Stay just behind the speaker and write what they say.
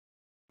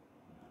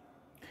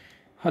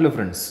Hello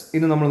friends,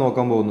 ഇന്ന് നമ്മൾ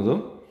നോക്കാൻ പോകുന്നത്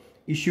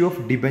issue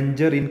of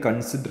debenture in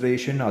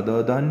consideration other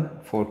than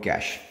for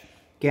cash.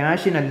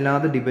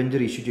 ക്യാഷിനല്ലാതെ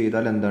debenture issue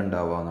ചെയ്താൽ എന്താ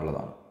ഉണ്ടാവുക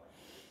എന്നുള്ളതാണ്.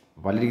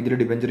 പല രീതിയിൽ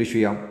ഡിബഞ്ചർ ഇഷ്യൂ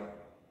ചെയ്യാം.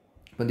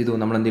 അപ്പോൾ എന്ത് ചെയ്തു,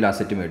 നമ്മൾ എന്തെങ്കിലും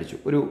അസറ്റ് മേടിച്ചു,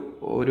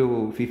 ഒരു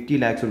 50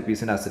 lakhs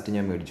റുപ്പീസിൻ്റെ അസറ്റ്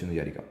ഞാൻ മേടിച്ചു എന്ന്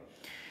വിചാരിക്കാം.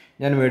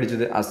 ഞാൻ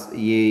മേടിച്ചത്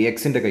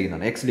എക്സിൻ്റെ കയ്യിൽ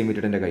നിന്നാണ്, എക്സ്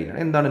ലിമിറ്റഡിൻ്റെ കയ്യിലാണ്.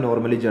 എന്താണ്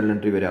നോർമലി ജേർണൽ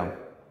എൻട്രി വരാം?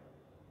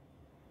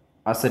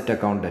 Asset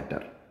account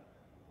debtor.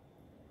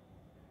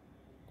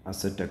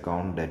 Asset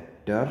account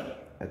debtor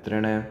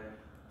എത്രയാണ്?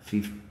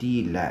 50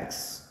 lakhs.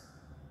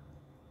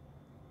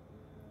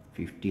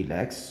 50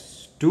 lakhs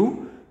to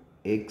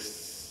X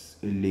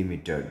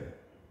Limited.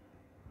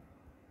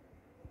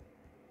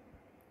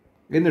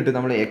 എന്നിട്ട്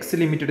നമ്മൾ എക്സ്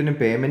ലിമിറ്റഡിന്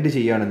പേയ്മെൻറ്റ്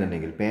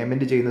ചെയ്യുകയാണെന്നുണ്ടെങ്കിൽ,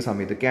 പേയ്മെൻറ്റ് ചെയ്യുന്ന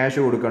സമയത്ത് ക്യാഷ്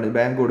കൊടുക്കുകയാണ്,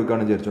 ബാങ്ക്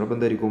കൊടുക്കുകയാണെന്ന് വിചാരിച്ചോളൂ. അപ്പോൾ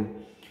എന്തായിരിക്കും?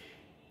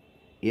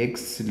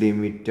 X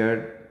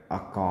limited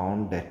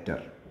account debtor.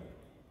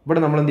 ഇവിടെ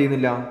നമ്മൾ എന്ത്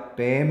ചെയ്യുന്നില്ല,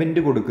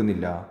 പേയ്മെൻറ്റ്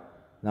കൊടുക്കുന്നില്ല.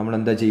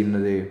 നമ്മളെന്താ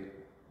ചെയ്യുന്നത്?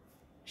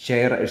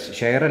 ഷെയർ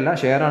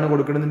ആണ്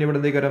കൊടുക്കണമെന്നുണ്ടെങ്കിൽ ഇവിടെ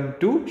എന്തേക്കാരം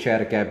ടു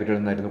ഷെയർ ക്യാപിറ്റൽ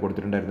എന്നായിരുന്നു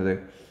കൊടുത്തിട്ടുണ്ടായിരുന്നത്.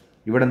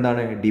 ഇവിടെ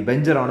എന്താണ്?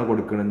 ഡിബഞ്ചർ ആണ്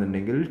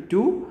കൊടുക്കണമെന്നുണ്ടെങ്കിൽ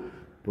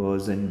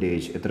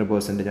 2%. എത്ര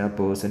പെർസെൻറ്റേജ് ആണ്?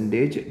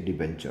 Percentage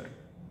debenture.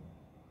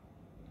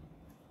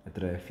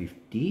 എത്ര?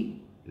 50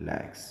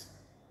 lakhs.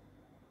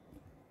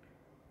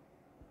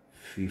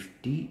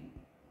 50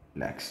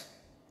 lakhs.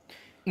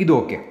 ഇത്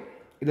ഓക്കെ,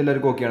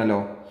 ഇതെല്ലാവർക്കും ഓക്കെ ആണല്ലോ.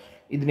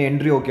 ഇതിന്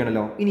എൻട്രി ഓക്കെ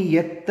ആണല്ലോ. ഇനി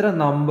എത്ര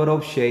നമ്പർ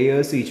ഓഫ്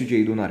ഷെയർസ് ഇഷ്യൂ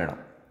ചെയ്തു എന്ന് അറിയണം.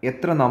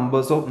 എത്ര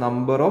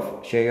നമ്പർ ഓഫ്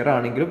ഷെയർ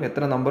ആണെങ്കിലും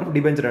എത്ര നമ്പർ ഓഫ്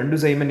ഡിബഞ്ചർ, രണ്ടും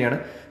സെയിം തന്നെയാണ്.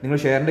 നിങ്ങൾ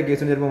ഷെയറിൻ്റെ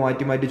കേസിന് ചിലപ്പോൾ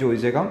മാറ്റി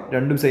ചോദിച്ചേക്കാം,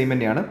 രണ്ടും സെയിം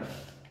തന്നെയാണ്.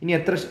 ഇനി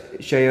എത്ര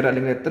ഷെയർ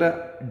അല്ലെങ്കിൽ എത്ര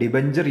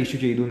ഡിബഞ്ചർ ഇഷ്യൂ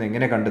ചെയ്തു എന്ന്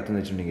എങ്ങനെ കണ്ടെത്തുന്ന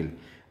വെച്ചിട്ടുണ്ടെങ്കിൽ,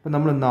 അപ്പോൾ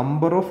നമ്മൾ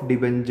നമ്പർ ഓഫ്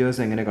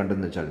ഡിബഞ്ചേഴ്സ് എങ്ങനെ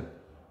കണ്ടെത്തുന്ന വെച്ചാൽ,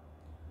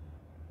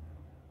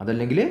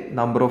 അതല്ലെങ്കിൽ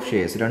നമ്പർ ഓഫ്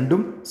ഷെയർസ്,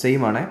 രണ്ടും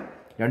സെയിം ആണ്,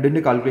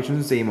 രണ്ടിൻ്റെ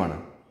കാൽക്കുലേഷൻസും സെയിം ആണ്.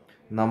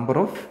 നമ്പർ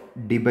ഓഫ്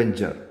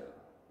ഡിബഞ്ചർ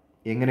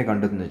എങ്ങനെ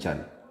കണ്ടെത്തുന്ന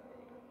വെച്ചാൽ,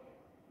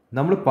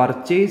 നമ്മൾ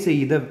പർച്ചേസ്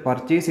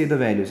ചെയ്ത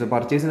വാല്യൂ, സോ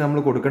പർച്ചേസിന് നമ്മൾ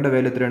കൊടുക്കേണ്ട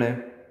വാല്യൂ എത്രയാണ്?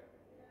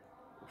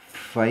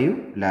 5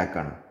 lakh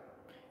ആണ്.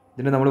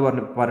 ഇതിന് നമ്മൾ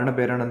പറയുന്ന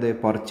പേരാണ് എന്ത്?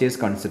 Purchase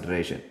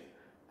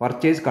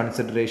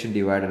consideration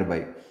divided by.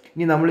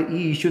 ഇനി നമ്മൾ ഈ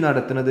ഇഷ്യൂ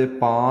നടത്തുന്നത്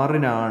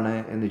പാറിനാണ്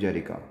എന്ന്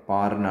വിചാരിക്കാം.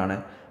 പാറിനാണ്.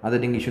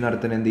 അതല്ലെങ്കിൽ ഇഷ്യൂ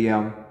നടത്തുന്നത് എന്ത്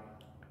ചെയ്യാം?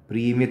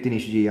 പ്രീമിയത്തിന്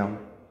ഇഷ്യൂ ചെയ്യാം.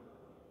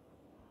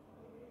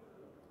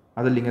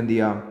 അതല്ലെങ്കിൽ എന്ത്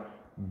ചെയ്യാം?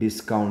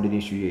 ഡിസ്കൗണ്ടിന്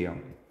ഇഷ്യൂ ചെയ്യാം.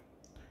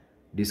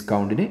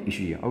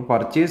 അപ്പോൾ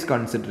purchase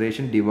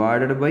consideration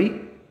divided by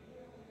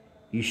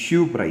issue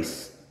price.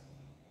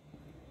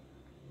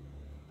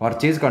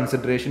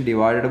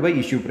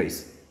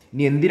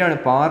 ഇനി എന്തിനാണ്?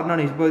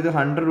 പാറിനാണ്. ഇപ്പോൾ ഇത്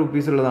 100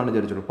 rupees ഉള്ളതാണ്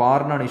വിചാരിച്ചോളൂ.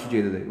 പാറിനാണ് ഇഷ്യൂ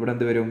ചെയ്തത്. ഇവിടെ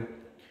എന്ത് വരും?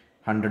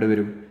 100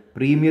 വരും.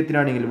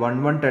 പ്രീമിയത്തിനാണെങ്കിൽ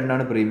 1110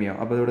 ആണ് പ്രീമിയം.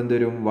 അപ്പോൾ ഇവിടെ എന്ത്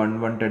വരും?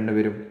 1110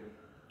 വരും.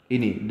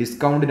 ഇനി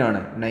ഡിസ്കൗണ്ടിനാണ്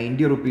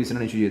 90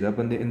 rupeesനാണ് ഇഷ്യൂ ചെയ്തത്.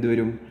 അപ്പോൾ എന്ത്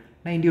വരും?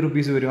 90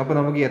 rupees വരും. അപ്പോൾ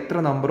നമുക്ക് എത്ര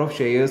നമ്പർ ഓഫ്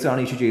ഷെയർസ് ആണ്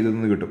ഇഷ്യൂ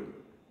ചെയ്തതെന്ന് കിട്ടും.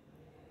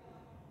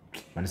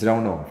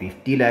 മനസ്സിലാവണോ?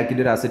 50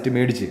 lakhൻ്റെ ഒരു അസറ്റ്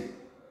മേടിച്ച്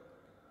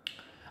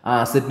ആ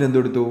അസറ്റിന്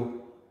എന്തെടുത്തു?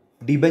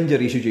 ഡിബഞ്ചർ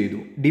ഇഷ്യൂ ചെയ്തു.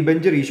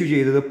 ഡിബഞ്ചർ ഇഷ്യൂ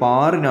ചെയ്തത്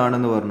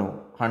പാറിനാണെന്ന് പറഞ്ഞു,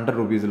 100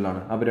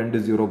 rupeesലാണ്. അപ്പോൾ 2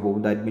 0 പോകും.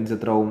 ദാറ്റ് മീൻസ്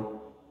എത്ര ആവും?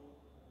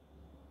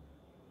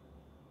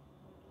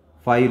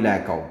 5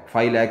 lakh ആവും.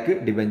 5 lakh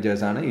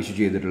ഡിബഞ്ചേഴ്സ് ആണ് ഇഷ്യൂ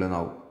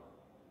ചെയ്തിട്ടുള്ളതാവും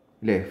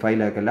ഇല്ലേ? 5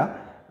 lakh അല്ല,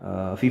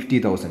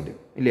 50,000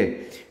 ഇല്ലേ?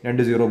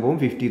 2 0 പോകും.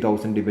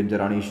 50,000 ഡിബഞ്ചർ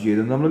ആണ് ഇഷ്യൂ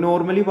ചെയ്തത്. നമ്മൾ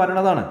നോർമലി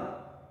പറയണതാണ്.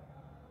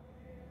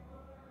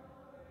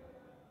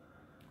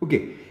 ഓക്കെ.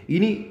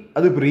 ഇനി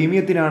അത്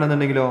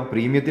പ്രീമിയത്തിനാണെന്നുണ്ടെങ്കിലോ,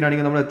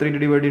 പ്രീമിയത്തിനാണെങ്കിൽ നമ്മൾ എത്ര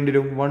ഡിവൈഡ് ചെയ്യേണ്ടി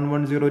വരും?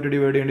 110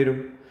 ഡിവൈഡ് ചെയ്യേണ്ടി വരും.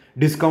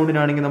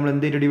 ഡിസ്കൗണ്ടിനാണെങ്കിൽ നമ്മൾ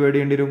എന്ത് ഡിവൈഡ്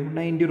ചെയ്യേണ്ടി വരും?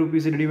 90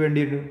 rupees ഡിവൈഡ്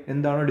ചെയ്യേണ്ടി വരും.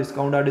 എന്താണോ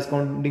ഡിസ്കൗണ്ട്, ആ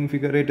ഡിസ്കൗണ്ടിങ്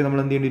ഫിഗർ റേറ്റ് നമ്മൾ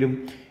എന്ത് ചെയ്യേണ്ടി വരും?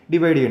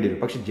 ഡിവൈഡ് ചെയ്യേണ്ടി വരും.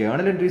 പക്ഷേ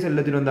ജേർണൽ എൻട്രീസ്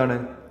എല്ലാത്തിനും എന്താണ്?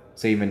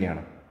 സെയിം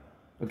തന്നെയാണ്.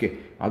 ഓക്കെ.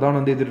 അതാണ്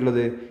എന്ത്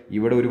ചെയ്തിട്ടുള്ളത്?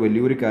 ഇവിടെ ഒരു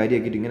വലിയൊരു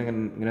കാര്യമാക്കിയിട്ട് ഇങ്ങനെ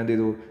എന്ത്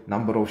ചെയ്തു?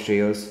 Number of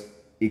shares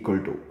equal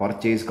to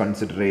purchase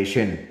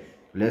consideration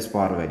less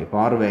par value.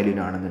 Par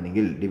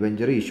വാല്യൂനാണെന്നുണ്ടെങ്കിൽ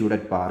debenture issued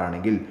at par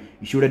ആണെങ്കിൽ,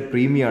 ഇഷ്യൂഡ് അറ്റ്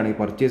പ്രീമിയം ആണ്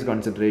purchase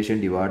consideration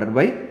divided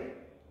by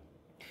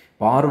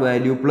par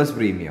value plus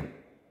premium,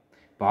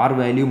 par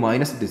value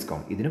minus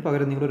discount. ഇതിന്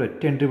പകരം നിങ്ങൾ ഒരു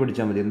ഒറ്റ എൻട്രി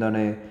പഠിച്ചാൽ മതി.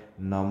 എന്താണ്?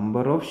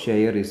 Number of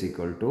share is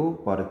equal to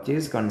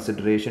purchase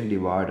consideration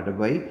divided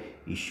by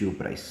issue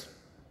price.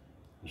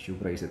 Issue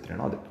price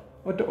എത്രയാണോ അത്.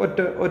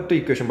 ഒറ്റ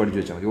ഇക്വേഷൻ പഠിച്ചു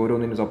വെച്ചാൽ മതി.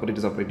 ഓരോന്നിനും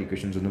സെപ്പറേറ്റ്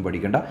ഇക്വേഷൻസ് ഒന്നും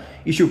പഠിക്കേണ്ട.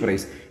 ഇഷ്യൂ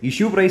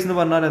പ്രൈസ് എന്ന്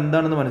പറഞ്ഞാൽ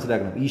എന്താണെന്ന്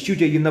മനസ്സിലാക്കണം. ഇഷ്യൂ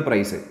ചെയ്യുന്ന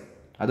പ്രൈസ്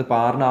അത്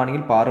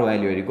പാറിനാണെങ്കിൽ പാർ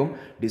വാല്യൂ ആയിരിക്കും,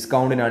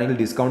 ഡിസ്കൗണ്ടിനാണെങ്കിൽ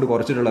ഡിസ്കൗണ്ട്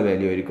കുറച്ചിട്ടുള്ള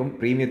വാല്യൂ ആയിരിക്കും,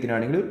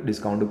 പ്രീമിയത്തിനാണെങ്കിൽ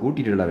ഡിസ്കൗണ്ട്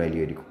കൂട്ടിയിട്ടുള്ള വാല്യൂ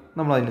ആയിരിക്കും.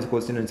 നമ്മൾ അതിന്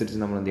ക്വസ്റ്റ്യൻ അനുസരിച്ച്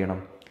നമ്മൾ എന്ത് ചെയ്യണം?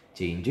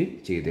 ചേഞ്ച്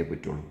ചെയ്തേ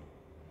പറ്റുള്ളൂ.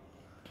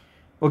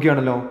 ഓക്കെ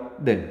ആണല്ലോ.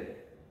 ദെൻ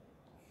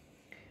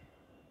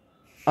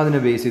അതിനെ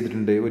ബേസ്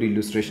ചെയ്തിട്ടുണ്ട് ഒരു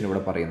ഇല്ലുസ്ട്രേഷൻ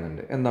ഇവിടെ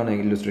പറയുന്നുണ്ട്. എന്താണ്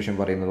ഇല്ലുസ്ട്രേഷൻ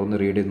പറയുന്നത്? ഒന്ന്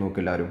റീഡ് ചെയ്ത്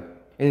നോക്കുക എല്ലാവരും.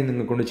 ഇനി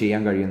നിങ്ങൾക്കൊണ്ട്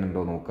ചെയ്യാൻ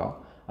കഴിയുന്നുണ്ടോ നോക്കുക.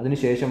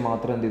 അതിനുശേഷം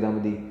മാത്രം എന്ത് ചെയ്താൽ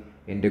മതി?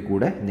 എൻ്റെ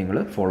കൂടെ നിങ്ങൾ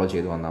ഫോളോ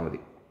ചെയ്ത് വന്നാൽ മതി.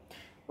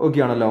 ഓക്കെ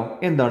ആണല്ലോ.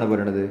 എന്താണ്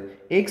പറയണത്?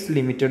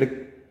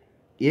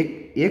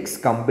 X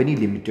company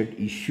limited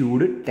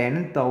issued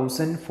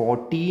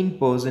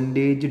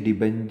 10,014%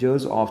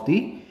 debentures of the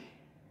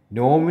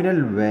nominal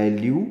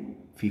value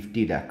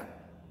 50 lakh.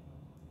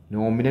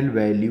 Nominal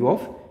value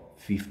of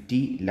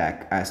 50 lakh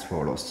as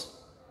follows.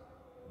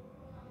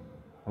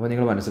 അപ്പോൾ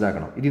നിങ്ങൾ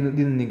മനസ്സിലാക്കണം. ഇതിൽ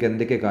നിങ്ങൾക്ക്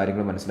എന്തൊക്കെ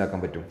കാര്യങ്ങൾ മനസ്സിലാക്കാൻ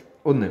പറ്റും?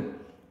 ഒന്ന്,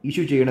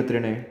 ഇഷ്യൂ ചെയ്യണ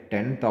എത്രയാണ്?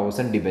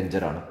 10,000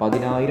 ഡിബഞ്ചറാണ്.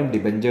 10,000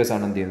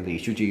 ഡിബഞ്ചേഴ്സാണ് എന്ത് ചെയ്യുന്നത്?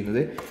 ഇഷ്യൂ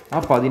ചെയ്യുന്നത്. ആ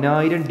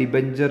 10,000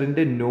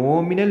 ഡിബഞ്ചറിൻ്റെ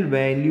നോമിനൽ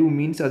വാല്യൂ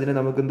മീൻസ് അതിനെ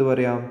നമുക്ക് എന്ത്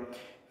പറയാം?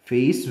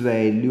 ഫേസ്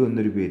വാല്യൂ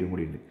എന്നൊരു പേരും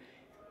കൂടി ഉണ്ട്.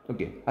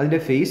 ഓക്കെ, അതിൻ്റെ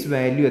ഫേസ്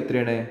വാല്യൂ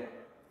എത്രയാണ്?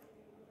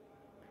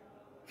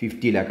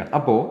 50 ലാക്കാണ്.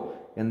 അപ്പോൾ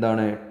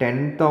എന്താണ്?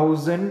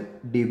 10,000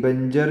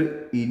 debenture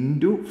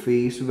into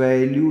face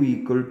value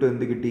equal to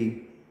എന്ത് കിട്ടി?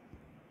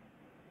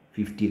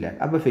 50 ലാക്ക്.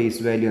 അപ്പോൾ ഫേസ്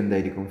വാല്യൂ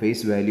എന്തായിരിക്കും?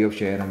 ഫേസ് വാല്യൂ ഓഫ്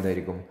ഷെയർ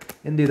എന്തായിരിക്കും?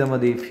 എന്ത് ചെയ്താൽ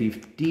മതി?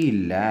 50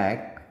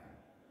 ലാക്ക്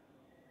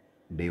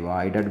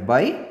ഡിവൈഡഡ്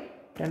ബൈ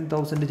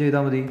 10,000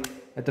 ചെയ്താൽ മതി.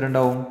 എത്ര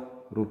ഉണ്ടാവും?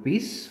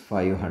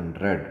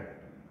 ₹500.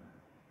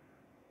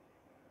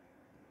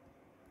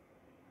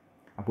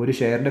 അപ്പോൾ ഒരു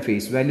ഷെയറിൻ്റെ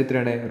ഫേസ് വാല്യൂ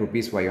എത്രയാണ്?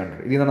 ₹500.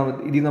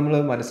 ഇത് നമ്മൾ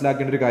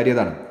മനസ്സിലാക്കേണ്ട ഒരു കാര്യം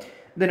അതാണ്.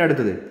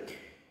 ഇതിനടുത്തത്,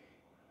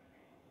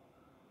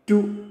 to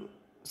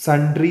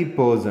sundry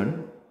person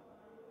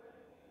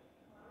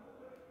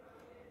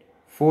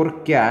for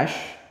cash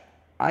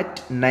at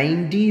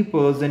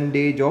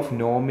 90% of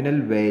nominal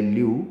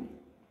value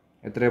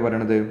എത്രയാണ്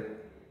പറയണത്?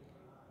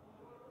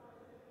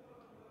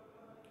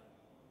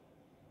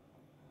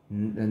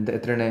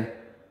 എത്രയാണ്?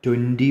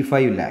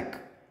 25 ലാക്ക്.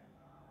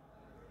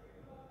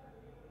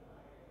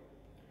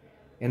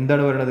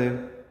 എന്താണ് പറയണത്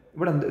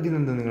ഇവിടെ?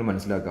 ഇതിനെന്താ നിങ്ങൾ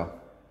മനസ്സിലാക്കുക?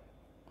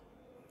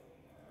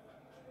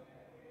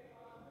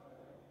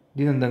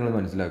 ഇതിനെന്താ നിങ്ങൾ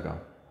മനസ്സിലാക്കുക?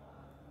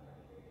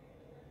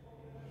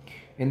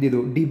 എന്ത് ചെയ്തു?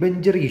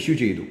 ഡിബഞ്ചർ ഇഷ്യൂ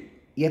ചെയ്തു.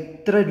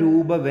 എത്ര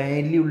രൂപ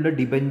വാല്യൂ ഉള്ള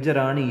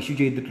ഡിബഞ്ചറാണ് ഇഷ്യൂ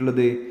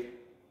ചെയ്തിട്ടുള്ളത്?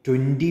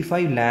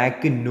 25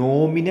 ലാക്ക്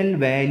നോമിനൽ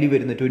വാല്യൂ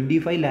വരുന്നത്.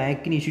 25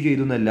 ലാക്കിന് ഇഷ്യൂ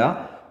ചെയ്തു എന്നല്ല,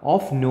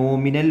 of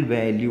nominal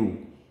value.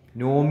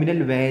 Nominal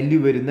value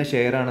വരുന്ന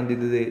ഷെയറാണ് എന്ത്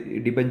ചെയ്തത്?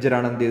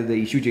 ഡിബഞ്ചറാണ് എന്ത് ചെയ്തത്?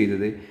 ഇഷ്യൂ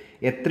ചെയ്തത്.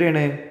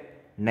 എത്രയാണ്?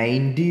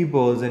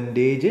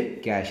 90%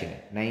 ക്യാഷിന്.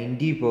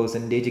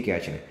 90%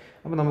 ക്യാഷിന്.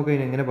 അപ്പോൾ നമുക്ക്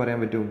ഇതിന് എങ്ങനെ പറയാൻ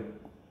പറ്റും?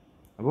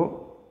 അപ്പോൾ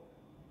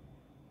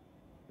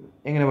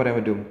എങ്ങനെ പറയാൻ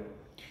പറ്റും?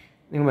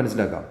 നിങ്ങൾ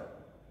മനസ്സിലാക്കാം.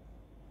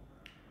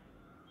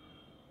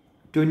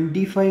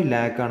 25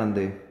 ലാക്കാണ്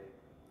എന്ത്?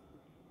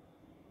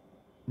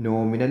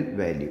 Nominal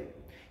value.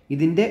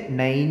 ഇതിൻ്റെ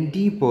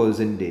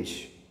 90%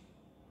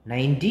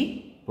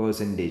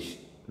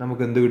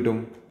 നമുക്ക് എന്ത് കിട്ടും?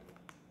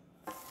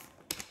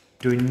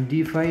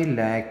 25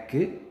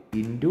 ലാക്ക്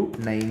ഇൻറ്റു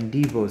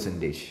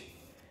 90%.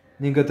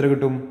 നിങ്ങൾക്ക് എത്ര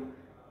കിട്ടും?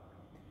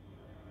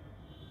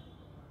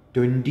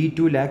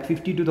 22 ലാക്ക്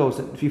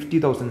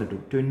 50,000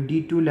 കിട്ടും.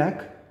 22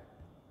 ലാക്ക്.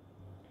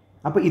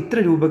 അപ്പോൾ ഇത്ര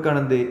രൂപക്കാണ്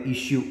എന്ത്?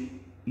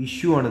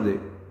 ഇഷ്യൂ ആണിത്.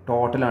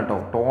 ടോട്ടലാണ് കേട്ടോ.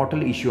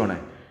 ടോട്ടൽ ഇഷ്യൂ ആണ്.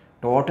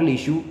 ടോട്ടൽ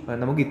ഇഷ്യൂ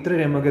നമുക്ക് ഇത്ര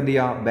നമുക്ക് എന്ത്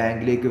ചെയ്യാം?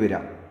 ബാങ്കിലേക്ക്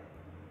വരാം.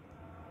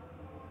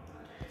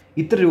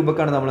 ഇത്ര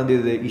രൂപക്കാണ് നമ്മൾ എന്ത്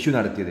ചെയ്തത്? ഇഷ്യൂ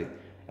നടത്തിയത്.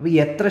 അപ്പോൾ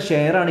എത്ര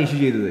ഷെയറാണ് ഇഷ്യൂ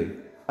ചെയ്തത്?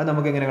 അത്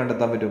നമുക്ക് എങ്ങനെ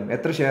കണ്ടെത്താൻ പറ്റും?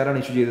 എത്ര ഷെയറാണ്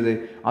ഇഷ്യൂ ചെയ്തത്?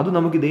 അതും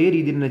നമുക്ക് ഇതേ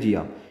രീതിയിൽ തന്നെ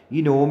ചെയ്യാം. ഈ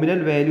നോമിനൽ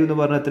വാല്യൂ എന്ന്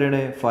പറഞ്ഞാൽ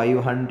എത്രയാണ്?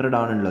 500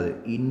 ആണുള്ളത്.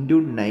 ഇൻറ്റു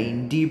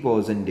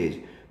 90%.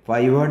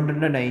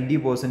 500ൻ്റെ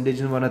 90%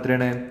 എന്ന് പറഞ്ഞാൽ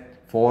എത്രയാണ്?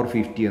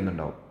 450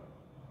 എന്നുണ്ടാവും.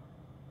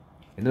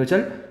 എന്ന്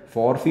വെച്ചാൽ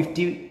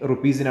 450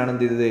 റുപ്പീസിനാണ്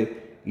എന്ത് ചെയ്തത്?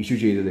 ഇഷ്യൂ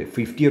ചെയ്തത്.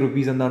 50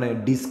 റുപ്പീസ് എന്താണ്?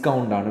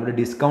 ഡിസ്കൗണ്ട് ആണ്. ഇവിടെ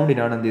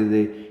ഡിസ്കൗണ്ടിനാണ് എന്ത്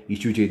ചെയ്തത്?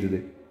 ഇഷ്യൂ ചെയ്തത്.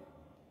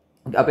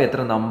 അപ്പോൾ എത്ര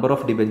നമ്പർ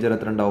ഓഫ് ഡിബഞ്ചർ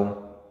എത്ര ഉണ്ടാവും?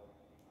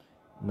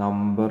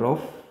 നമ്പർ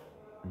ഓഫ്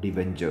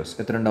ഡിബഞ്ചേഴ്സ്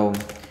എത്ര ഉണ്ടാവും?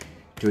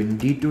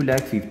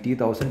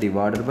 22,50,000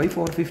 ഡിവൈഡഡ് ബൈ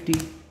 450.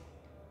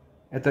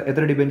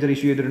 എത്ര ഡിബഞ്ചർ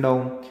ഇഷ്യൂ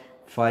ചെയ്തിട്ടുണ്ടാവും?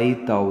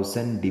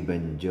 5,000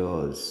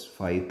 debentures.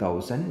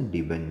 5,000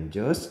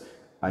 debentures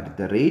at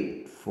the rate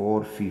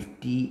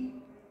 450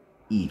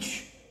 each.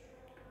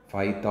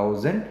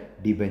 5,000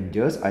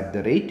 debentures at the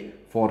rate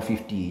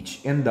 450 each.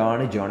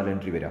 എന്താണ് ജേണൽ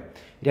എൻട്രി വരിക?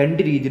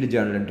 രണ്ട് രീതിയിൽ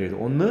ജേണൽ എൻട്രി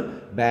എഴുതും. ഒന്ന്,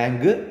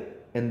 ബാങ്ക്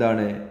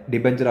എന്താണ്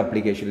ഡിബഞ്ചർ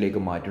അപ്ലിക്കേഷനിലേക്ക്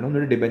മാറ്റണം.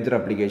 എന്നിട്ട് ഡിബഞ്ചർ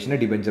അപ്ലിക്കേഷനെ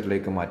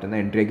ഡിബഞ്ചറിലേക്ക് മാറ്റുന്ന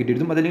എൻട്രി ആക്കിയിട്ട്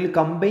എഴുതും. അതല്ലെങ്കിൽ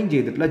കമ്പൈൻ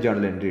ചെയ്തിട്ടുള്ള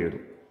ജേണൽ എൻട്രി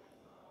എഴുതും.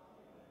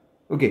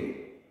 ഓക്കെ,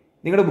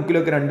 നിങ്ങളുടെ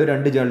ബുക്കിലൊക്കെ രണ്ട്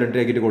ജേണൽ എൻട്രി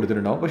ആക്കിയിട്ട്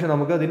കൊടുത്തിട്ടുണ്ടാവും. പക്ഷേ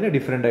നമുക്ക് അതിന്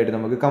ഡിഫറൻ്റ് ആയിട്ട്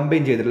നമുക്ക്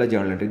കമ്പൈൻ ചെയ്തിട്ടുള്ള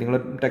ജേണൽ എൻട്രി നിങ്ങൾ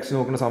ടെക്സ്റ്റ്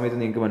നോക്കുന്ന സമയത്ത്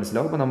നിങ്ങൾക്ക്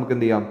മനസ്സിലാവും. അപ്പോൾ നമുക്ക്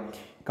എന്ത് ചെയ്യാം?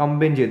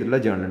 കമ്പൈൻ ചെയ്തിട്ടുള്ള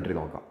ജേണൽ എൻട്രി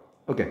നോക്കാം.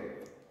 ഓക്കെ,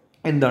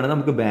 എന്താണ്?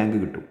 നമുക്ക് ബാങ്ക്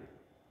കിട്ടും.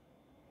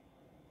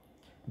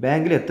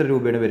 ബാങ്കിൽ എത്ര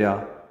രൂപയാണ് വരിക?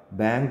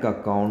 ബാങ്ക്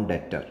അക്കൗണ്ട്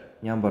ഡെറ്റർ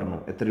ഞാൻ പറഞ്ഞു.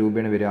 എത്ര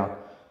രൂപയാണ് വരിക?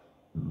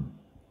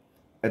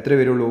 എത്ര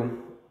വരുള്ളൂ?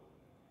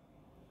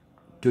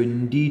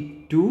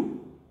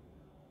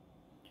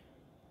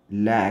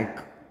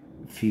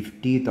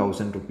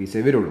 22,50,000 റുപ്പീസേ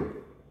വരുള്ളൂ.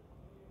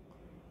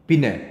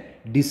 പിന്നെ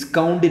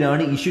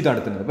ഡിസ്കൗണ്ടിനാണ് ഇഷ്യൂ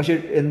നടത്തുന്നത്. പക്ഷേ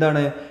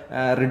എന്താണ്?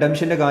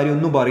 റിഡംഷൻ്റെ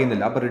കാര്യമൊന്നും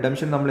പറയുന്നില്ല. അപ്പോൾ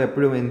റിഡംഷൻ നമ്മൾ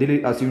എപ്പോഴും എന്തിൽ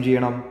അസ്യൂം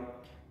ചെയ്യണം?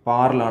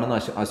 പാറിലാണെന്ന്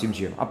അസ്യൂം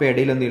ചെയ്യണം. അപ്പോൾ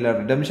ഇടയിൽ എന്തില്ല?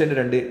 റിഡംഷൻ്റെ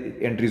രണ്ട്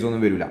എൻട്രീസ്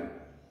ഒന്നും വരില്ല.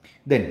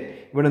 ദെൻ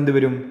ഇവിടെ എന്ത്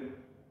വരും?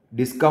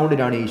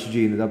 ഡിസ്കൗണ്ടിനാണ് ഇഷ്യൂ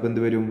ചെയ്യുന്നത്. അപ്പോൾ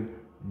എന്ത് വരും?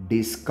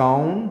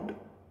 Discount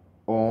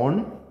on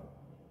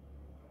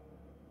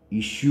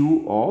issue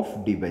of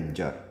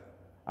debenture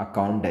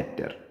account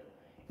debtor.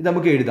 ഇത്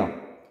നമുക്ക് എഴുതാം.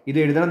 ഇത്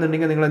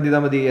എഴുതണമെന്നുണ്ടെങ്കിൽ നിങ്ങൾ എന്ത്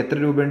ചെയ്താൽ മതി? എത്ര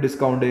രൂപയാണ്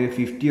ഡിസ്കൗണ്ട്?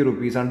 50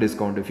 റുപ്പീസാണ്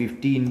ഡിസ്കൗണ്ട്.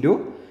 50 ഇൻറ്റു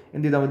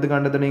എന്ത് ചെയ്താൽ മതി?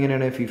 കണ്ടെത്തണം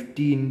എങ്ങനെയാണ്?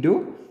 50 ഇൻറ്റു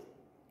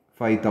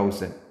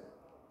 5,000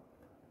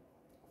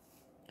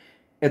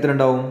 എത്ര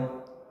ഉണ്ടാവും?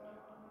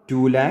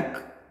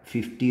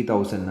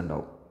 2,50,000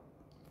 ഉണ്ടാവും.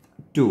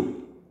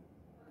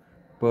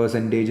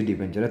 2%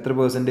 ഡിബഞ്ചർ. എത്ര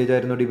പെർസെൻറ്റേജ്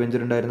ആയിരുന്നു ഡിബഞ്ചർ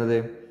ഉണ്ടായിരുന്നത്?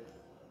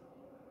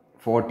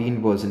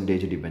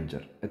 14%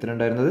 ഡിബഞ്ചർ. എത്ര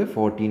ഉണ്ടായിരുന്നത്?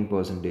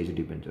 14%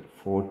 ഡിബഞ്ചർ.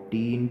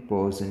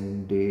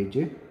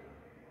 14%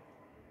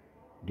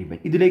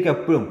 ഡിബഞ്ചർ. ഇതിലേക്ക്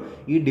എപ്പോഴും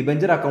ഈ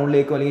ഡിബഞ്ചർ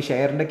അക്കൗണ്ടിലേക്കോ അല്ലെങ്കിൽ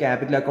ഷെയറിൻ്റെ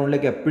ക്യാപിറ്റൽ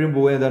അക്കൗണ്ടിലേക്ക് എപ്പോഴും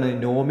പോകുക ഏതാണ്?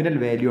 നോമിനൽ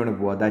വാല്യൂ ആണ്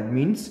പോവുക. ദാറ്റ്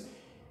മീൻസ്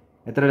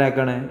എത്ര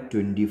ലാക്കാണ്?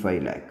 25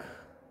 lakh.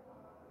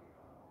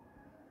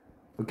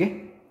 ഓക്കെ,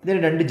 ഇതിന്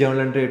 2 ജേണൽ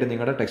എൻട്രി ആയിട്ട്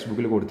നിങ്ങളുടെ ടെക്സ്റ്റ്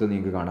ബുക്കിൽ കൊടുത്ത്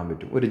നിങ്ങൾക്ക് കാണാൻ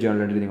പറ്റും. ഒരു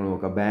ജേണൽ എൻട്രി നിങ്ങൾ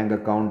നോക്കുക, bank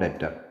account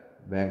debtor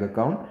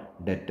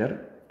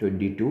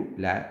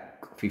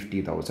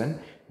 22,50,000,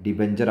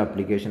 debenture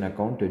application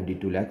account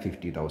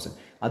 22,50,000.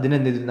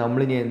 അതിനെന്ത്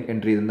നമ്മളിനി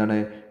എൻട്രി ചെയ്ത് എന്താണ്?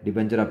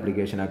 Debenture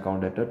application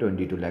account debtor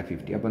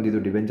 22,50,000. അപ്പോൾ എന്ത്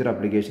ചെയ്തു? ഡിബഞ്ചർ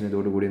അപ്ലിക്കേഷൻ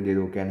ഇതോടുകൂടി എന്ത്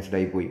ചെയ്തു? ക്യാൻസൽ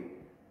ആയി പോയി.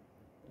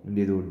 എന്ത്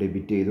ചെയ്തു?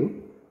 ഡെബിറ്റ് ചെയ്തു.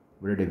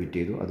 ഇവിടെ ഡെബിറ്റ്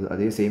ചെയ്തു. അത്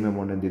അതേ സെയിം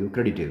എമൗണ്ട് എന്ത് ചെയ്തു?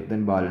 ക്രെഡിറ്റ് ചെയ്തു.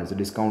 Then balance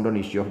discount on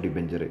issue of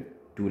debenture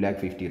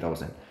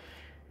 2,50,000.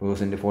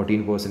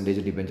 14%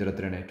 debenture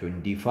എത്രയാണ്?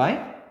 25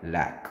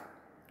 lakh.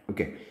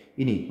 ഓക്കെ,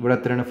 ഇനി ഇവിടെ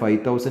എത്രയാണ്?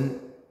 5,000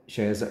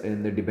 ഷെയർസ്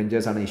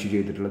ഡിബഞ്ചേഴ്സാണ് ഇഷ്യൂ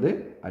ചെയ്തിട്ടുള്ളത്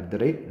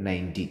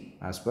 @90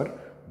 ആസ് പെർ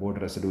ബോർഡ്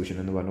റെസൊല്യൂഷൻ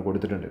എന്ന് പറഞ്ഞ്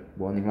കൊടുത്തിട്ടുണ്ട്.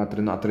 അപ്പോൾ നിങ്ങൾ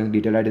അത്രയും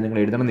ഡീറ്റെയിൽ ആയിട്ട് നിങ്ങൾ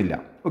എഴുതണമെന്നില്ല.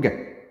 ഓക്കെ,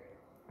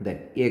 ദെൻ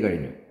എ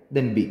കഴിഞ്ഞു.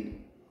 Then B,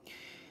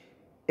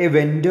 A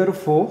vendor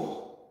four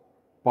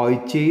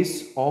purchase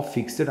of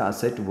fixed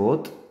asset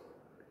worth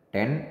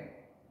 10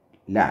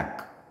 lakh.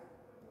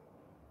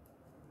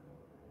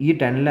 ഈ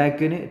 10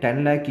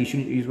 lakh ഇഷ്യൂ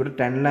ഇവിടെ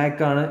 10 lakh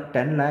ആണ്.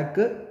 10 lakh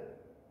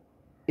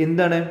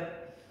എന്താണ്?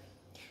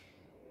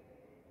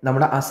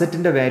 നമ്മുടെ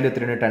അസറ്റിൻ്റെ വാല്യൂ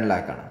എത്രയാണ്? 10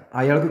 lakh ആണ്.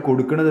 അയാൾക്ക്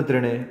കൊടുക്കുന്നത്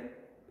എത്രയാണ്?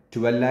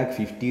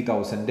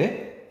 12,50,000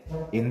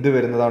 എന്ത്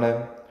വരുന്നതാണ്?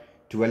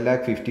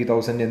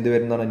 12,50,000 എന്ത്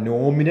വരുന്നതാണ്?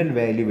 നോമിനൽ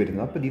വാല്യൂ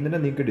വരുന്നത്. അപ്പോൾ ഇതിൽ തന്നെ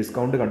നിങ്ങൾക്ക്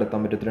ഡിസ്കൗണ്ട് കണ്ടെത്താൻ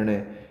പറ്റും. എത്രയാണ്?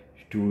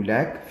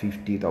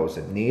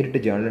 2,50,000. നേരിട്ട്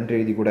ജേണൽ എൻട്രി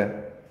എഴുതി കൂടെ?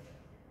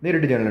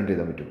 നേരിട്ട് ജേണൽ എൻട്രി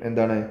എഴുതാൻ പറ്റും.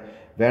 എന്താണ്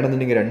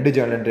വേണമെന്നുണ്ടെങ്കിൽ 2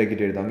 ജേണൽ എൻട്രി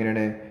ആക്കിയിട്ട് എഴുതാം.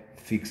 അങ്ങനെയാണ്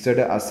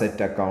fixed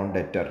asset account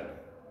debtor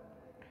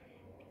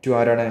to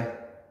ആരാണ്?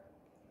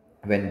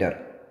 വെൻഡർ.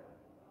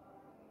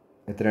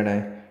 എത്രയാണ്?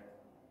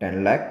 10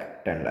 lakh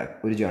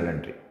ഒരു journal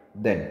entry.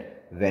 Then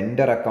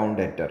vendor account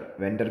debtor,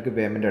 വെൻഡർക്ക്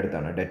payment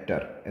അടുത്താണ്.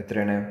 ഡെറ്റർ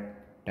എത്രയാണ്?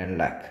 10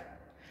 lakh.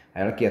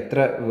 അയാൾക്ക് എത്ര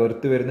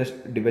വെർത്ത് വരുന്ന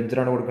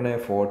ഡിബഞ്ചറാണ് കൊടുക്കുന്നത്?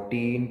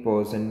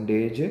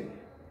 14%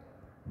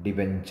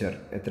 ഡിബഞ്ചർ.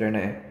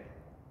 എത്രയാണ്?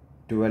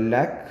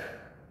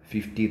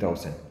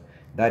 12,50,000.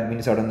 ദാറ്റ്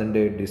മീൻസ് അവിടെ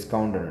നിന്നുണ്ട്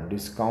ഡിസ്കൗണ്ട് ആണ്.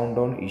 Discount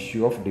on issue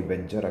of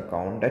debenture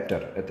account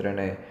debtor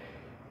എത്രയാണ്?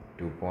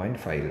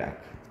 2.5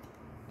 lakh.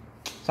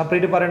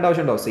 സെപ്പറേറ്റ് പറയേണ്ട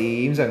ആവശ്യമുണ്ടോ?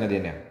 സെയിം സംഗതി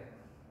തന്നെയാണ്.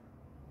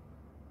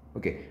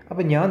 ഓക്കെ,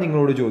 അപ്പം ഞാൻ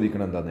നിങ്ങളോട്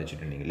ചോദിക്കണം എന്താണെന്ന്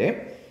വെച്ചിട്ടുണ്ടെങ്കിൽ,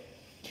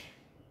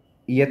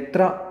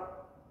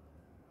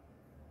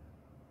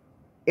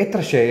 എത്ര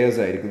ഷെയർസ്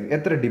ആയിരിക്കും,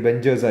 എത്ര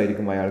ഡിബഞ്ചേഴ്സ്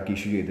ആയിരിക്കും അയാൾക്ക്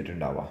ഇഷ്യൂ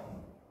ചെയ്തിട്ടുണ്ടാവുക?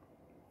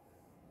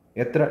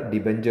 എത്ര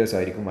ഡിബഞ്ചേഴ്സ്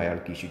ആയിരിക്കും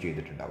അയാൾക്ക് ഇഷ്യൂ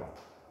ചെയ്തിട്ടുണ്ടാവുക?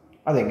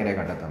 അതെങ്ങനെ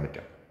കണ്ടെത്താൻ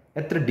പറ്റുക?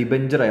 എത്ര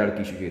ഡിബഞ്ചർ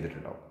അയാൾക്ക് ഇഷ്യൂ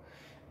ചെയ്തിട്ടുണ്ടാവും?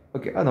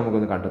 ഓക്കെ, അത്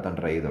നമുക്കൊന്ന് കണ്ടെത്താൻ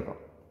ട്രൈ ചെയ്ത് നോക്കാം.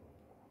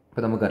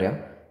 അപ്പോൾ നമുക്കറിയാം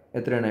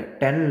എത്രയാണ്?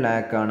 10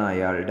 lakh ആണ്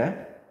അയാളുടെ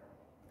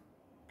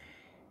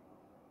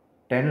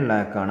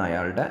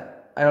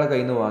അയാളെ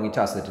കയ്യിൽ നിന്ന് വാങ്ങിച്ച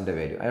അസറ്റിൻ്റെ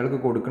വാല്യൂ. അയാൾക്ക്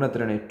കൊടുക്കുന്ന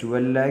എത്രയാണ്?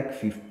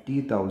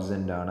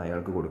 12,50,000 ആണ്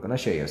അയാൾക്ക് കൊടുക്കുന്ന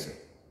ഷെയർസ്.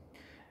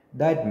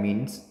 ദാറ്റ്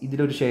മീൻസ്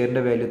ഇതിലൊരു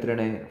ഷെയറിൻ്റെ വാല്യൂ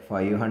എത്രയാണ്?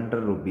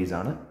 500 rupees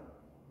ആണ്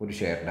ഒരു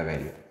ഷെയറിൻ്റെ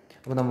വാല്യൂ.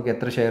 അപ്പോൾ നമുക്ക്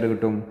എത്ര ഷെയർ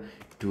കിട്ടും?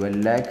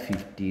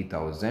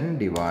 12,50,000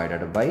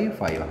 ഡിവൈഡഡ് ബൈ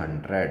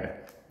 500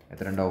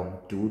 എത്ര ഉണ്ടാവും?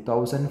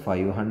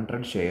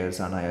 2,500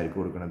 ഷെയർസാണ് അയാൾക്ക്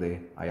കൊടുക്കുന്നത്.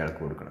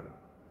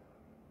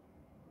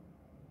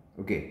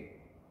 ഓക്കെ,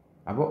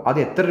 അപ്പോൾ അത്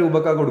എത്ര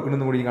രൂപക്കാണ്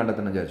കൊടുക്കണമെന്ന് കൂടി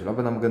കണ്ടെത്തണം വിചാരിച്ചു.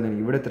 അപ്പോൾ നമുക്ക്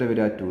എന്തെങ്കിലും ഇവിടെ എത്ര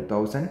വരിക?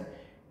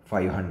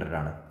 2,500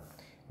 ആണ്.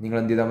 നിങ്ങൾ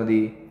എന്ത് ചെയ്താൽ മതി?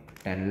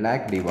 10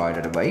 lakh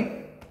ഡിവൈഡഡ് ബൈ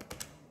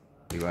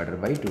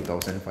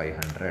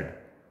 2,500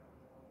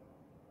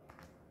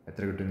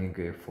 എത്ര കിട്ടും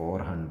നിങ്ങൾക്ക്?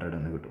 400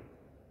 എന്ന് കിട്ടും.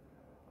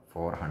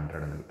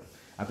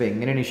 അപ്പോൾ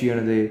എങ്ങനെയാണ് ഇഷ്യൂ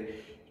ചെയ്യണത്?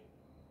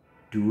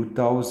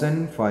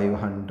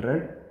 2,500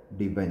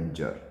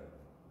 ഡിബഞ്ചർ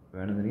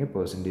വേണമെന്നുണ്ടെങ്കിൽ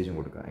പെർസെൻറ്റേജും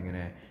കൊടുക്കുക.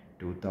 എങ്ങനെ?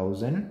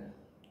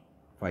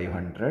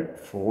 2,500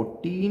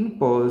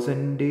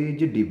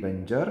 14%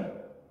 ഡിബഞ്ചർ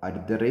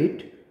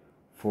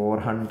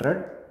 @400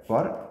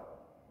 per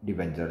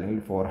ഡിബഞ്ചർ, അല്ലെങ്കിൽ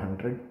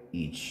 400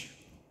 ഈച്ച്.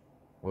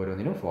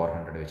 ഓരോന്നിനും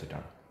 400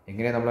 വെച്ചിട്ടാണ്.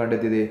 എങ്ങനെയാണ് നമ്മൾ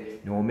കണ്ടെത്തിയത്?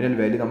 നോമിനൽ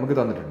വാല്യൂ നമുക്ക്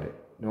തന്നിട്ടുണ്ട്.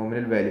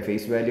 Nominal value,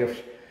 face value of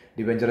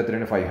debenture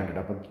എത്രയാണ്? 500.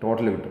 അപ്പോൾ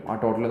ടോട്ടൽ കിട്ടും. ആ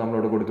ടോട്ടൽ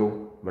നമ്മളോട് ഇവിടെ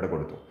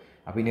കൊടുത്തു.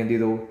 അപ്പോൾ ഇനി എന്ത്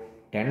ചെയ്തു?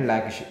 10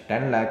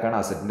 lakh ആണ്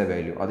അസറ്റിൻ്റെ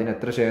വാല്യൂ. അതിന്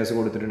എത്ര ഷെയർസ്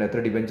കൊടുത്തിട്ടുണ്ട്? എത്ര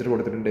ഡിബഞ്ചർ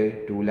കൊടുത്തിട്ടുണ്ട്?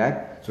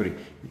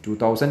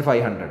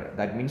 2,500.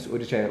 ദാറ്റ് മീൻസ്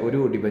ഒരു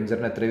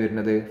ഡിബഞ്ചറിന് എത്ര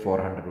വരുന്നത്?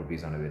 400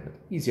 rupees ആണ് വരുന്നത്.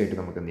 ഈസി ആയിട്ട്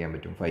നമുക്ക് എന്ത് ചെയ്യാൻ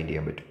പറ്റും? ഫൈൻഡ്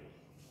ചെയ്യാൻ പറ്റും.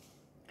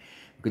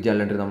 നമുക്ക്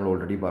ജേണൽ എൻട്രി നമ്മൾ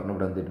ഓൾറെഡി പറഞ്ഞു.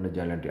 ഇവിടെ എന്തിട്ടുണ്ട്?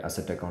 Journal entry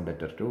asset account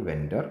debtor to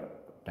vendor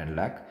 10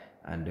 lakh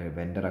and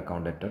vendor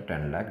account debtor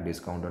 10 lakh.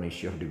 Discount on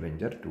issue of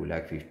debenture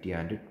 2,50,000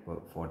 and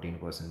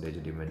 14%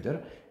 debenture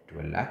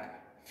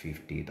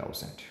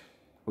 12,50,000.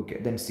 Okay,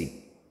 then C.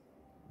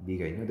 B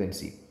കഴിഞ്ഞു. Then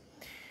C,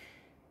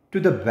 to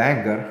the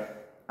banker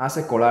as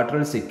a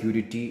collateral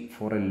security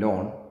for a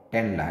loan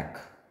 10 lakh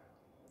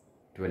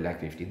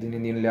 12,50,000. ഇതിന്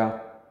എന്തില്ല?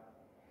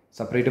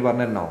 Separate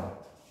പറഞ്ഞിരുന്നോ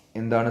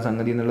എന്താണ്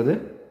സംഗതി എന്നുള്ളത്?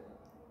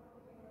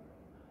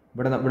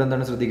 ഇവിടെ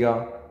എന്താണ് ശ്രദ്ധിക്കുക?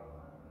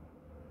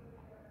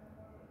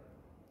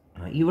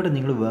 ഇവിടെ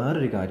നിങ്ങൾ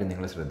വേറൊരു കാര്യം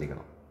നിങ്ങൾ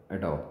ശ്രദ്ധിക്കണം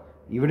കേട്ടോ.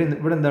 ഇവിടെ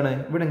എന്താണ്,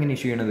 ഇവിടെ എങ്ങനെ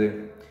ഇഷ്യൂ ചെയ്യണത്?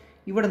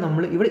 ഇവിടെ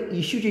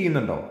ഇഷ്യൂ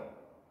ചെയ്യുന്നുണ്ടോ?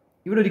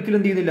 ഇവിടെ ഒരിക്കലും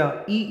എന്ത് ചെയ്യുന്നില്ല,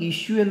 ഈ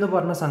ഇഷ്യൂ എന്ന്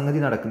പറഞ്ഞ സംഗതി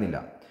നടക്കുന്നില്ല.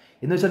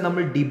 എന്ന് വെച്ചാൽ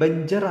നമ്മൾ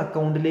ഡിബഞ്ചർ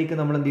അക്കൗണ്ടിലേക്ക്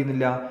നമ്മൾ എന്ത്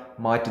ചെയ്യുന്നില്ല,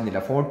 മാറ്റുന്നില്ല.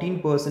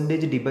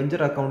 14%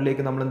 ഡിബഞ്ചർ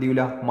അക്കൗണ്ടിലേക്ക് നമ്മൾ എന്ത്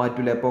ചെയ്യില്ല,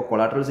 മാറ്റില്ല. ഇപ്പോൾ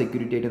കൊളാട്രൽ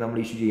സെക്യൂരിറ്റി ആയിട്ട് നമ്മൾ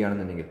ഇഷ്യൂ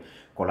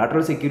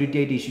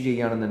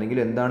ചെയ്യുകയാണെന്നുണ്ടെങ്കിൽ,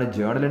 എന്താണ്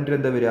ജേണൽ എൻട്രി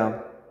എന്താ വരിക?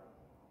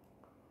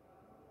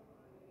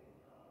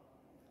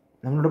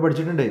 നമ്മളിവിടെ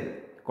പഠിച്ചിട്ടുണ്ട്.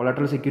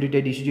 കൊളാട്രൽ സെക്യൂരിറ്റി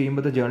ആയിട്ട് ഇഷ്യൂ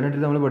ചെയ്യുമ്പോഴത്തെ ജേണൽ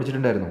എൻട്രി നമ്മൾ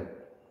പഠിച്ചിട്ടുണ്ടായിരുന്നു.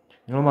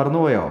 നിങ്ങൾ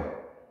മറന്നുപോയോ?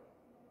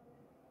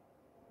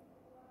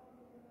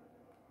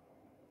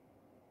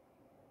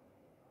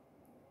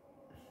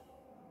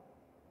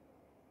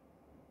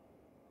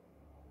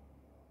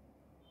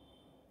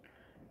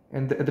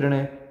 എത്രയാണ്?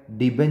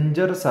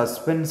 Debenture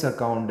suspense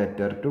account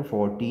debtor to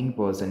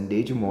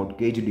 14%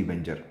 mortgage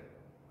debenture.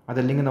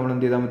 അതല്ലെങ്കിൽ നമ്മൾ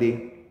എന്ത് ചെയ്താൽ മതി?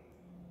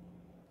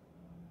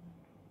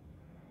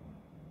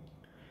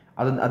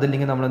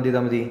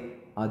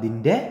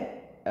 അതിൻ്റെ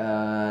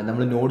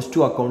നമ്മൾ നോട്ട്സ് ടു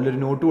അക്കൗണ്ടിൽ ഒരു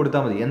നോട്ട്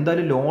കൊടുത്താൽ മതി.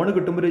 എന്തായാലും ലോൺ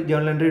കിട്ടുമ്പോൾ ഒരു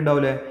ജേണൽ എൻട്രി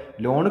ഉണ്ടാവില്ലേ?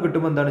 ലോൺ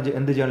കിട്ടുമ്പോൾ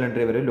എന്ത് ജേണൽ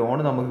എൻട്രി വരെ? ലോൺ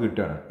നമുക്ക്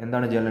കിട്ടുകയാണ്.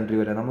 എന്താണ് ജേണൽ എൻട്രി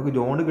വരെ? നമുക്ക്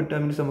ലോൺ കിട്ടുക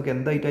മീൻസ് നമുക്ക്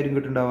എന്തായിട്ടായിരിക്കും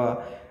കിട്ടുന്നുണ്ടാവുക?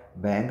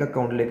 ബാങ്ക്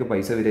അക്കൗണ്ടിലേക്ക്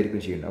പൈസ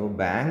വരായിരിക്കും ചെയ്യേണ്ടത്. അപ്പോൾ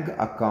ബാങ്ക്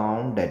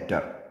അക്കൗണ്ട്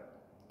ഡെറ്റർ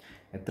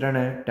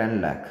എത്രയാണ്? 10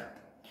 lakh.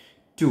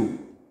 2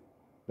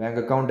 ബാങ്ക്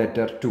അക്കൗണ്ട്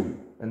ഡെറ്റർ 2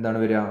 എന്താണ്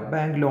വരിക?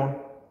 ബാങ്ക് ലോൺ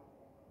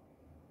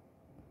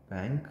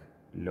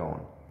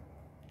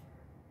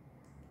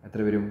എത്ര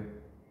വരും?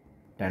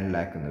 10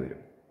 lakh എന്ന് വരും.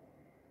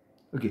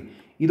 ഓക്കെ,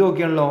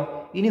 ഇതൊക്കെയാണല്ലോ.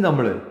 ഇനി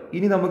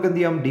നമുക്ക് എന്ത്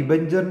ചെയ്യാം?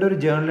 ഡിബഞ്ചറിൻ്റെ ഒരു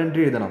ജേണൽ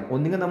എൻട്രി എഴുതണം.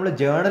 ഒന്നുകിൽ നമ്മൾ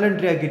ജേണൽ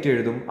എൻട്രി ആക്കിയിട്ട്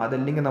എഴുതും,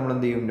 അതല്ലെങ്കിൽ നമ്മൾ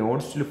എന്ത് ചെയ്യും?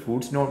 നോട്ട്സിൽ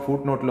ഫുട്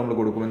നോട്ടിൽ നമ്മൾ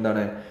കൊടുക്കും.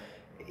 എന്താണ്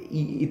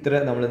ഇത്ര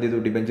നമ്മൾ എന്ത് ചെയ്തു?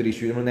 ഡിബഞ്ചർ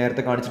ഇഷ്യൂ നമ്മൾ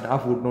നേരത്തെ കാണിച്ചിട്ട് ആ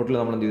ഫുട് നോട്ടിൽ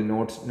നമ്മൾ എന്ത് ചെയ്യും?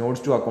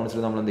 നോട്ട്സ് ടു അക്കൗണ്ട്സിൽ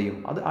നമ്മൾ എന്ത് ചെയ്യും?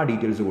 ആ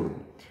ഡീറ്റെയിൽസ്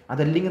കൊടുക്കും.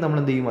 അതല്ലെങ്കിൽ നമ്മൾ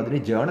എന്ത് ചെയ്യും? അതിന്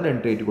ജേണൽ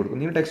എൻട്രി ആയിട്ട് കൊടുക്കും.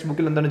 നിങ്ങൾ ടെക്സ്റ്റ്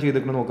ബുക്കിൽ എന്താണ്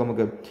ചെയ്തേക്കുന്നത് നോക്കാം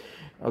നമുക്ക്.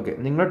 ഓക്കെ,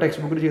 നിങ്ങളുടെ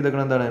ടെക്സ്റ്റ് ബുക്കിൽ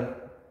ചെയ്തേക്കുന്നത് എന്താണ്?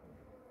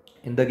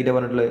 എന്താക്കിയിട്ടാണ്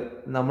പറഞ്ഞിട്ടുള്ളത്?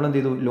 നമ്മൾ എന്ത്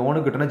ചെയ്തു? ലോൺ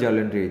കിട്ടുന്ന ജേണൽ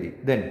എൻട്രി എഴുതി.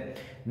 Then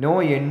no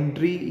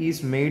entry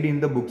is made in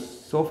the books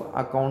of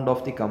account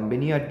of the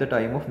company at the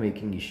time of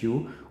making issue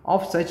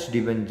of such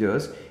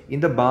debentures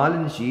in the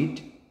balance sheet.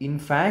 In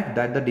fact,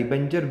 that the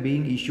debenture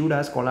being issued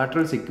as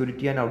collateral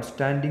security and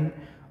outstanding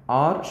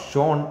are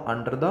shown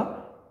under the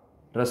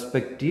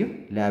respective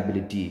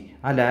liability.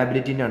 ആ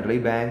ലാബിലിറ്റിൻ്റെ under, ഈ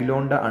bank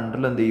ലോണിൻ്റെ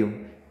അണ്ടറിൽ എന്ത് ചെയ്യും?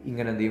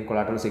 ഇങ്ങനെ എന്ത് ചെയ്യും?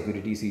 Collateral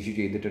securities issue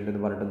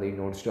ചെയ്തിട്ടുണ്ടെന്ന് പറഞ്ഞിട്ട് എന്ത് ചെയ്യും?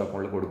 നോട്ട്സ് ടു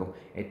അക്കൗണ്ടിൽ കൊടുക്കും.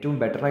 ഏറ്റവും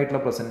ബെറ്റർ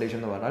ആയിട്ടുള്ള പ്രസൻറ്റേഷൻ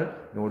എന്ന് പറഞ്ഞാൽ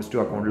നോട്ട്സ് ടു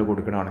അക്കൗണ്ടിൽ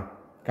കൊടുക്കണതാണ്.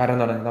 കാരണം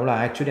എന്താണ്? നമ്മൾ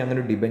ആക്ച്വലി അങ്ങനെ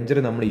ഒരു ഡിബഞ്ചർ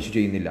നമ്മൾ ഇഷ്യൂ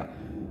ചെയ്യുന്നില്ല.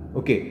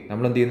 ഓക്കെ,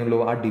 നമ്മൾ എന്ത്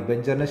ചെയ്യുന്നുള്ളൂ? ആ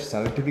ഡിബഞ്ചറിൻ്റെ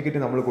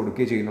സർട്ടിഫിക്കറ്റ് നമ്മൾ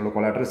കൊടുക്കുകയും ചെയ്യുന്നുള്ളൂ,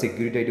 കൊളാട്രൽ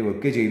സെക്യൂരിറ്റി ആയിട്ട്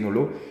വെക്കുകയും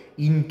ചെയ്യുന്നുള്ളൂ.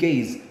 ഇൻ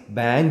കേസ്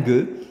ബാങ്ക്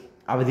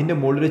അതിൻ്റെ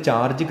മുകളിൽ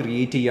ചാർജ്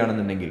ക്രിയേറ്റ്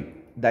ചെയ്യുകയാണെന്നുണ്ടെങ്കിൽ,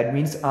 ദാറ്റ്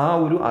മീൻസ് ആ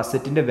ഒരു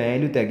അസറ്റിൻ്റെ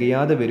വാല്യൂ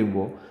തികയാതെ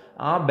വരുമ്പോൾ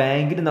ആ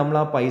ബാങ്കിന് നമ്മൾ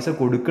ആ പൈസ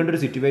കൊടുക്കേണ്ട ഒരു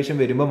സിറ്റുവേഷൻ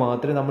വരുമ്പോൾ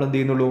മാത്രമേ നമ്മൾ എന്ത്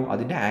ചെയ്യുന്നുള്ളൂ?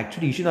 അതിൻ്റെ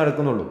ആക്ച്വൽ ഇഷ്യൂ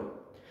നടക്കുന്നുള്ളൂ.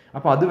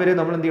 അപ്പോൾ അതുവരെ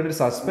നമ്മൾ എന്ത് ചെയ്യണം? ഒരു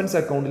സസ്പെൻസ്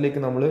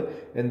അക്കൗണ്ടിലേക്ക് നമ്മൾ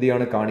എന്ത്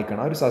ചെയ്യാണ്?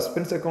 കാണിക്കണം. ആ ഒരു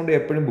സസ്പെൻസ് അക്കൗണ്ട്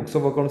എപ്പോഴും ബുക്സ്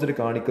ഓഫ് അക്കൗണ്ട്സിൽ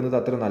കാണിക്കുന്നത്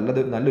അത്ര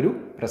നല്ലൊരു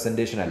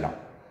പ്രസൻറ്റേഷൻ അല്ല.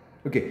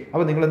 ഓക്കെ,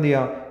 അപ്പോൾ നിങ്ങൾ എന്ത്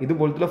ചെയ്യുക?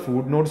 ഇതുപോലത്തെ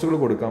ഫുഡ് നോട്ട്സുകൾ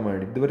കൊടുക്കാൻ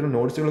വേണ്ടി, ഇതുവരെ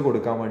നോട്ട്സുകൾ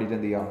കൊടുക്കാൻ വേണ്ടിയിട്ട്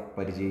എന്ത് ചെയ്യുക?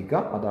 പരിചയിക്കുക.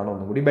 അതാണ്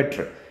ഒന്നും കൂടി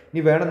ബെറ്റർ.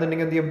 ഇനി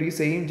വേണമെന്നുണ്ടെങ്കിൽ എന്ത് ചെയ്യാം? ഈ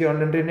സെയിം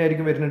ജേണൽ എൻട്രി തന്നെ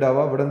ആയിരിക്കും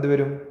വരുന്നുണ്ടാവുക. ഇവിടെ എന്ത്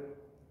വരും?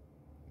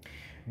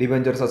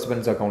 ഡിബഞ്ചർ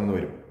സസ്പെൻസ് അക്കൗണ്ട്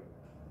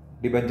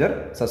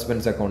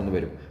എന്ന്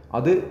വരും.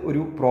 അത്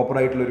ഒരു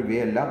പ്രോപ്പറായിട്ടുള്ളൊരു വേ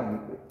അല്ല.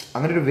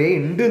 അങ്ങനെ ഒരു വേ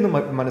ഉണ്ട് എന്ന്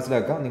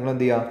മനസ്സിലാക്കുക. നിങ്ങൾ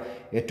എന്ത് ചെയ്യുക?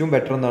 ഏറ്റവും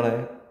ബെറ്റർ എന്താണ്?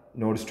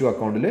 നോട്ട്സ് ടു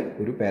അക്കൗണ്ടിൽ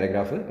ഒരു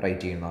പാരഗ്രാഫ്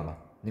റൈറ്റ് ചെയ്യുന്നതാണ്.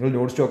 നിങ്ങൾ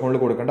നോട്ട്സ് ടു അക്കൗണ്ടിൽ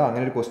കൊടുക്കേണ്ട.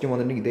 അങ്ങനെ ഒരു ക്വസ്റ്റ്യൻ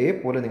വന്നിട്ടുണ്ടെങ്കിൽ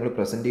ഇതേപോലെ നിങ്ങൾ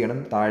പ്രസൻറ്റ് ചെയ്യണം.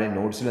 താഴെ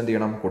നോട്ട്സിൽ എന്ത്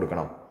ചെയ്യണം?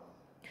 കൊടുക്കണം.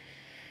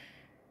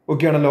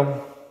 ഓക്കെ ആണല്ലോ.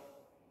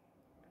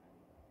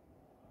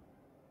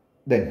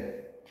 Then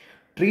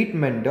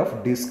treatment of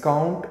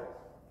discount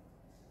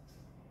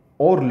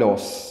or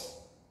loss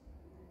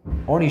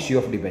on issue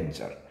of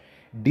debenture.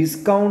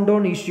 Discount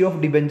on issue of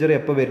debenture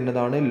എപ്പോൾ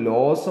വരുന്നതാണ്?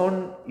 Loss on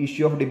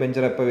issue of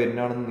debenture എപ്പോൾ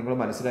വരുന്നതാണെന്ന് നിങ്ങൾ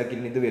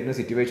മനസ്സിലാക്കിയില്ലെങ്കിൽ ഇത് വരുന്ന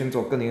സിറ്റുവേഷൻസ്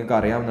ഒക്കെ നിങ്ങൾക്ക്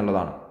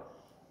അറിയാമെന്നുള്ളതാണ്.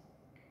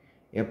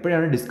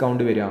 എപ്പോഴാണ്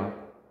ഡിസ്കൗണ്ട് വരിക?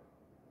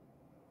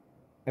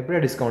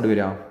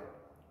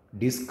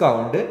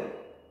 ഡിസ്കൗണ്ട്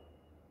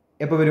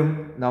എപ്പോൾ വരും?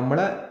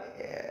 നമ്മളെ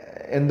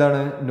എന്താണ്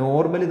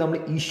നോർമലി നമ്മൾ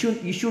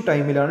ഇഷ്യൂ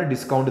ടൈമിലാണ്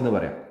ഡിസ്കൗണ്ട് എന്ന്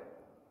പറയാം.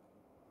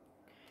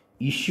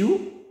 ഇഷ്യൂ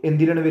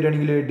എന്തിനാണ്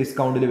വരികയാണെങ്കിൽ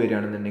ഡിസ്കൗണ്ടിൽ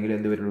വരികയാണെന്നുണ്ടെങ്കിൽ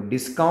എന്ത് വരുള്ളൂ?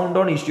 Discount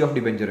on issue of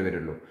debenture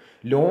വരുള്ളൂ.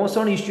 Loss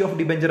on issue of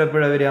debenture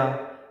എപ്പോഴാണ് വരിക?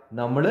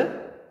 നമ്മൾ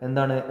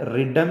എന്താണ്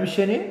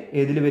റിഡംഷന്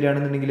ഏതിൽ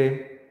വരികയാണെന്നുണ്ടെങ്കിൽ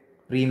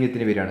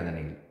പ്രീമിയത്തിന്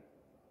വരികയാണെന്നുണ്ടെങ്കിൽ,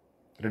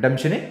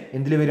 റിഡംഷന്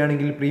എന്തിൽ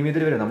വരികയാണെങ്കിൽ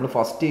പ്രീമിയത്തിൽ വരിക. നമ്മൾ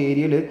ഫസ്റ്റ്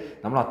ഏരിയയിൽ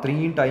നമ്മൾ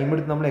അത്രയും ടൈം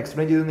എടുത്ത് നമ്മൾ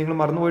എക്സ്പ്ലെയിൻ ചെയ്ത് നിങ്ങൾ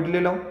മറന്നു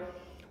പോയിട്ടില്ലല്ലോ.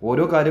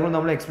 ഓരോ കാര്യങ്ങളും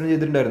നമ്മൾ എക്സ്പ്ലെയിൻ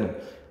ചെയ്തിട്ടുണ്ടായിരുന്നു.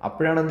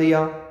 അപ്പോഴാണ് എന്ത്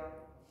ചെയ്യുക?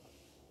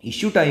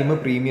 ഇഷ്യൂ ടൈം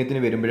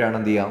പ്രീമിയത്തിന് വരുമ്പോഴാണ്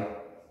എന്ത് ചെയ്യുക?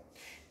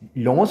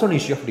 Loss on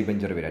issue of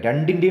debenture വരിക.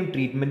 രണ്ടിൻ്റെയും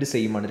ട്രീറ്റ്മെൻറ്റ്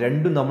സെയിം ആണ്.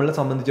 രണ്ടും നമ്മളെ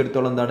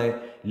സംബന്ധിച്ചിടത്തോളം എന്താണ്?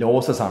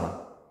 ലോസസ് ആണ്.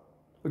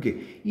 ഓക്കെ,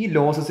 ഈ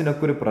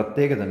ലോസസിനൊക്കെ ഒരു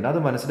പ്രത്യേകത ഉണ്ട്. അത്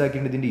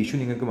മനസ്സിലാക്കിയിട്ട് ഇതിൻ്റെ ഇഷ്യൂ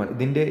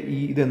നിങ്ങൾക്ക്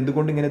ഇത്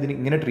എന്തുകൊണ്ട്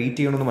ഇങ്ങനെ ട്രീറ്റ്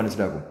ചെയ്യണമെന്ന്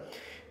മനസ്സിലാക്കും.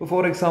 ഇപ്പോൾ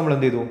ഫോർ എക്സാമ്പിൾ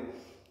എന്ത് ചെയ്തു?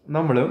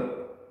 നമ്മൾ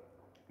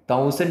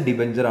 1000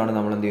 ഡിബഞ്ചറാണ്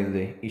നമ്മൾ എന്ത്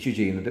ചെയ്യുന്നത്? ഇഷ്യൂ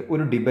ചെയ്യുന്നത്.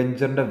 ഒരു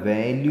ഡിബഞ്ചറിൻ്റെ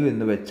വാല്യൂ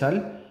എന്ന് വെച്ചാൽ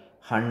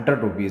 100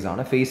 rupees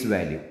ഫേസ്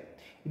വാല്യൂ.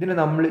 ഇതിനെ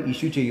നമ്മൾ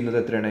ഇഷ്യൂ ചെയ്യുന്നത്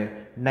എത്രയാണ്?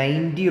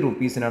 90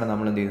 rupees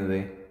നമ്മൾ എന്ത് ചെയ്യുന്നത്?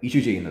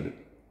 ഇഷ്യൂ ചെയ്യുന്നത്.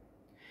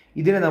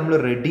 ഇതിനെ നമ്മൾ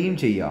റെഡീം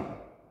ചെയ്യുക.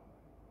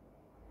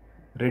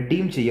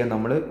 റെഡീം ചെയ്യാൻ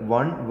നമ്മൾ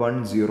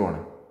 110 ആണ്.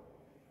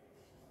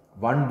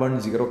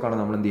 110ക്കാണ്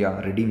നമ്മൾ എന്ത്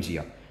ചെയ്യുക, റെഡീം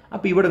ചെയ്യുക.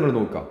 അപ്പോൾ ഇവിടെ നിങ്ങൾ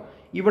നോക്കുക,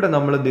 ഇവിടെ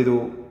നമ്മൾ എന്ത് ചെയ്തു,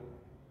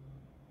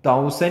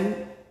 1000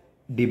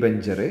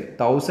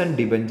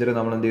 ഡിബഞ്ചർ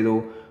നമ്മൾ എന്ത് ചെയ്തു,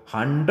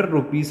 100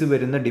 റുപ്പീസ്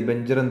വരുന്ന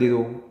ഡിബഞ്ചർ എന്ത്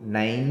ചെയ്തു,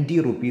 90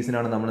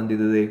 റുപ്പീസിനാണ് നമ്മൾ എന്ത്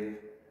ചെയ്തത്,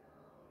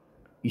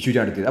 ഇഷ്യൂ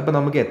നടത്തിയത്. അപ്പോൾ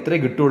നമുക്ക് എത്ര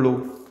കിട്ടുള്ളൂ,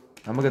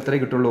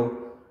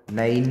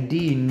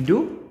 90 ഇൻറ്റു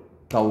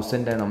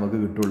 1000 നമുക്ക്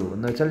കിട്ടുള്ളൂ.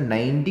 എന്ന് വെച്ചാൽ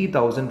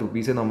 90,000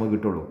 റുപ്പീസേ നമുക്ക്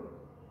കിട്ടുള്ളൂ.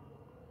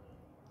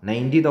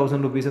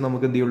 90,000 റുപ്പീസ്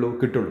നമുക്ക് എന്ത് ചെയ്യുള്ളൂ,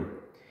 കിട്ടുള്ളൂ.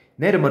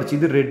 നേരെ മറിച്ച്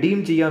ഇത് റെഡീം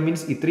ചെയ്യാൻ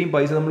മീൻസ് ഇത്രയും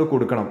പൈസ നമ്മൾ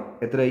കൊടുക്കണം.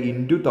 എത്ര,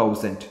 ഇൻറ്റു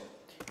 1000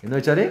 എന്ന്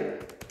വെച്ചാൽ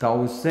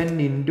 1000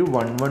 ഇൻറ്റു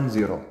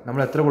 110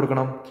 നമ്മൾ എത്ര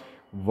കൊടുക്കണം,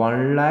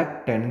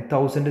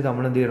 1,10,000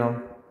 നമ്മൾ എന്ത് ചെയ്യണം,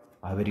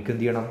 അവർക്ക്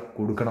എന്ത് ചെയ്യണം,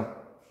 കൊടുക്കണം.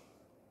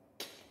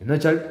 എന്ന്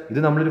വെച്ചാൽ ഇത്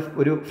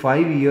നമ്മളൊരു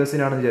 5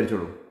 ഇയേഴ്സിനാണെന്ന്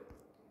വിചാരിച്ചോളൂ.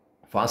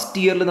 ഫസ്റ്റ്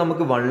ഇയറിൽ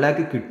നമുക്ക് 1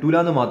 lakh കിട്ടൂല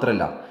എന്ന്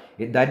മാത്രമല്ല,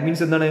 ദാറ്റ്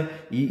മീൻസ് എന്താണ്,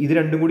 ഇത്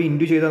രണ്ടും കൂടി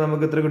ഇൻറ്റു ചെയ്താൽ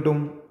നമുക്ക് എത്ര കിട്ടും,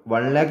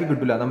 1 lakh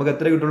കിട്ടില്ല, നമുക്ക്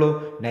എത്ര കിട്ടുള്ളൂ,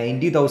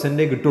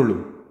 90,000 കിട്ടുള്ളൂ.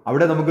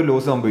 അവിടെ നമുക്ക്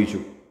ലോസ്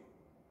സംഭവിച്ചു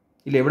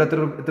ഇല്ല, ഇവിടെ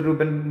എത്ര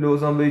രൂപ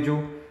ലോസ് സംഭവിച്ചു,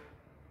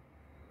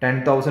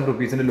 10,000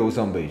 റുപ്പീസിൻ്റെ ലോസ്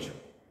സംഭവിച്ചു.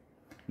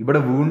 ഇവിടെ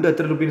വീണ്ടും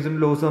എത്ര റുപ്പീസിൻ്റെ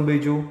ലോസ്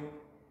സംഭവിച്ചു,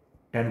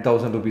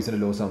 10,000 റുപ്പീസിൻ്റെ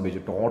ലോസ്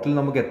സംഭവിച്ചു. ടോട്ടൽ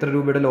നമുക്ക് എത്ര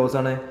രൂപയുടെ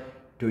ലോസാണ്,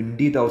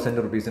 20,000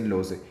 റുപ്പീസിൻ്റെ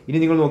ലോസ്. ഇനി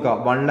നിങ്ങൾ നോക്കുക,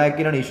 1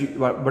 lakhനാണ് ഇഷ്യൂ.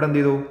 ഇവിടെ എന്ത്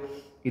ചെയ്തു,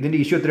 ഇതിൻ്റെ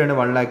ഇഷ്യൂ എത്രയാണ്,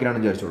 1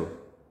 lakhനാണെന്ന് വിചാരിച്ചോളൂ.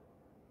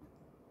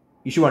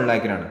 ഇഷ്യൂ 1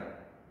 lakhനാണ്.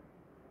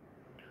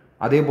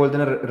 അതേപോലെ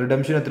തന്നെ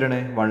റിഡംഷൻ എത്രയാണ്,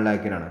 1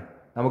 lakhനാണ്.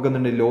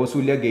 നമുക്കെന്തുണ്ട്, ലോസും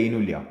ഇല്ല ഗെയിനും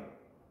ഇല്ല.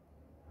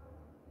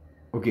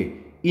 ഓക്കെ,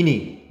 ഇനി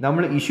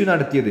നമ്മൾ ഇഷ്യൂ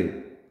നടത്തിയത്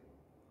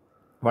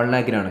 1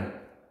 lakhനാണ്.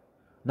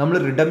 നമ്മൾ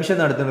റിഡംഷൻ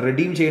നടത്തുന്നത്,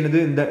 റെഡീം ചെയ്യുന്നത്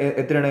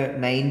എത്രയാണ്,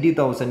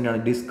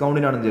 90,000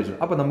 ഡിസ്കൗണ്ടിനാണെന്ന് വിചാരിച്ചു.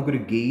 അപ്പോൾ നമുക്കൊരു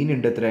ഗെയിൻ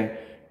ഉണ്ട്, എത്ര,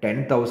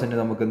 10,000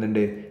 നമുക്ക്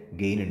എന്തുണ്ട്,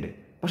 ഗെയിൻ ഉണ്ട്.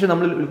 പക്ഷെ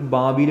നമ്മൾ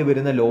ഭാവിയിൽ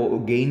വരുന്ന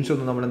ഗെയിൻസ്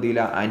ഒന്നും നമ്മൾ എന്ത്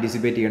ചെയ്യില്ല,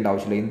 ആൻറ്റിസിപ്പേറ്റ് ചെയ്യേണ്ട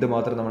ആവശ്യമില്ല.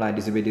 എന്തുമാത്രം നമ്മൾ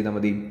ആൻറ്റിസിപ്പേറ്റ്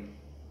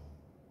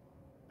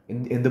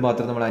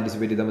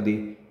ചെയ്താൽ മതി,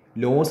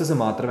 ലോസസ്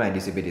മാത്രമേ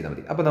ആൻറ്റിസിപ്പേറ്റ് ചെയ്താൽ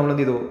മതി. അപ്പോൾ നമ്മൾ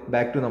എന്ത് ചെയ്തു,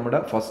 ബാക്ക് ടു നമ്മുടെ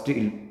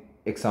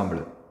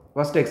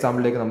ഫസ്റ്റ്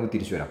എക്സാമ്പിളിലേക്ക് നമുക്ക്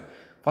തിരിച്ചു വരാം.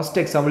 ഫസ്റ്റ്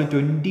എക്സാമ്പിൾ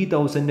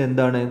 20,000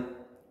 എന്താണ്,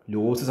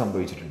 ലോസ്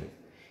സംഭവിച്ചിട്ടുണ്ട്.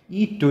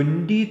 ഈ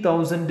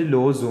 20,000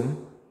 ലോസും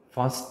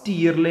ഫസ്റ്റ്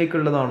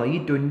ഇയറിലേക്കുള്ളതാണോ, ഈ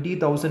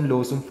 20,000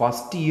 ലോസും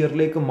ഫസ്റ്റ്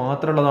ഇയറിലേക്ക്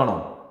മാത്രമുള്ളതാണോ,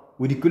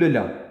 ഒരിക്കലുമില്ല.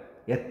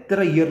 എത്ര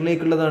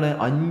ഇയറിലേക്കുള്ളതാണ്,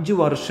 5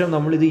 വർഷം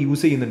നമ്മളിത്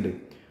യൂസ് ചെയ്യുന്നുണ്ട്.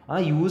 ആ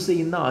യൂസ്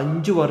ചെയ്യുന്ന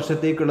 5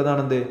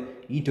 വർഷത്തേക്കുള്ളതാണെന്ത്,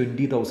 ഈ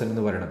 20,000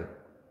 എന്ന് പറയുന്നത്.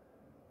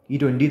 ഈ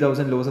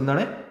 20,000 ലോസ്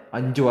എന്താണ്,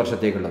 5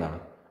 വർഷത്തേക്കുള്ളതാണ്.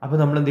 അപ്പോൾ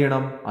നമ്മൾ എന്ത്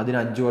ചെയ്യണം, അതിന്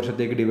 5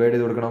 വർഷത്തേക്ക് ഡിവൈഡ്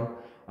ചെയ്ത് കൊടുക്കണം.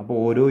 അപ്പോൾ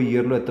ഓരോ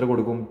ഇയറിലും എത്ര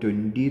കൊടുക്കും,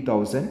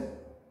 20,000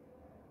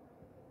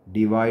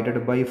 ഡിവൈഡഡ്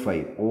ബൈ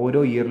 5. ഓരോ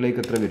ഇയറിലേക്ക്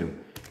എത്ര വരും,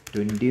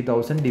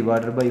 20,000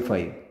 ഡിവൈഡഡ് ബൈ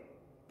 5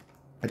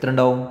 എത്ര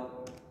ഉണ്ടാവും,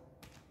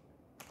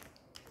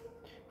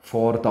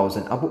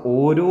 4,000. അപ്പോൾ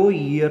ഓരോ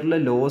ഇയറിലെ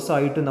ലോസ്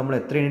ആയിട്ട് നമ്മൾ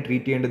എത്രയാണ്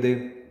ട്രീറ്റ് ചെയ്യേണ്ടത്,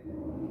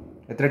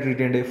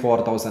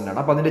 4,000 ആണ്.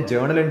 അപ്പോൾ അതിൻ്റെ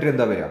ജേണൽ എൻട്രി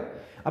എന്താ വരിക,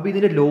 അപ്പോൾ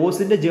ഇതിൻ്റെ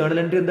ലോസിൻ്റെ ജേണൽ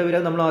എൻട്രി എന്താ വരിക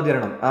നമ്മൾ ആദ്യം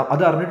അറിയണം.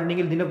 അത്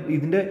അറിഞ്ഞിട്ടുണ്ടെങ്കിൽ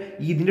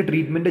ഇതിൻ്റെ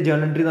ട്രീറ്റ്മെൻറ്റ്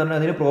ജേണൽ എൻട്രി എന്ന് പറഞ്ഞാൽ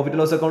അതിന് പ്രോഫിറ്റ്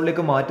ലോസ്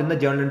അക്കൗണ്ടിലേക്ക് മാറ്റുന്ന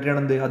ജേണൽ എൻട്രി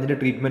ആണ് എന്ത്, അതിൻ്റെ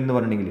ട്രീറ്റ്മെൻറ്റ് എന്ന്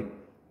പറഞ്ഞിട്ടുണ്ടെങ്കിൽ.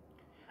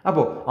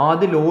 അപ്പോൾ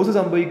ആദ്യം ലോസ്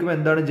സംഭവിക്കുമ്പോൾ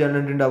എന്താണ് ജേണൽ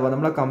എൻട്രി ഉണ്ടാവുക,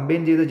 നമ്മൾ ആ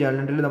കമ്പൈൻ ചെയ്ത ജേണൽ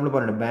എൻട്രിയിൽ നമ്മൾ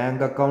പറയുന്നത്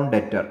ബാങ്ക് അക്കൗണ്ട്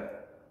ഡെറ്റർ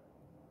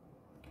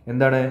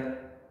എന്താണ്.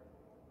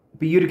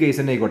 ഇപ്പോൾ ഈ ഒരു കേസ്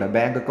തന്നെ ആയിക്കോട്ടെ,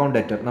 ബാങ്ക് അക്കൗണ്ട്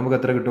ഡെറ്റർ നമുക്ക്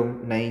എത്ര കിട്ടും,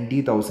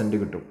 90,000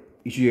 കിട്ടും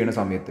ഇഷ്യൂ ചെയ്യുന്ന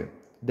സമയത്ത്.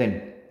 ദെൻ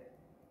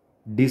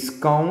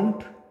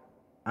ഡിസ്കൗണ്ട്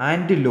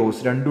ആൻഡ്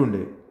ലോസ് രണ്ടും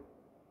ഉണ്ട്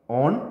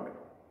ഓൺ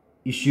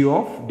ഇഷ്യൂ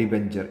ഓഫ്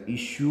ഡിബെഞ്ചർ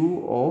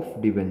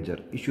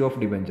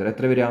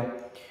എത്ര വരിക,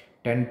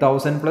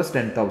 10,000 പ്ലസ്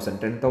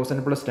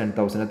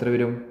 10,000 എത്ര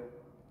വരും,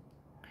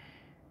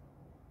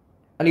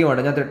 അല്ലെങ്കിൽ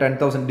വേണ്ട ഞാൻ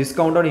 10,000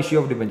 discount on issue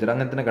of debenture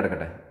അങ്ങനെ തന്നെ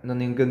കിടക്കട്ടെ. എന്നാൽ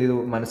നിങ്ങൾക്ക് എന്ത് ചെയ്തു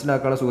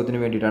മനസ്സിലാക്കാനുള്ള സുഖത്തിന്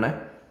വേണ്ടിയിട്ടാണ്.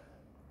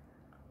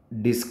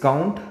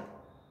 Discount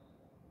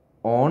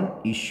on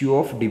issue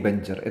of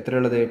debenture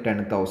എത്രയുള്ളത്,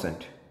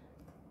 10,000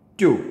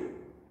 to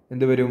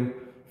എന്ത് വരും,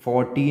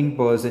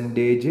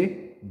 14%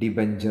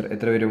 ഡിബെഞ്ചർ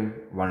എത്ര വരും,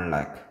 1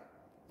 lakh.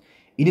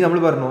 ഇനി നമ്മൾ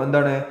പറഞ്ഞു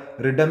എന്താണ്,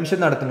 റിഡംഷൻ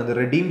നടത്തുന്നത്,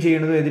 റെഡീം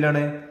ചെയ്യുന്നത്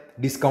ഏതിലാണ്,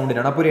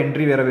 ഡിസ്കൗണ്ടിനാണ്. അപ്പോൾ ഒരു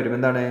എൻട്രി വേറെ വരും,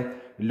 എന്താണ്,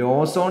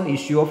 loss on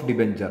issue of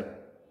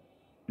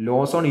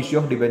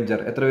debenture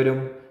എത്ര വരും,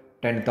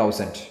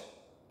 10,000.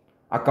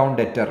 അക്കൗണ്ട്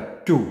ഡെറ്റർ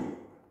ടു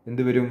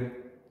എന്ത് വരും,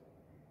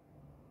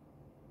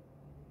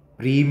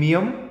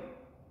 പ്രീമിയം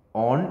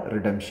ഓൺ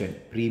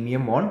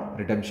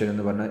റിഡംഷൻ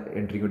എന്ന് പറഞ്ഞ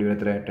എൻട്രി കൂടി വരും,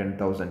 എത്ര,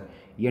 10,000.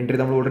 ഈ എൻട്രി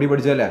നമ്മൾ ഓൾറെഡി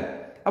പഠിച്ചതല്ലേ.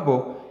 അപ്പോൾ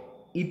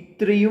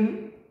ഇത്രയും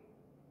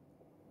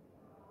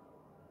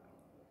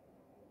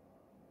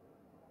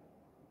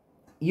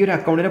ഈ ഒരു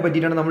അക്കൗണ്ടിനെ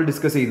പറ്റിയിട്ടാണ് നമ്മൾ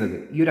ഡിസ്കസ് ചെയ്യുന്നത്.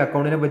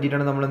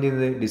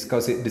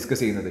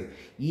 ഡിസ്കസ് ചെയ്യുന്നത്.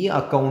 ഈ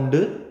അക്കൗണ്ട്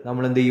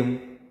നമ്മൾ എന്ത് ചെയ്യും,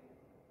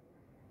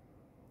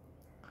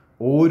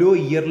 ഓരോ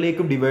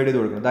ഇയറിലേക്കും ഡിവൈഡ് ചെയ്ത്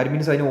കൊടുക്കണം. ദാറ്റ്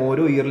മീൻസ് അതിന്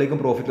ഓരോ ഇയറിലേക്കും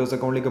പ്രോഫിറ്റ് ലോസ്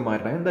അക്കൗണ്ടിലേക്ക്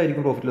മാറ്റണം.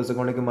 എന്തായിരിക്കും പ്രോഫിറ്റ് ലോസ്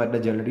അക്കൗണ്ടിലേക്ക് മാറ്റുന്ന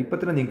ജേണൽ എൻട്രി, ഇപ്പോൾ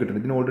തന്നെ നിങ്ങൾക്ക്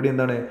കിട്ടുന്നത്. ഇതിന് ഓൾറെഡി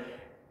എന്താണ്,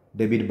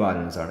 ഡെബിറ്റ്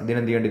ബാലൻസ് ആണ്. ഇതിന്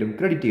എന്ത് ചെയ്യേണ്ടി വരും,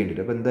 ക്രെഡിറ്റ് ചെയ്യേണ്ടി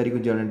വരും. അപ്പോൾ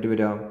എന്തായിരിക്കും ജേണൽ എൻട്രി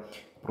വരിക,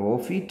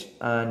 profit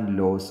and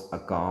loss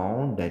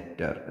account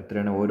debtor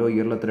എത്രയാണ്, ഓരോ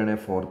ഇയറിൽ എത്രയാണ്,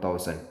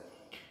 4,000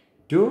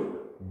 to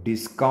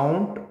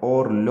discount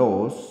or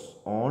loss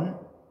on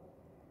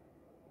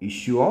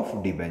issue of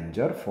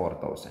debenture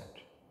 4,000.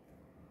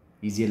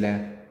 Easy അല്ലേ.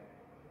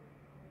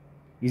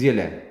 ഈസി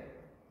അല്ലേ?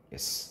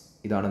 യെസ്,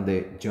 ഇതാണ് എന്ത്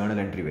ജേണൽ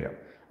എൻട്രി വരിക.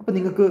 അപ്പോൾ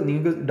നിങ്ങൾക്ക്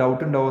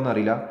ഡൗട്ട് ഉണ്ടാവുമെന്ന്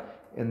അറിയില്ല.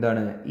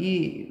 എന്താണ് ഈ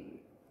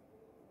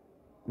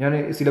ഞാൻ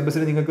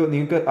സിലബസിൽ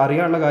നിങ്ങൾക്ക്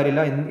അറിയാനുള്ള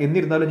കാര്യമില്ല.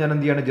 എന്നിരുന്നാലും ഞാൻ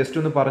എന്ത് ചെയ്യാണ്, ജസ്റ്റ്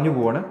ഒന്ന് പറഞ്ഞു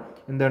പോവാണ്.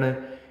 എന്താണ്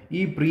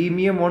ഈ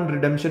പ്രീമിയം ഓൺ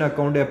റിഡംഷൻ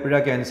അക്കൗണ്ട്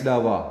എപ്പോഴാണ് ക്യാൻസൽ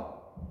ആവുക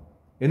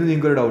എന്ന്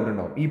നിങ്ങൾക്കൊരു ഡൗട്ട്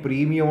ഉണ്ടാവും. ഈ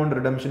premium on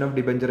redemption of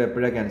debenture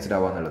എപ്പോഴാണ് ക്യാൻസൽ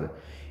ആവുക എന്നുള്ളത്.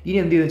 ഇനി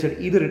എന്ത് ചെയ്യുന്നത്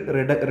വെച്ചാൽ ഇത്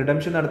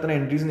റിഡംഷൻ നടത്തുന്ന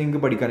എൻട്രീസ്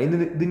നിങ്ങൾക്ക് പഠിക്കാൻ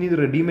ഇതിന്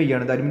റിഡീം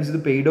ചെയ്യാണ്. ദാറ്റ് മീൻസ്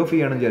ഇത് പെയ്ഡ് ഓഫ്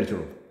ചെയ്യാണെന്ന്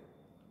വിചാരിച്ചോളൂ.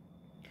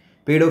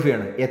 പെയ്ഡ് ഓഫ്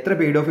ചെയ്യാണ്. എത്ര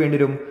പെയ്ഡ് ഓഫ് ചെയ്യേണ്ടി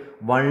വരും?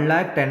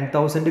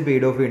 1,10,000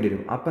 പെയ്ഡ് ഓഫ് ചെയ്യേണ്ടി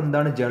വരും. അപ്പോൾ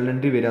എന്താണ് ജേണൽ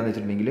എൻട്രി വരിക എന്ന്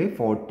വെച്ചിട്ടുണ്ടെങ്കിൽ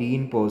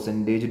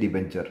 14%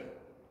 ഡിബെഞ്ചർ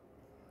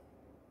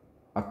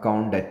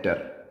അക്കൗണ്ട് ഡെറ്റർ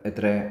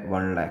എത്ര?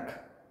 1 lakh.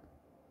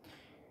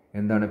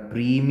 എന്താണ്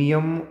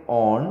പ്രീമിയം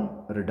ഓൺ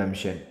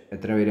റിഡംഷൻ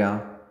എത്ര വരിക?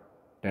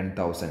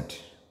 10,000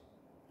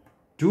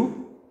 ടു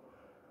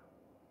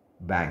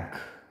ബാങ്ക്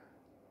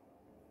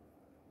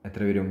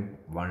എത്ര വരും?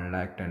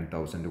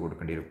 1,10,000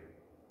 കൊടുക്കേണ്ടി വരും.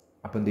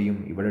 അപ്പോൾ എന്ത് ചെയ്യും?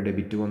 ഇവിടെ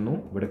ഡെബിറ്റ് വന്നു,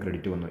 ഇവിടെ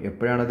ക്രെഡിറ്റ് വന്നു.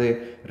 എപ്പോഴാണത്?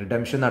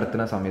 റിഡംഷൻ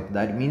നടത്തുന്ന സമയത്ത്.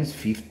 ദാറ്റ് മീൻസ്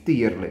 5th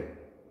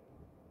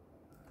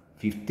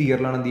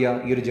ഇയറിലാണ് എന്ത്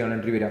ചെയ്യുക? ഈ ഒരു ജേണൽ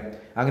എൻട്രി വരിക.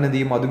 അങ്ങനെ എന്ത്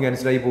ചെയ്യും? അതും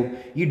ക്യാൻസലായി പോകും.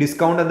 ഈ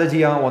ഡിസ്കൗണ്ട് എന്താ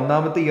ചെയ്യുക?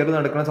 1ാമത്തെ ഇയർ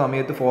നടക്കുന്ന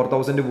സമയത്ത്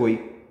 4,000 പോയി.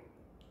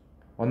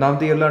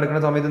 1ാമത്തെ ഇയറിൽ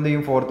നടക്കുന്ന സമയത്ത് എന്ത്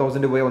ചെയ്യും?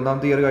 4,000 പോയി.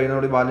 1ാമത്തെ ഇയർ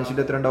കഴിയുന്നതോട് ബാലൻസ്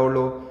ഷീറ്റ് എത്ര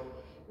ഉണ്ടാവുള്ളൂ?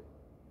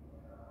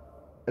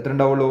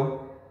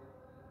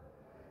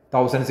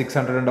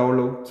 1,600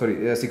 ഉണ്ടാവുള്ളൂ. സോറി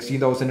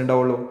 16,000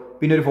 ഉണ്ടാവുള്ളൂ.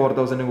 പിന്നെ ഒരു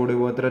 4,000 കൂടി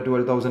പോകും. എത്ര?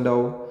 12,000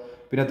 ആവും.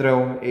 പിന്നെ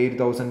എത്രയാവും?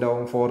 8,000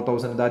 ആവും.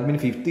 4,000. ദാറ്റ് മീൻ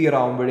 5th ഇയർ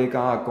ആകുമ്പോഴേക്ക്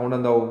ആ അക്കൗണ്ട്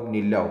എന്താവും?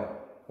 നില്ലാവും.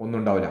 ഒന്നും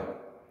ഉണ്ടാവില്ല.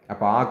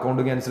 അപ്പോൾ ആ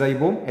അക്കൗണ്ട് ക്യാൻസലായി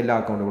പോകും. എല്ലാ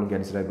അക്കൗണ്ടുകളും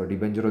ക്യാൻസലായി പോകും.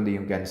 ഡിബെഞ്ചർ എന്ത്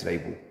ചെയ്യും? ക്യാൻസലായി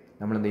പോകും.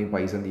 നമ്മൾ എന്ത് ചെയ്യും?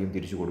 പൈസ എന്ത് ചെയ്യും?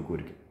 തിരിച്ചു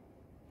കൊടുക്കുമായിരിക്കും.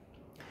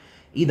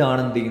 ഇതാണ്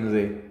എന്ത്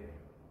ചെയ്യുന്നത്?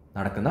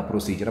 നടക്കുന്ന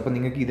പ്രൊസീജിയർ. അപ്പോൾ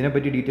നിങ്ങൾക്ക്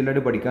ഇതിനെപ്പറ്റി ഡീറ്റെയിൽ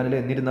ആയിട്ട് പഠിക്കാനില്ല.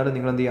 എന്നിരുന്നാലും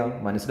നിങ്ങൾ എന്ത് ചെയ്യുക?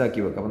 മനസ്സിലാക്കി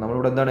വെക്കുക. അപ്പോൾ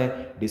നമ്മളിവിടെ എന്താണ്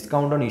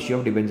ഡിസ്കൗണ്ട് ഓൺ ഇഷ്യൂ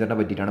ഓഫ് ഡിബെഞ്ചറിനെ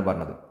പറ്റിയിട്ടാണ്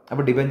പറഞ്ഞത്.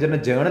 അപ്പോൾ ഡിബെഞ്ചറിൻ്റെ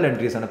ജേണൽ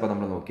എൻട്രീസ് ആണ് ഇപ്പോൾ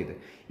നമ്മൾ നോക്കിയത്.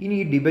 ഇനി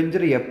ഈ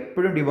ഡിബെഞ്ചർ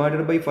എപ്പോഴും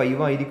ഡിവൈഡഡ് ബൈ 5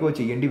 ആയിരിക്കുമോ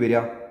ചെയ്യേണ്ടി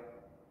വരിക?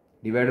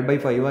 ഡിവൈഡഡ് ബൈ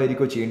 5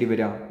 ആയിരിക്കുമോ ചെയ്യേണ്ടി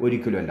വരിക?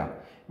 ഒരിക്കലും അല്ല.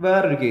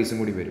 വേറൊരു കേസും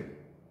കൂടി വരും.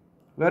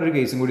 വേറൊരു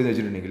കേസും കൂടി എന്ന്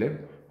വെച്ചിട്ടുണ്ടെങ്കിൽ,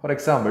 ഫോർ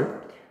എക്സാമ്പിൾ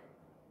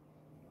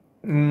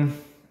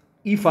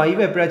ഈ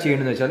 5 എപ്പോഴാണ്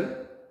ചെയ്യേണ്ടതെന്ന് വെച്ചാൽ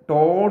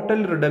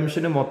ടോട്ടൽ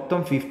റിഡംഷന് മൊത്തം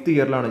 5th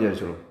ഇയറിലാണ്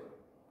വിചാരിച്ചോളൂ.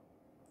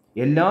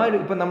 എല്ലാവരും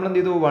ഇപ്പം നമ്മൾ എന്ത്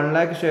ചെയ്തു? 1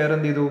 lakh ഷെയർ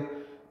എന്ത് ചെയ്തു?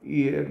 ഈ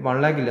 1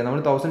 lakh ഇല്ല, നമ്മൾ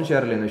 1,000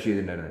 ഷെയർ അല്ലേ ഇഷ്യൂ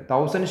ചെയ്തിട്ടുണ്ടായിരുന്നത്.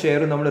 1,000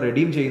 ഷെയർ നമ്മൾ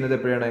റിഡീം ചെയ്യുന്നത്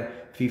എപ്പോഴാണ്?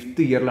 5th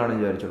ഇയറിലാണ്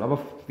വിചാരിച്ചോളൂ. അപ്പോൾ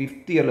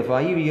 5th ഇയറിൽ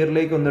 5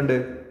 ഇയറിലേക്ക് ഒന്നുണ്ട്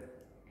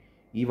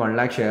ഈ 1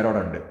 lakh ഷെയർ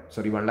അവിടെ ഉണ്ട്.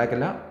 സോറി 1 lakh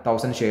അല്ല,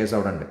 1,000 ഷെയർസ്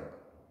അവിടെ ഉണ്ട്.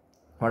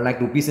 1 lakh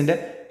rupeesൻ്റെ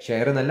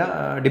ഷെയർ എന്നല്ല,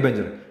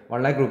 ഡിബെഞ്ചർ.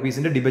 1 lakh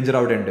rupeesൻ്റെ ഡിബെഞ്ചർ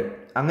അവിടെ ഉണ്ട്.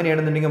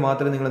 അങ്ങനെയാണെന്നുണ്ടെങ്കിൽ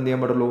മാത്രമേ നിങ്ങൾ എന്ത്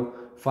ചെയ്യാൻ പാടുള്ളൂ?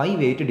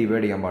 5/8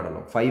 ഡിവൈഡ് ചെയ്യാൻ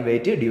പാടുള്ളൂ.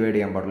 5/8 ഡിവൈഡ്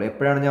ചെയ്യാൻ പാടുള്ളൂ.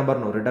 എപ്പോഴാണ് ഞാൻ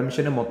പറഞ്ഞു?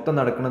 റിഡംഷന് മൊത്തം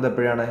നടക്കുന്നത്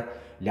എപ്പോഴാണ്?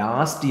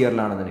 Last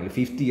ഇയറിലാണെന്നുണ്ടെങ്കിൽ,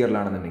 5th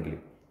ഇയറിലാണെന്നുണ്ടെങ്കിൽ.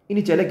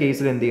 ഇനി ചില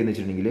കേസിൽ എന്ത് ചെയ്യുന്ന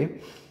വെച്ചിട്ടുണ്ടെങ്കിൽ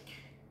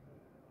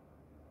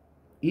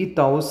ഈ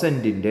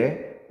 1,000ൻ്റെ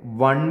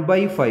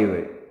 1/5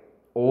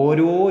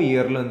 ഓരോ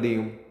ഇയറിലും എന്ത്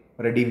ചെയ്യും?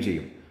 റെഡീം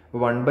ചെയ്യും.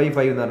 അപ്പോൾ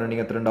 1/5 എന്ന്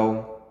പറഞ്ഞിട്ടുണ്ടെങ്കിൽ എത്ര ഉണ്ടാവും?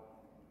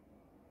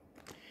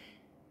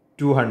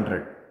 200.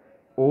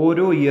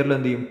 ഓരോ ഇയറിലും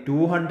എന്ത് ചെയ്യും?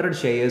 200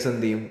 ഷെയർസ്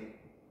എന്ത് ചെയ്യും?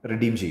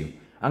 റിഡീം ചെയ്യും.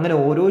 അങ്ങനെ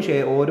ഓരോ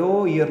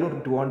ഇയറിലും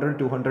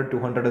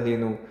 200 എന്ത്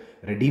ചെയ്യുന്നു?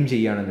 റിഡീം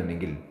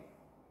ചെയ്യുകയാണെന്നുണ്ടെങ്കിൽ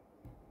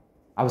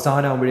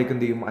അവസാനം ആകുമ്പോഴേക്കും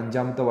എന്ത് ചെയ്യും?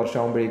 5ാമത്തെ വർഷം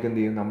ആകുമ്പോഴേക്കും എന്ത്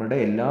ചെയ്യും? നമ്മുടെ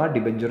എല്ലാ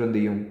ഡിബെഞ്ചറും എന്ത്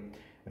ചെയ്യും?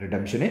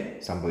 റിഡംഷന്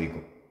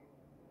സംഭവിക്കും.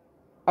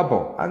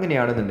 അപ്പോൾ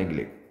അങ്ങനെയാണെന്നുണ്ടെങ്കിൽ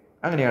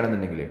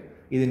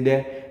ഇതിൻ്റെ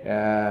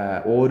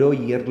ഓരോ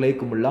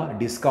ഇയറിലേക്കുമുള്ള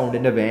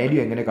ഡിസ്കൗണ്ടിൻ്റെ വാല്യൂ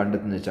എങ്ങനെ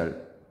കണ്ടെത്തുന്നത് വെച്ചാൽ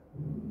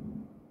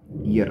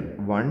ഇയർ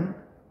 1,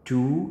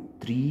 2,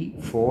 3,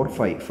 4,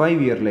 5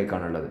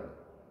 ഇയറിലേക്കാണുള്ളത്.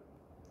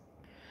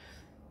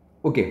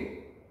 ഓക്കെ.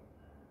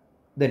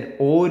 ദെൻ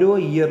ഓരോ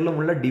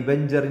ഇയറിലുമുള്ള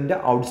ഡിബെഞ്ചറിൻ്റെ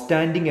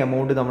ഔട്ട്സ്റ്റാൻഡിങ്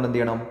എമൗണ്ട് നമ്മൾ എന്ത്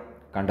ചെയ്യണം?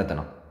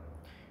 കണ്ടെത്തണം.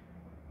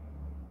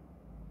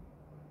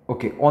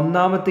 ഓക്കെ.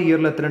 1ാമത്തെ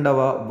ഇയറിൽ എത്ര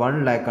ഉണ്ടാവുക? 1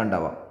 lakh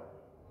ഉണ്ടാവുക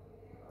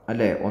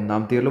അല്ലേ?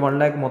 1ാമത്തെ ഇയറിൽ 1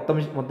 lakh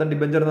മൊത്തം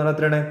ഡിബെഞ്ചർ എന്ന് പറഞ്ഞാൽ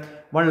എത്രയാണ്?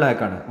 1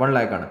 lakh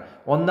ആണ്.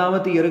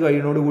 1ാമത്തെ ഇയർ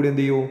കഴിയുന്നതോടുകൂടി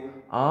എന്ത് ചെയ്യൂ?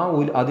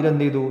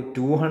 അതിലെന്ത് ചെയ്തു?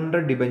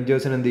 200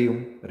 ഡിബെഞ്ചേഴ്സിന് എന്ത് ചെയ്യും?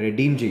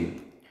 റെഡീം ചെയ്യും.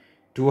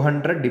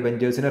 200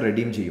 ഡിബെഞ്ചേഴ്സിനെ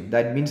റെഡീം ചെയ്യും.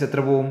 ദാറ്റ് മീൻസ് എത്ര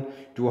പോവും?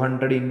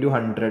 200 ×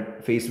 100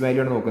 ഫേസ്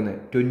വാല്യൂ ആണ് നോക്കുന്നത്.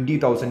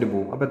 20,000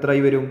 പോവും. അപ്പോൾ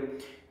എത്രയായി വരും?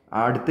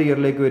 അടുത്ത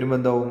ഇയറിലേക്ക് വരുമ്പോൾ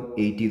എന്താവും?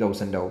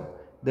 80,000 ആവും.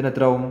 ഇതിന്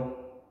എത്ര ആവും?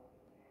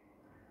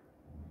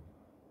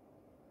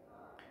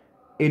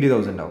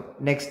 80,000 ആവും.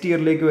 നെക്സ്റ്റ്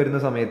ഇയറിലേക്ക് വരുന്ന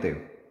സമയത്ത്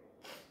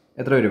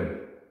എത്ര വരും?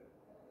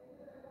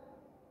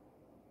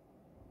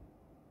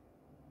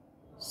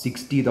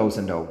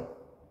 60,000 ആവും.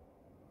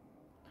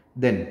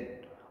 ദെൻ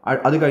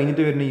അത്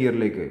കഴിഞ്ഞിട്ട് വരുന്ന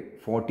ഇയറിലേക്ക്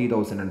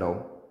 40,000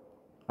 ഉണ്ടാവും.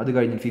 അത്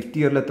കഴിഞ്ഞ് 5th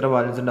ഇയറിൽ എത്ര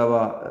ബാലൻസ് ഉണ്ടാവുക?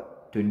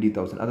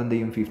 20,000. അതെന്ത്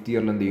ചെയ്യും? 5th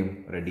ഇയറിൽ എന്ത് ചെയ്യും?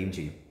 റെഡീം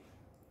ചെയ്യും.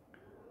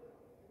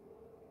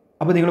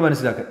 അപ്പോൾ നിങ്ങൾ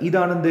മനസ്സിലാക്കുക,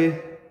 ഇതാണെന്ത്?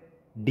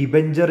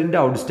 ഡിബെഞ്ചറിൻ്റെ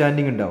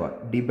ഔട്ട്സ്റ്റാൻഡിങ് ഉണ്ടാവുക.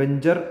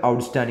 ഡിബെഞ്ചർ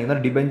ഔട്ട്സ്റ്റാൻഡിങ്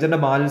എന്നാൽ ഡിബെഞ്ചറിൻ്റെ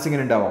ബാലൻസ്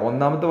ഇങ്ങനെ ഉണ്ടാവുക.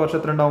 1ാമത്തെ വർഷം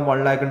എത്ര ഉണ്ടാവും?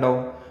 1 lakh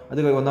ഉണ്ടാവും. അത്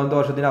 1ാമത്തെ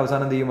വർഷത്തിൻ്റെ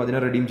അവസാനം എന്ത് ചെയ്യും? അതിനെ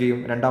റെഡീം ചെയ്യും.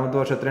 2ാമത്തെ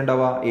വർഷം എത്ര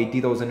ഉണ്ടാവുക?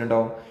 80,000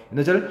 ഉണ്ടാവും.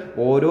 എന്ന് വെച്ചാൽ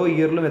ഓരോ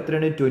ഇയറിലും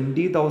എത്രയാണ്?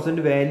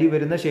 20,000 വാല്യൂ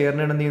വരുന്ന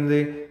ഷെയറിനാണ് എന്ത് ചെയ്യുന്നത്?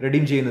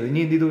 റെഡീം ചെയ്യുന്നത്. ഇനി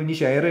എന്ത് ചെയ്തു? ഇനി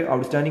ഷെയർ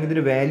ഔട്ട്സ്റ്റാൻഡിങ്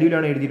ഇതിൻ്റെ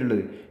വാല്യൂലാണ്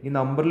എഴുതിയിട്ടുള്ളത്. ഈ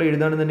നമ്പറിൽ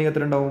എഴുതാണെന്നുണ്ടെങ്കിൽ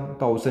എത്ര ഉണ്ടാവും?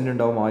 1000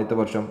 ഉണ്ടാവും ആദ്യത്തെ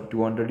വർഷം.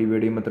 200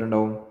 ഡിവൈഡ് ചെയ്യുമ്പോൾ എത്ര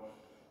ഉണ്ടാവും?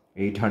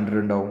 800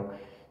 ഉണ്ടാവും.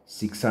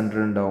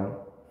 600 ഉണ്ടാവും,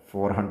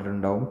 400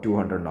 ഉണ്ടാവും,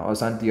 200 ഉണ്ടാവും.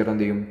 അവസാനത്തെ ഇയർ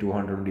എന്ത് ചെയ്യും?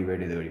 200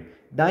 ഡിവൈഡ് ചെയ്ത് കഴിയും.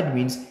 ദാറ്റ്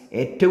മീൻസ്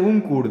ഏറ്റവും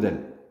കൂടുതൽ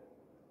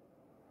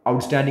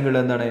ഔട്ട്സ്റ്റാൻഡിംഗ്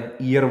ഉള്ളത് എന്താണ്?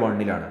 ഇയർ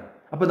 1-ലാണ്.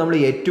 അപ്പോൾ നമ്മൾ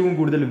ഏറ്റവും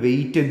കൂടുതൽ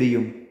വെയിറ്റ് എന്ത്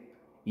ചെയ്യും?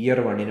 ഇയർ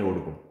 1-ന്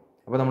കൊടുക്കും.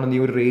 അപ്പോൾ നമ്മൾ എന്ത്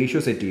ചെയ്യും? ഒരു റേഷ്യോ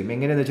സെറ്റ് ചെയ്യും.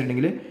 എങ്ങനെയാണെന്ന്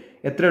വെച്ചിട്ടുണ്ടെങ്കിൽ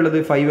എത്ര ഉള്ളത്?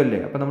 5 അല്ലേ?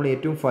 അപ്പോൾ നമ്മൾ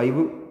ഏറ്റവും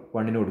 5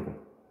 1-ന് കൊടുക്കും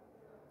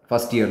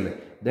ഫസ്റ്റ് ഇയറിൽ.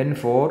 ദെൻ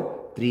 4,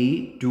 3,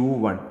 2,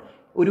 1.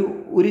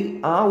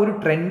 ആ ഒരു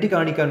ട്രെൻഡ്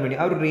കാണിക്കാൻ വേണ്ടി,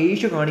 ആ ഒരു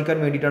റേഷ്യോ കാണിക്കാൻ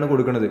വേണ്ടിയിട്ടാണ്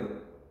കൊടുക്കുന്നത്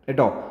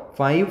കേട്ടോ.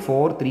 5,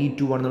 4, 3,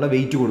 2, 1 എന്നുള്ള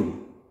വെയിറ്റ് കൊടുക്കും.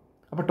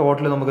 അപ്പോൾ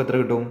ടോട്ടൽ നമുക്ക് എത്ര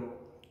കിട്ടും?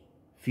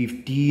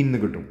 15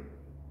 കിട്ടും.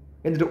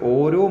 എന്നിട്ട്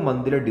ഓരോ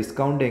മന്തിലെ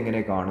ഡിസ്കൗണ്ട് എങ്ങനെ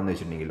കാണുമെന്ന്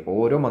വെച്ചിട്ടുണ്ടെങ്കിൽ,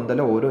 ഓരോ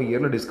മന്തല്ല ഓരോ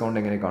ഇയറിലെ ഡിസ്കൗണ്ട്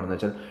എങ്ങനെ കാണുമെന്ന്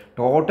വെച്ചാൽ,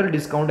 ടോട്ടൽ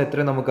ഡിസ്കൗണ്ട് എത്ര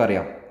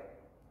നമുക്കറിയാം.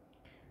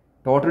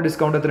 ടോട്ടൽ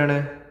ഡിസ്കൗണ്ട് എത്രയാണ്?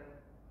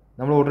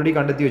 നമ്മൾ ഓൾറെഡി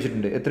കണ്ടെത്തി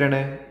വെച്ചിട്ടുണ്ട്. എത്രയാണ്?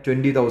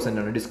 20,000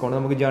 ആണ് ഡിസ്കൗണ്ട്.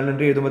 നമുക്ക് ജേണൽ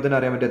എൻട്രി എഴുതുമ്പോൾ തന്നെ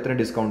അറിയാൻ പറ്റും എത്ര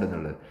ഡിസ്കൗണ്ട്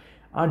എന്നുള്ളത്.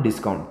 ആ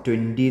ഡിസ്കൗണ്ട്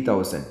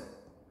 20,000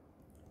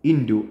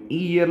 ഇൻറ്റു ഈ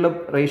ഇയറിലെ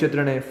റേഷ്യോ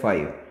എത്രയാണ്?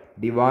 5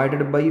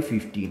 ഡിവൈഡഡ് ബൈ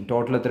 15.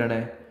 ടോട്ടൽ എത്രയാണ്?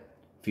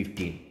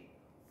 15.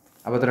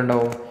 അപ്പോൾ എത്ര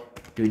ഉണ്ടാവും?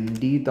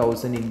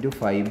 20,000 ഇൻറ്റു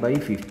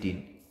 5/15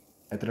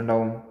 എത്ര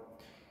ഉണ്ടാവും?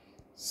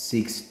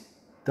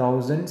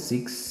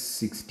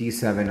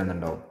 6,667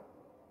 എന്നുണ്ടാവും.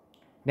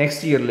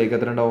 നെക്സ്റ്റ് ഇയറിലേക്ക്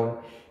എത്ര ഉണ്ടാവും?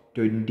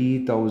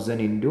 20,000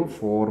 ഇൻറ്റു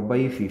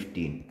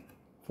 4/15.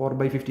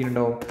 4/15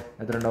 ഉണ്ടാവും.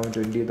 എത്ര ഉണ്ടാവും?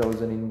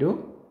 20,000 ഇൻറ്റു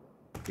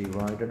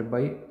ഡിവൈഡഡ്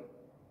ബൈ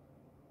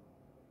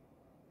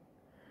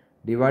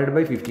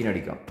 15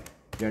 അടിക്കാം.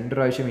 2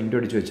 പ്രാവശ്യം ഇൻറ്റു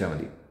അടിച്ച് വെച്ചാൽ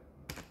മതി.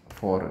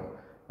 4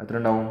 എത്ര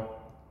ഉണ്ടാവും?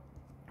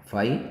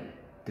 5,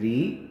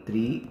 3,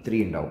 3,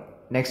 3 ഉണ്ടാവും.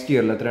 നെക്സ്റ്റ്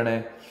ഇയറിൽ എത്രയാണ്?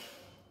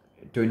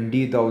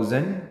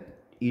 20,000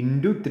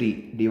 ഇൻറ്റു 3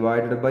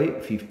 ഡിവൈഡഡ് ബൈ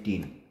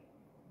 15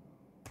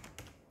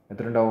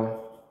 എത്ര ഉണ്ടാവും?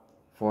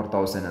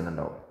 4,000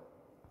 എന്നുണ്ടാവും.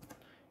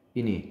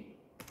 ഇനി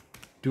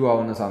 2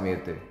 ആവുന്ന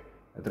സമയത്ത്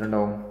എത്ര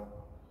ഉണ്ടാവും?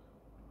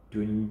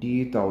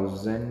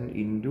 20,000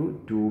 ഇൻറ്റു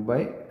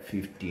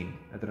 2/15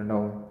 എത്ര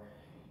ഉണ്ടാവും?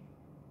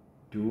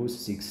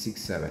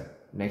 2,667.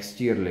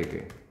 Next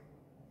ഇയറിലേക്ക്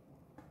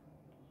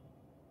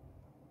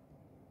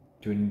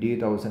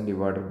 20,000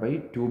 divided by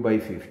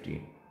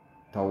 2/15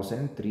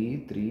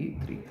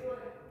 1,333.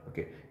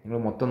 ഓക്കെ, നിങ്ങൾ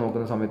മൊത്തം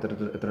നോക്കുന്ന സമയത്ത്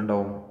എത്ര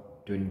ഉണ്ടാവും?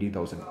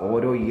 20,000.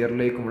 ഓരോ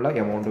ഇയറിലേക്കുമുള്ള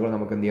എമൗണ്ടുകൾ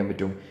നമുക്ക് എന്ത് ചെയ്യാൻ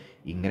പറ്റും?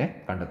 ഇങ്ങനെ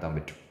കണ്ടെത്താൻ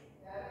പറ്റും.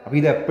 അപ്പോൾ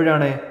ഇത്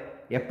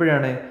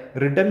എപ്പോഴാണ്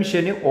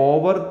റിഡംഷന്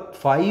ഓവർ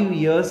 5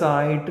 ഇയേഴ്സ്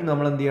ആയിട്ട്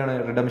നമ്മൾ എന്ത് ചെയ്യാണ്?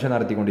 റിഡംഷൻ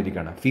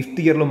നടത്തിക്കൊണ്ടിരിക്കുകയാണ്. 5th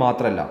ഇയറിൽ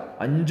മാത്രമല്ല,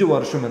 5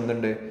 വർഷം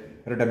എന്തുണ്ട്?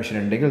 റിഡംഷൻ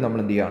ഉണ്ടെങ്കിൽ നമ്മൾ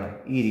എന്ത് ചെയ്യാണ്?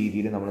 ഈ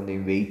രീതിയിൽ നമ്മൾ എന്ത്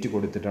ചെയ്യും? വെയിറ്റ്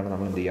കൊടുത്തിട്ടാണ്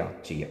നമ്മൾ എന്ത്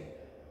ചെയ്യുക.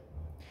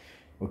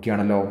 ഓക്കെ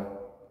ആണല്ലോ.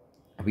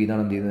 അപ്പോൾ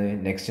ഇതാണ് എന്ത് ചെയ്യുന്നത്?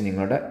 നെക്സ്റ്റ്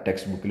നിങ്ങളുടെ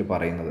ടെക്സ്റ്റ് ബുക്കിൽ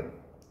പറയുന്നത്.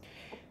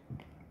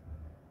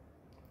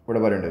 ഇവിടെ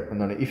പറയുന്നുണ്ട്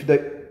എന്താണ്?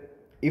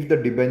 If the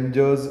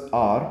debentures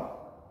R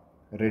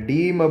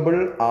redeemable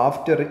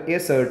after a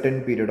certain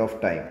period of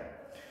time.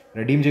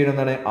 Redeem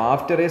ചെയ്യുന്നതാണ്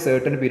after A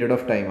certain period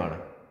of time ആണ്.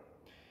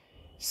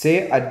 Say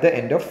at the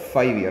end of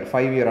 5 year.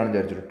 5 year ആണ്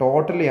വിചാരിച്ചത്.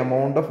 Total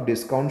amount of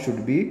discount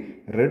should be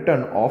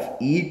return of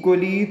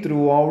equally through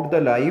out the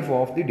life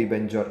of the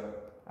debenture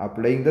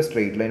applying the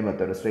straight line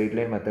method. Straight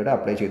line method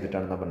apply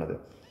ചെയ്തിട്ടാണ് പറഞ്ഞത്.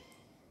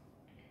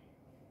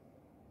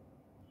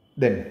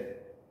 Then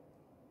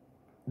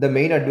the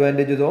main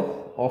advantages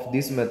of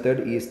this method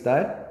is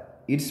that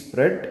it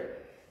spread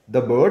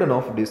the burden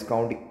of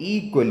discount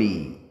equally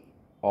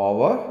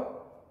over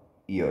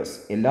years.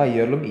 എല്ലാ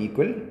ഇയറിലും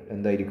equal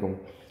എന്തായിരിക്കും?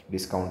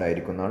 Discount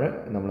ആയിരിക്കും എന്നാണ്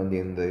നമ്മൾ എന്ത്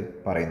ചെയ്യുന്നത്?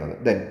 പറയുന്നത്.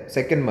 ദെൻ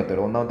സെക്കൻഡ്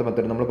മെത്തേഡ്, ഒന്നാമത്തെ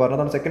മെത്തേഡ് നമ്മൾ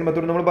പറഞ്ഞതാണ്. സെക്കൻഡ്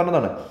മെത്തേഡ് നമ്മൾ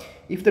പറഞ്ഞതാണ്.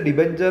 If the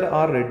debenture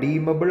R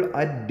redeemable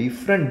at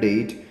different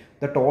date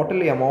the total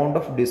amount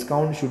of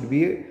discount should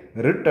be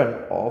return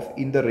of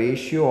in the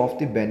ratio of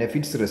the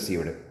benefits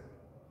received.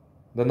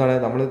 ഇതെന്താണ്?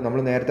 നമ്മൾ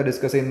നേരത്തെ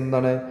ഡിസ്കസ്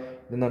ചെയ്യുന്നതാണ്.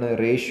 ഇതെന്താണ്?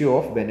 റേഷ്യോ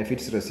ഓഫ്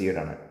ബെനിഫിറ്റ്സ് റിസീവ്ഡ്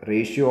ആണ്.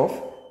 Ratio of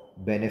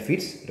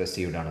benefits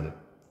received ആണത്.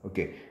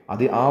 Okay,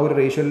 അത് ആ ഒരു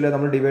റേഷ്യോയിലല്ലേ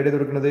നമ്മൾ ഡിവൈഡ് ചെയ്ത്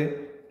കൊടുക്കുന്നത്?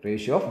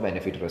 Ratio of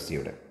benefit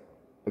received.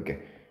 Okay,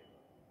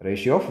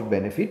 ratio of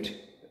benefit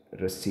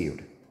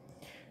received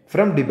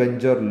from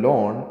debenture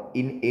loan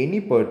in any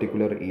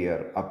particular year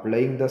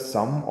applying the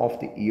sum of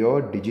the year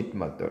digit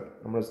method.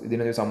 നമ്മൾ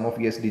ഇതിനെ some of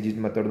years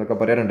digit method എന്നൊക്കെ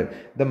പറയാറുണ്ട്.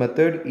 The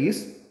method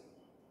is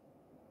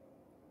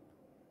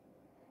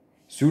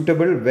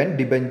suitable when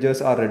debentures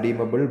are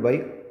redeemable by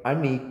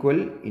unequal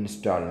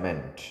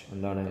installment.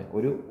 എന്താണ്?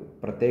 ഒരു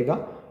പ്രത്യേക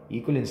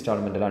equal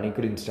instalment അല്ല,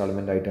 unequal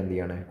instalment ആയിട്ട് എന്ത്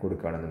ചെയ്യാണ്?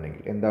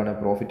 കൊടുക്കുകയാണെന്നുണ്ടെങ്കിൽ എന്താണ്?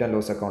 പ്രോഫിറ്റ് ആൻഡ്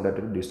ലോസ് അക്കൗണ്ട്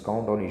ആയിട്ട്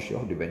discount on issue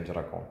of debenture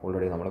account.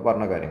 Already നമ്മൾ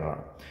പറഞ്ഞ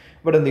കാര്യങ്ങളാണ്.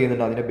 ഇവിടെ എന്ത്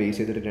ചെയ്യുന്നുണ്ട്? അതിനെ ബേസ്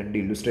ചെയ്തിട്ട് 2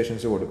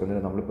 ഇല്ലുസ്ട്രേഷൻസ്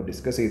കൊടുക്കുന്നുണ്ട്. നമ്മളിപ്പോൾ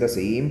ഡിസ്കസ് ചെയ്ത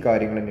സെയിം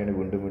കാര്യങ്ങൾ തന്നെയാണ്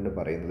വീണ്ടും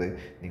പറയുന്നത്.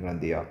 നിങ്ങൾ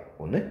എന്ത് ചെയ്യുക?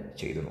 ഒന്ന്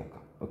ചെയ്ത്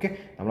നോക്കാം. ഓക്കെ,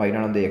 നമ്മൾ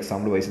അതിനാണ് എന്ത്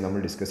എക്സാമ്പിൾ വൈസ്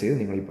നമ്മൾ ഡിസ്കസ് ചെയ്ത്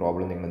നിങ്ങൾ ഈ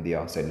പ്രോബ്ലം നിങ്ങൾ എന്ത്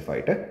ചെയ്യുക?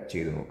 സെൽഫായിട്ട്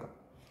ചെയ്ത് നോക്കാം.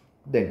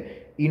 Then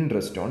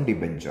interest on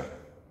debenture.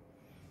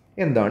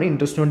 എന്താണ്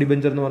ഇൻട്രസ്റ്റ് ഓൺ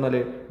ഡിബെഞ്ചർ എന്ന് പറഞ്ഞാൽ?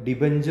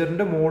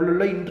 ഡിബെഞ്ചറിൻ്റെ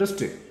മുകളിലുള്ള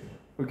ഇൻട്രസ്റ്റ്.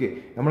 ഓക്കെ,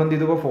 നമ്മൾ എന്ത്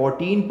ചെയ്തു? ഇപ്പോൾ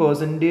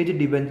 14%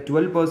 ഡിബെഞ്ചർ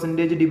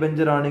 12%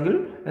 ഡിബെഞ്ചർ ആണെങ്കിൽ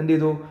എന്ത്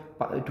ചെയ്തു?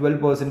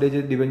 12%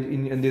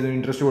 എന്ത് ചെയ്തു?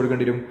 ഇൻട്രസ്റ്റ്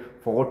കൊടുക്കേണ്ടി വരും.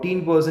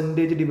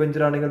 14%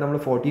 ഡിബെഞ്ചർ ആണെങ്കിൽ നമ്മൾ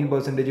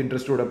 14%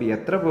 ഇൻട്രസ്റ്റ് കൊടുക്കും. അപ്പോൾ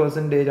എത്ര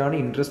പെർസെൻറ്റേജാണ്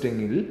ഇൻട്രസ്റ്റ്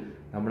എങ്കിൽ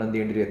നമ്മൾ എന്ത്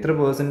ചെയ്യേണ്ടി വരും? എത്ര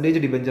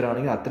പെർസെൻറ്റേജ് ഡിബെഞ്ചർ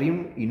ആണെങ്കിൽ അത്രയും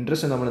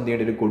ഇൻട്രസ്റ്റ് നമ്മൾ എന്ത്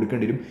ചെയ്യേണ്ടി വരും?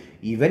 കൊടുക്കേണ്ടി വരും.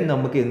 ഈവൻ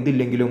നമുക്ക്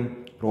എന്തില്ലെങ്കിലും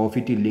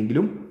പ്രോഫിറ്റ്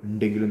ഇല്ലെങ്കിലും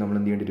ഉണ്ടെങ്കിലും നമ്മൾ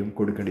എന്ത് ചെയ്യേണ്ടി വരും,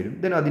 കൊടുക്കേണ്ടി വരും.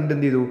 ദെൻ അതിൻ്റെ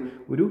എന്ത് ചെയ്തു,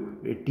 ഒരു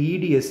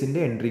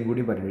TDSൻ്റെ എൻട്രിയും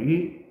കൂടി പറയുന്നത്. ഈ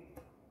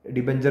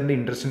ഡിബഞ്ചറിൻ്റെ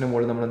ഇൻട്രസ്റ്റിൻ്റെ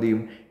മുകളിൽ നമ്മൾ എന്ത്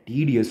ചെയ്യും,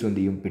 TDS എന്ത്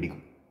ചെയ്യും,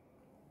 പിടിക്കും.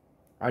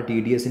 ആ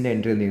TDSൻ്റെ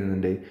എൻട്രി എന്ത്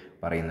ചെയ്യുന്നുണ്ട്,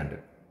 പറയുന്നുണ്ട്.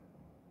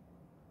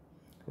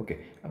 ഓക്കെ,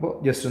 അപ്പോൾ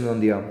ജസ്റ്റ് ഒന്ന്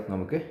എന്ത് ചെയ്യാം,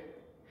 നമുക്ക്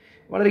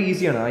വളരെ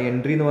ഈസിയാണ്. ആ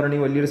എൻട്രി എന്ന്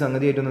പറയുന്നത് വലിയൊരു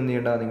സംഗതിയായിട്ടൊന്നും എന്ത്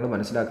ചെയ്യേണ്ട, നിങ്ങൾ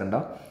മനസ്സിലാക്കണ്ട.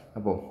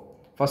 അപ്പോൾ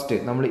ഫസ്റ്റ്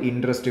നമ്മൾ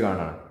ഇൻട്രസ്റ്റ്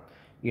കാണണം.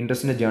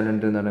 ഇൻട്രസ്റ്റിൻ്റെ ജേണൽ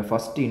എൻട്രി എന്ന് പറഞ്ഞാൽ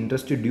ഫസ്റ്റ്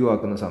ഇൻട്രസ്റ്റ് ഡ്യൂ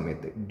ആക്കുന്ന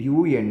സമയത്ത് ഡ്യൂ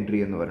എൻട്രി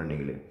എന്ന്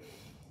പറഞ്ഞിട്ടുണ്ടെങ്കിൽ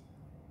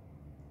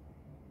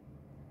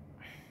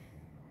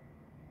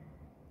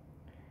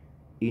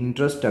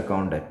interest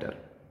account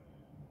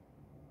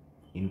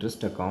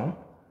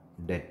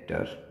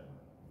debtor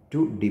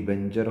to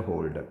debenture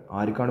holder.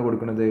 ആർക്കാണ്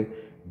കൊടുക്കുന്നത്,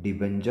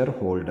 ഡിബഞ്ചർ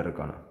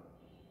ഹോൾഡർക്കാണ്.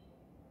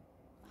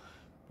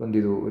 അപ്പോൾ എന്ത്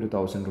ചെയ്തു, ഒരു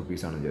 1000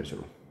 റുപ്പീസാണ്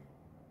വിചാരിച്ചോളൂ.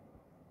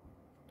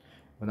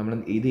 അപ്പോൾ നമ്മൾ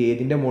ഇത്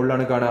ഏതിൻ്റെ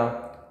മുകളിലാണ് കാണുക,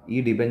 ഈ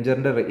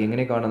ഡിബഞ്ചറിൻ്റെ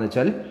എങ്ങനെ കാണുകയെന്ന്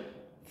വെച്ചാൽ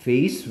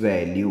ഫേസ്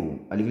വാല്യൂ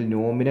അല്ലെങ്കിൽ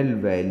നോമിനൽ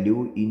വാല്യൂ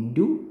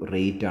ഇൻറ്റു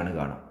റേറ്റ് ആണ്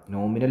കാണുക.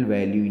 നോമിനൽ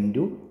വാല്യൂ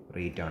ഇൻറ്റു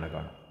റേറ്റ് ആണ്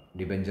കാണുക.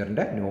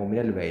 ഡിബഞ്ചറിൻ്റെ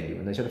നോമിനൽ വാല്യൂ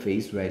എന്ന് വെച്ചാൽ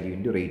ഫേസ് വാല്യൂ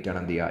ഇൻറ്റു റേറ്റ് ആണ്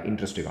എന്ത് ചെയ്യുക,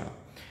 ഇൻട്രസ്റ്റ് കാണും.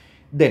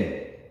 ദെൻ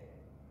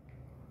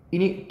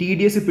ഇനി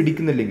TDS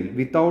പിടിക്കുന്നില്ലെങ്കിൽ,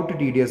 വിത്തൗട്ട്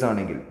TDS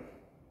ആണെങ്കിൽ,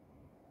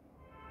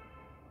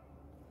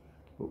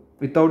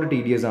 വിത്തൗട്ട്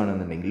TDS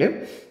ആണെന്നുണ്ടെങ്കിൽ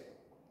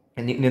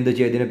ഇനി എന്താ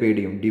ചെയ്യുക, ഇതിനെ പേഡ്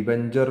ചെയ്യും,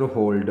 debenture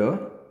holder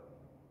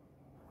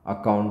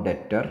account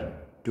debtor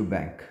to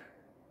bank.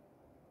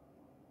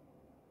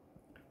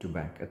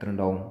 എത്ര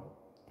ഉണ്ടാവും,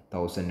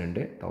 1000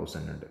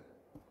 ഉണ്ട്.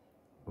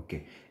 ഓക്കെ,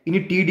 ഇനി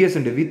TDS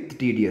ഉണ്ട്, വിത്ത്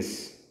TDS.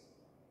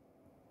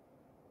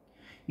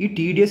 ഈ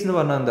TDS എന്ന്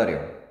പറഞ്ഞാൽ എന്താ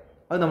അറിയാം,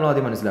 അത് നമ്മൾ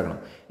ആദ്യം മനസ്സിലാക്കണം.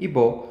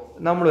 ഇപ്പോൾ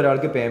നമ്മൾ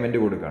ഒരാൾക്ക് പേയ്മെൻറ്റ്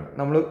കൊടുക്കുകയാണ്,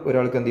 നമ്മൾ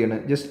ഒരാൾക്ക് എന്ത് ചെയ്യണം,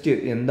 ജസ്റ്റ്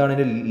എന്താണ്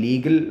ഇതിൻ്റെ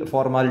ലീഗൽ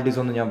ഫോർമാലിറ്റീസ്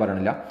ഒന്നും ഞാൻ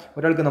പറയണില്ല.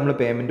 ഒരാൾക്ക് നമ്മൾ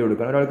പേയ്മെൻറ്റ്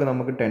കൊടുക്കണം, ഒരാൾക്ക്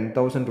നമുക്ക്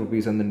 10,000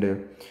 റുപ്പീസ് എന്തുണ്ട്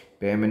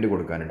പേയ്മെൻറ്റ്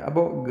കൊടുക്കാനുണ്ട്.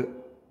 അപ്പോൾ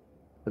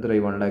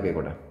എത്രയായി, 1 lakh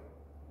ആയിക്കോട്ടെ.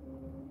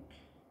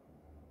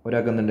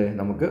 ഒരാൾക്ക് എന്തുണ്ട്,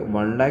 നമുക്ക്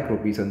 1 lakh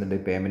റുപ്പീസ് എന്തുണ്ട്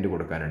പേയ്മെൻറ്റ്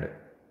കൊടുക്കാനുണ്ട്.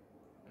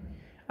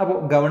 അപ്പോൾ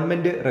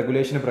ഗവൺമെൻറ്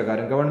റെഗുലേഷന്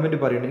പ്രകാരം ഗവൺമെൻറ്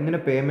പറയുന്നത് ഇങ്ങനെ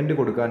പേയ്മെൻറ്റ്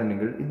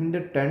കൊടുക്കാനുണ്ടെങ്കിൽ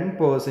ഇതിൻ്റെ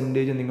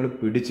 10% നിങ്ങൾ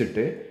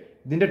പിടിച്ചിട്ട്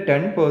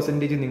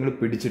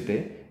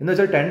എന്ന്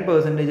വെച്ചാൽ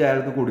 10%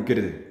 അയാൾക്ക്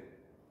കൊടുക്കരുത്.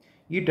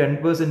 ഈ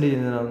 10%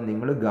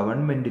 നിങ്ങൾ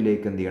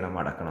ഗവൺമെൻറ്റിലേക്ക് എന്ത് ചെയ്യണം,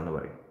 അടക്കണം എന്ന്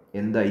പറയും.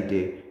 എന്തായിട്ട്,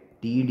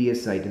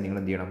 TDS ആയിട്ട് നിങ്ങൾ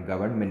എന്ത് ചെയ്യണം,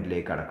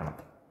 ഗവൺമെൻറ്റിലേക്ക് അടക്കണം.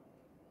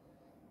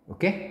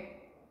 ഓക്കെ,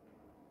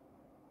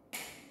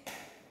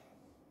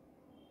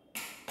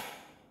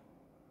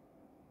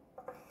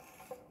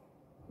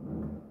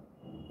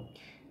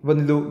 അപ്പോൾ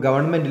ഇത്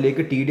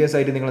ഗവൺമെൻറ്റിലേക്ക് TDS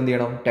ആയിട്ട് നിങ്ങൾ എന്ത്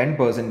ചെയ്യണം,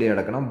 10%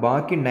 അടക്കണം.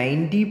 ബാക്കി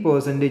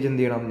 90%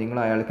 എന്ത് ചെയ്യണം, നിങ്ങൾ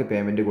അയാൾക്ക്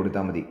പേയ്മെൻറ്റ്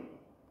കൊടുത്താൽ മതി.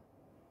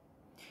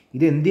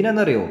 ഇത്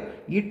എന്തിനാണെന്നറിയോ,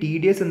 ഈ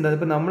TDS എന്താണ്,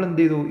 ഇപ്പോൾ നമ്മൾ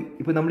എന്ത് ചെയ്തു,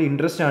 ഇപ്പോൾ നമ്മൾ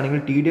ഇൻട്രസ്റ്റ് ആണെങ്കിൽ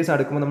TDS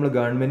അടക്കുമ്പോൾ നമ്മൾ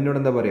ഗവൺമെൻറ്റിനോട്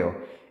എന്താ പറയുക,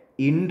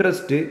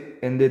 ഇൻട്രസ്റ്റ്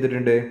എന്ത്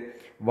ചെയ്തിട്ടുണ്ട്,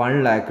 1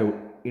 lakh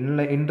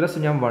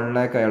ഇൻട്രസ്റ്റ് ഞാൻ 1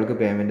 lakh അയാൾക്ക്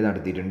പേയ്മെൻറ്റ്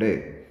നടത്തിയിട്ടുണ്ട്.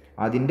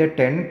 അതിൻ്റെ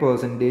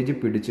 10%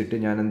 പിടിച്ചിട്ട്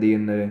ഞാൻ എന്ത്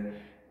ചെയ്യുന്നത്,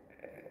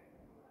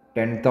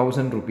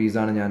 10,000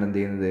 റുപ്പീസാണ് ഞാൻ എന്ത്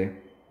ചെയ്യുന്നത്,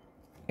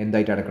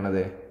 എന്തായിട്ട്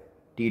അടക്കണത്,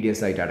 TDS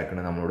ആയിട്ട്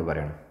അടക്കണത് നമ്മളോട്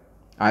പറയണം.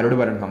 ആരോട്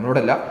പറയണം,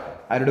 നമ്മളോടല്ല,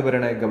 ആരോട്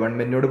പറയണേ,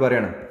 ഗവൺമെൻറ്റിനോട്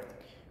പറയണം.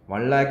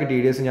 1 lakh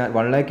TDS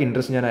 1 lakh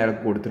ഇൻട്രസ്റ്റ് ഞാൻ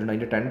അയാൾക്ക് കൊടുത്തിട്ടുണ്ട്,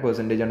 അതിൻ്റെ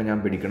 10% ഞാൻ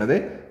പിടിക്കണത്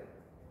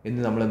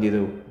എന്ന് നമ്മൾ എന്ത്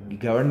ചെയ്തു,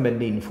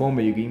 ഗവൺമെൻറ് ഇൻഫോം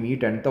ചെയ്യുകയും ഈ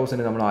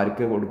 10,000 നമ്മൾ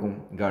ആർക്ക് കൊടുക്കും,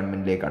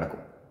 ഗവൺമെൻറ്റിലേക്ക്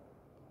അടക്കും.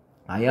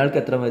 അയാൾക്ക്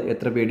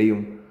എത്ര പേഡ്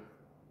ചെയ്യും,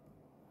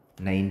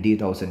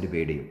 90,000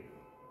 പേഡ് ചെയ്യും.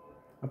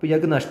 അപ്പോൾ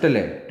ഇയാൾക്ക്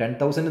നഷ്ടമല്ലേ,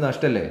 10,000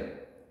 നഷ്ടമല്ലേ,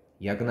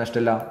 ഇയാൾക്ക്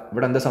നഷ്ടമല്ല.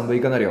 ഇവിടെ എന്താ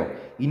സംഭവിക്കാമെന്നറിയോ,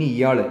 ഇനി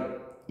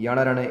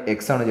ഇയാളാരാണ്, X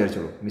ആണ്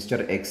വിചാരിച്ചോളൂ, മിസ്റ്റർ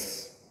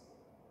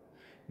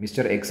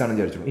എക്സ് ആണ്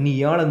വിചാരിച്ചോളൂ. ഇനി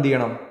ഇയാൾ എന്ത്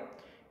ചെയ്യണം,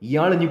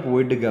 ഇയാൾ ഇനി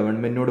പോയിട്ട്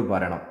ഗവൺമെൻറ്റിനോട്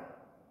പറയണം,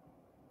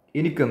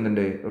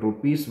 എനിക്കെന്തുണ്ട്,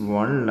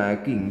 ₹1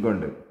 lakh ഇൻകം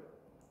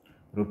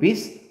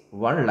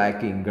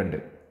ഉണ്ട്,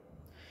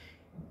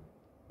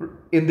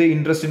 എന്ത്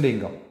ഇൻട്രസ്റ്റിൻ്റെ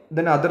ഇൻകം,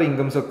 ദെൻ അതർ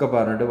ഇൻകംസ് ഒക്കെ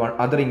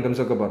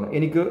പറഞ്ഞു,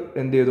 എനിക്ക്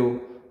എന്ത് ചെയ്തു,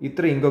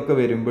 ഇത്ര ഇൻകമൊക്കെ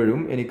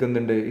വരുമ്പോഴും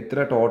എനിക്കെന്തുണ്ട്, ഇത്ര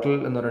ടോട്ടൽ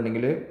എന്ന്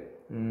പറഞ്ഞിട്ടുണ്ടെങ്കിൽ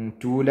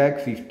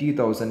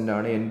 2,50,000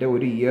 ആണ് എൻ്റെ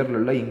ഒരു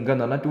ഇയറിലുള്ള ഇൻകം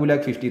എന്ന് പറഞ്ഞാൽ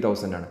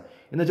 2,50,000 ആണ്.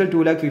 എന്ന് വെച്ചാൽ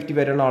 2,50,000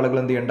 വരെയുള്ള ആളുകൾ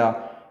എന്ത് ചെയ്യണ്ട,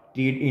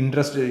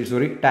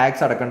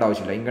 ടാക്സ് അടക്കേണ്ട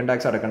ആവശ്യമില്ല, ഇൻകം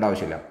ടാക്സ് അടക്കേണ്ട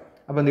ആവശ്യമില്ല.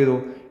 അപ്പോൾ എന്ത് ചെയ്തു,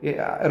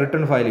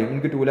 റിട്ടേൺ ഫയൽ ചെയ്യും,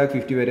 എനിക്ക്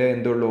 2,50,000 വരെ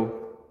എന്തുള്ളൂ,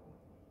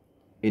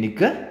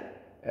 എനിക്ക്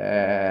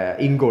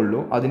ഇൻകം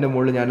ഉള്ളൂ. അതിൻ്റെ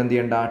മുകളിൽ ഞാൻ എന്ത്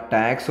ചെയ്യണ്ട,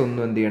 ടാക്സ്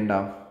ഒന്നും എന്ത്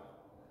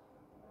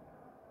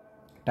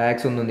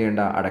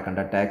ചെയ്യണ്ട, അടക്കണ്ട,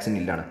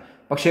 ടാക്സിനില്ലാണ്.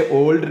 പക്ഷേ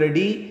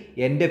ഓൾറെഡി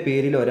എൻ്റെ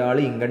പേരിൽ ഒരാൾ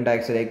ഇൻകം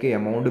ടാക്സിലേക്ക്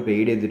എമൗണ്ട്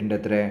പെയ്ഡ് ചെയ്തിട്ടുണ്ട്,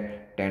 എത്ര,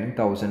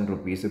 10,000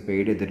 റുപ്പീസ്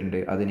പെയ്ഡ് ചെയ്തിട്ടുണ്ട്.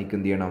 അതെനിക്ക്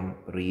എന്ത് ചെയ്യണം,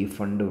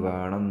 റീഫണ്ട്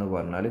വേണം എന്ന്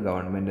പറഞ്ഞാൽ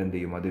ഗവൺമെൻറ് എന്ത്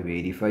ചെയ്യും, അത്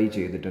വെരിഫൈ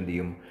ചെയ്തിട്ട് എന്ത്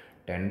ചെയ്യും,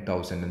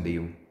 10,000 എന്ത്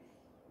ചെയ്യും,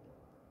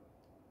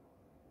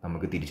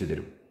 നമുക്ക് തിരിച്ചു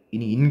തരും.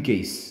 ഇനി ഇൻ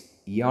കേസ്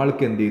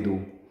ഇയാൾക്ക് എന്ത് ചെയ്തു,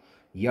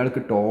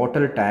 ഇയാൾക്ക്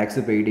ടോട്ടൽ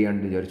ടാക്സ് പെയ്ഡ്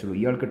ചെയ്യാനുണ്ട് വിചാരിച്ചുള്ളൂ,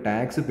 ഇയാൾക്ക്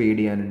ടാക്സ് പെയ്ഡ്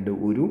ചെയ്യാനുണ്ട്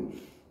ഒരു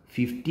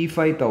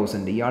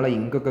 55,000. ഇയാളെ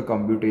ഇൻകൊക്കെ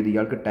കമ്പ്യൂട്ട് ചെയ്ത്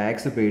ഇയാൾക്ക്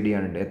ടാക്സ് പെയ്ഡ്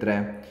ചെയ്യാനുണ്ട്, എത്ര,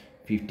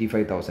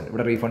 55,000.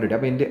 ഇവിടെ റീഫണ്ട് കിട്ടി.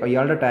 അപ്പോൾ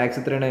ഇയാളുടെ ടാക്സ്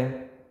എത്രയാണ്,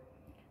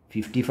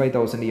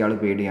 55,000 ഇയാൾ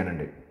പെയ്ഡ്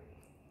ചെയ്യാനുണ്ട്.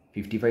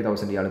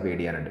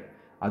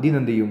 അതിൽ നിന്ന്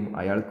എന്ത് ചെയ്യും,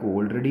 അയാൾക്ക്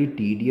ഓൾറെഡി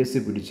TDS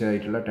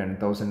പിടിച്ചായിട്ടുള്ള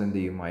 10,000 എന്ത്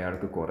ചെയ്യും,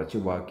 അയാൾക്ക് കുറച്ച്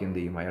ബാക്കി എന്ത്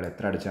ചെയ്യും, അയാൾ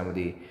എത്ര അടച്ചാൽ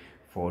മതി,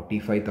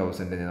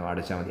 45,000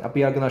 അടച്ചാൽ മതി. അപ്പോൾ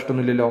ഇയാൾക്ക്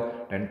നഷ്ടമൊന്നുമില്ലല്ലോ.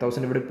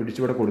 10,000 ഇവിടെ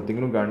പിടിച്ചിവിടെ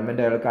കൊടുത്തെങ്കിലും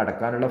ഗവൺമെൻറ് അയാൾക്ക്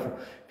അടക്കാനുള്ള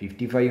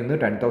 55 നിന്ന്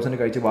 10,000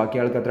 കഴിച്ച് ബാക്കി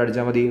ആൾക്ക് എത്ര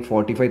അടച്ചാൽ മതി,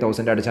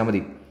 45,000 അടച്ചാൽ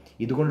മതി.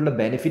 ഇതുകൊണ്ടുള്ള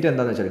ബെനിഫിറ്റ്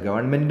എന്താണെന്ന് വെച്ചാൽ,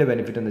 ഗവൺമെൻറ്റിൻ്റെ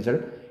ബെനിഫിറ്റ് എന്ന് വെച്ചാൽ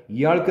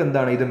ഇയാൾക്ക്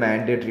എന്താണ്, ഇത്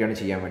മാൻഡേറ്ററി ആണ്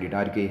ചെയ്യാൻ വേണ്ടിയിട്ട്.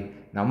 ആർക്ക്,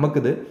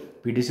 നമുക്കിത്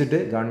പിടിച്ചിട്ട്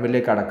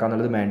ഗവൺമെൻറ്റിലേക്ക്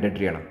അടക്കാമെന്നുള്ളത്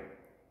മാൻഡേറ്ററി ആണ്.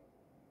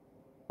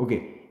 ഓക്കെ,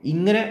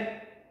 ഇങ്ങനെ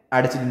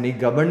അടച്ചിട്ടുണ്ടെങ്കിൽ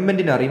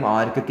ഗവൺമെൻറ്റിന് അറിയും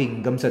ആർക്കൊക്കെ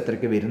ഇൻകംസ്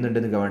എത്രയ്ക്ക്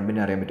വരുന്നുണ്ടെന്ന്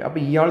ഗവൺമെൻറ്റിന് അറിയാൻ പറ്റും.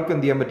 അപ്പോൾ ഇയാൾക്ക്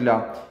എന്ത് ചെയ്യാൻ പറ്റില്ല,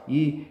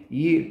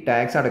 ഈ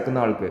ടാക്സ് അടക്കുന്ന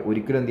ആൾക്ക്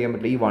ഒരിക്കലും എന്ത് ചെയ്യാൻ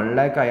പറ്റില്ല, ഈ 1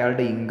 lakh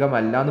അയാളുടെ ഇൻകം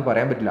അല്ല എന്ന്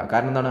പറയാൻ പറ്റില്ല.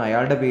 കാരണം എന്താണ്,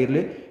 അയാളുടെ പേരിൽ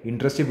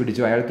ഇൻട്രസ്റ്റ്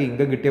പിടിച്ചു, അയാൾക്ക്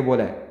ഇൻകം കിട്ടിയ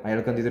പോലെ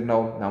അയാൾക്ക് എന്ത്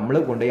ചെയ്തിട്ടുണ്ടാവും, നമ്മൾ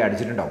കൊണ്ടുപോയി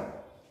അടിച്ചിട്ടുണ്ടാവും.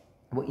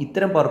 അപ്പോൾ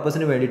ഇത്തരം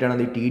പർപ്പസിന്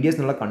വേണ്ടിയിട്ടാണ് ഈ TDS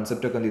എന്നുള്ള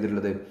കൺസെപ്റ്റൊക്കെ എന്ത്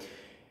ചെയ്തിട്ടുള്ളത്,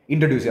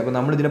 ഇൻട്രൊഡ്യൂസ് ചെയ്യുക. അപ്പോൾ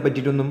നമ്മളിതിനെ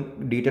പറ്റിയിട്ടൊന്നും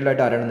ഡീറ്റെയിൽ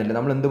ആയിട്ട് അറിയണമെന്നില്ല.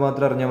 നമ്മൾ എന്ത്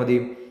മാത്രം അറിഞ്ഞാൽ മതി,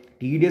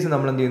 TDS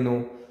നമ്മൾ എന്ത് ചെയ്യുന്നു,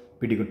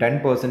 പിടിക്കും.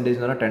 10%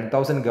 എന്ന് പറഞ്ഞാൽ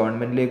 10,000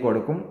 ഗവൺമെൻറ്റിലേക്ക്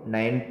കൊടുക്കും.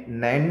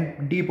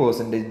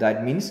 90%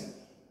 ദാറ്റ് മീൻസ്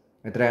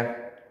എത്ര,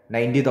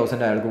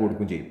 90,000 അയാൾക്ക്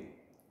കൊടുക്കും ചെയ്യും.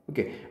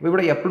 ഓക്കെ, അപ്പോൾ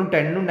ഇവിടെ എപ്പോഴും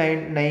 10ഉം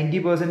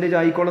 90%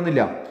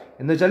 ആയിക്കോളുന്നില്ല.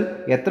 എന്ന് വെച്ചാൽ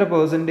എത്ര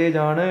പെർസെൻറ്റേജ്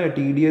ആണ്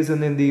TDS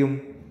എന്ന് എന്ത് ചെയ്യും,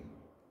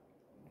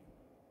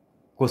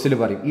 ക്വസ്റ്റിൽ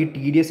പറയും. ഈ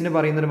TDSന്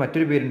പറയുന്നൊരു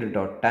മറ്റൊരു പേരുണ്ട്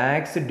കേട്ടോ,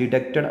 ടാക്സ്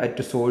ഡിഡക്റ്റഡ്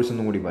അറ്റ് സോഴ്സ്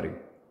എന്നും കൂടി പറയും.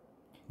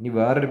 ഇനി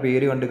വേറൊരു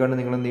പേര് കണ്ട്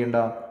നിങ്ങൾ എന്ത് ചെയ്യണ്ട,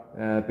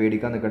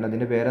 പേടിക്കാൻ നിൽക്കേണ്ട.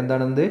 അതിൻ്റെ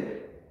പേരെന്താണെന്ത്,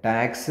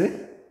 ടാക്സ്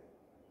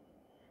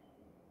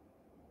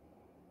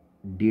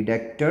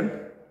ഡിഡക്റ്റഡ്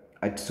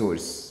അറ്റ്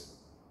സോഴ്സ്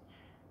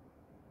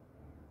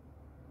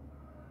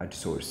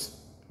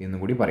എന്നും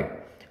കൂടി പറയും.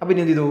 അപ്പോൾ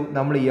ഇനി എന്ത് ചെയ്തു,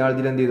 നമ്മൾ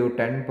ഇയാളതിൽ എന്ത് ചെയ്തു,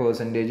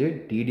 10%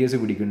 TDS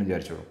പിടിക്കുമെന്ന്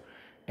വിചാരിച്ചോളൂ.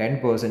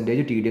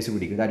 10% TDS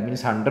പിടിക്കും. ദാറ്റ്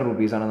മീൻസ് 100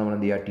 rupees നമ്മൾ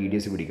എന്ത് ചെയ്യുക,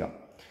 TDS പിടിക്കുക.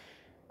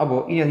 അപ്പോൾ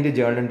ഇനി അതിൻ്റെ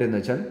ജേർണൽ എൻട്രി എന്ന്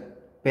വെച്ചാൽ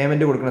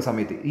പേയ്മെൻറ്റ് കൊടുക്കുന്ന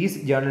സമയത്ത് ഈ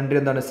ജേർണൽ എൻട്രി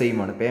എന്താണ്, സെയിം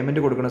ആണ്.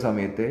 പേയ്മെൻറ്റ് കൊടുക്കുന്ന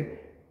സമയത്ത്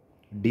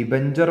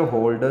ഡിബഞ്ചർ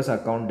ഹോൾഡേഴ്സ്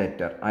അക്കൗണ്ട്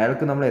ഡെറ്റർ,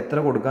 അയാൾക്ക് നമ്മൾ എത്ര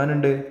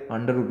കൊടുക്കാനുണ്ട്,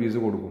 100 rupees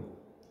കൊടുക്കും.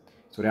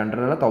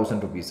 100 അല്ല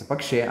 1000 rupees.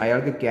 പക്ഷേ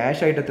അയാൾക്ക്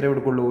ക്യാഷ് ആയിട്ട് എത്ര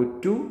കൊടുക്കുള്ളൂ,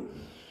 ടു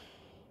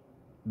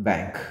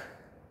ബാങ്ക്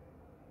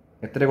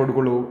എത്ര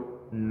കൊടുക്കുള്ളൂ,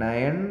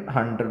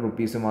 900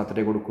 rupees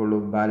മാത്രമേ കൊടുക്കുള്ളൂ.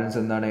 ബാലൻസ്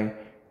എന്താണ്,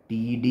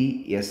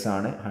 TDS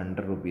ആണ്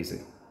 100 rupees.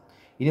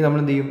 ഇനി നമ്മൾ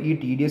എന്ത് ചെയ്യും, ഈ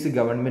TDS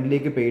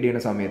ഗവൺമെൻറ്റിലേക്ക് പെയ്ഡ്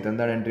ചെയ്യുന്ന സമയത്ത്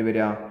എന്താണ് എൻട്രി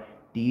വരിക,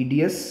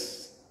 TDS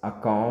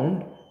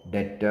account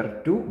debtor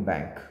to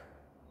bank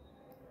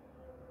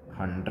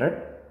 100.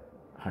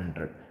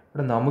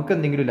 ഇവിടെ നമുക്ക്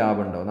എന്തെങ്കിലും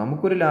ലാഭമുണ്ടോ,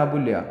 നമുക്കൊരു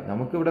ലാഭമില്ല.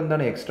 നമുക്കിവിടെ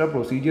എന്താണ്, എക്സ്ട്രാ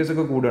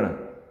പ്രൊസീജിയേഴ്സൊക്കെ കൂടുകയാണ്.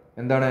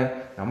 എന്താണ്,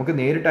 നമുക്ക്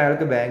നേരിട്ട്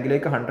അയാൾക്ക്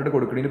ബാങ്കിലേക്ക് 100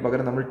 കൊടുക്കുന്നതിന്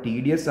പകരം നമ്മൾ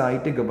TDS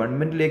ആയിട്ട്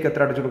ഗവൺമെൻറ്റിലേക്ക്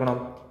എത്ര അടച്ചു കൊടുക്കണം,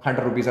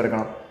 100 rupees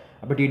അടക്കണം.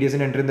 അപ്പോൾ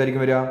TDSൻ്റെ എൻട്രി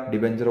എന്തായിരിക്കും വരിക,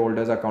 debenture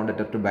holders account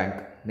debtor to bank.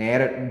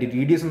 നേരെ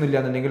TDS ഒന്നും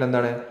ഇല്ലാന്നുണ്ടെങ്കിൽ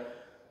എന്താണ്,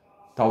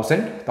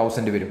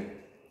 1000 വരും.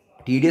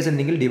 TDS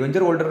ഉണ്ടെങ്കിൽ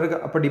ഡിബഞ്ചർ ഹോൾഡർ,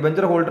 അപ്പോൾ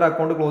ഡിബഞ്ചർ ഹോൾഡർ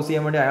അക്കൗണ്ട് ക്ലോസ്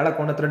ചെയ്യാൻ വേണ്ടി അയാൾ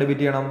അക്കൗണ്ട് എത്ര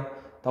ഡെബിറ്റ് ചെയ്യണം,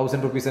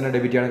 1000 rupees തന്നെ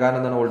ഡെബിറ്റ് ചെയ്യണം. കാരണം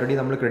എന്താണ്, ഓൾറെഡി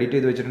നമ്മൾ ക്രെഡിറ്റ്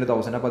ചെയ്ത് വെച്ചിട്ടുണ്ട്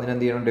 1000. അപ്പോൾ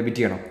അതിനെന്ത് ചെയ്യണം, ഡെബിറ്റ്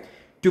ചെയ്യണം.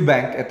 ടു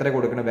ബാങ്ക് എത്ര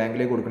കൊടുക്കണം,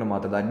 ബാങ്കിലേക്ക് കൊടുക്കണം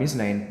മാത്രം. That means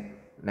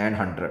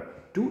 900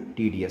 to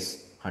TDS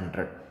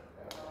 100.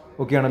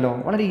 Okay ആണല്ലോ,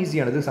 വളരെ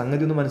ഈസിയാണ്. ഇത്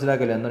സംഗതി ഒന്നും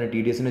മനസ്സിലാക്കില്ല. എന്താണ്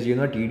TDSന്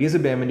ചെയ്യുന്നത്, TDS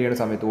പേയ്മെൻറ്റ് ചെയ്യുന്ന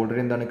സമയത്ത്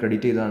ഓൾറെഡി എന്താണ്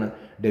ക്രെഡിറ്റ് ചെയ്താണ്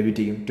ഡെബിറ്റ്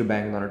ചെയ്യും ടു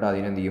ബാങ്ക് എന്ന് പറഞ്ഞിട്ട്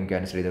അതിനെന്ത് ചെയ്യും,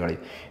 ക്യാൻസൽ ചെയ്ത്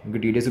കളയും.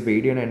 നിങ്ങൾക്ക് TDS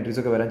പെയ്ഡ് ചെയ്യുന്ന എൻട്രീസ്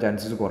ഒക്കെ വരാൻ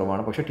ചാൻസസ്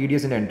കുറവാണ്. പക്ഷേ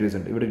TDSൻ്റെ എൻട്രീസ്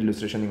ഉണ്ട്. ഇവിടെ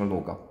ഇല്ലുസ്ട്രേഷൻ നിങ്ങൾ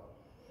നോക്കാം.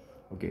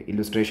 ഓക്കെ,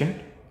 ഇല്ലുസ്ട്രേഷൻ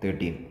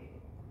 13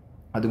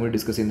 അതും കൂടി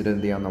ഡിസ്കസ് ചെയ്തിട്ട്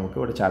എന്ത് ചെയ്യാം, നമുക്ക്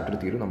ഇവിടെ ചാപ്റ്റർ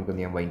തീരും, നമുക്ക്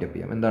എന്ത് ചെയ്യാം, വൈൻഡ് അപ്പ്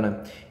ചെയ്യാം. എന്താണ്,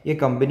 A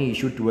company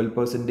issue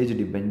 12%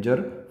 debenture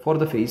for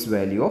the face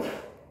value of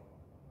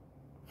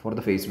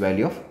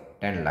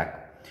 10 lakh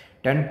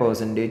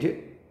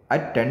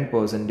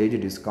 10%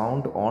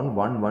 discount on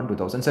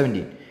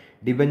 1/1/2017.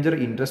 Debenture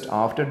interest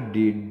after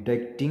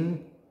deducting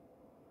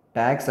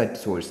tax at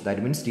source, that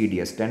means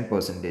TDS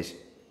 10%,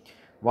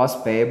 was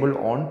payable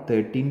on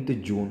 13th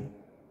June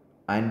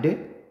and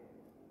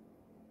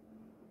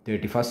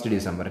 31st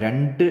December.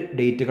 2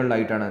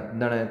 ഡേറ്റുകളിലായിട്ടാണ്.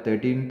 എന്താണ്,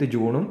 13th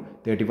June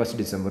 31st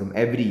December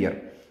every year.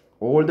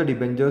 All the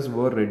debentures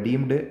were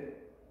redeemed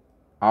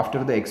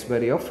after the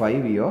expiry of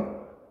 5-year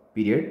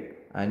period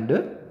and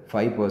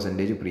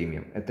 5%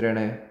 premium.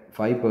 എത്രയാണ്,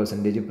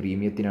 5%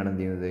 പ്രീമിയത്തിനാണ്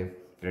എന്ത് ചെയ്യുന്നത്,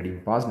 redeem.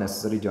 Pass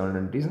necessary journal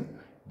entries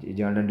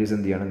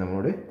എന്ത് ചെയ്യണം,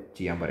 നമ്മളോട്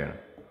ചെയ്യാൻ പറയണം.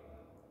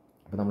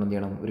 അപ്പോൾ നമ്മൾ എന്ത്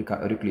ചെയ്യണം,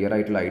 ഒരു ക്ലിയർ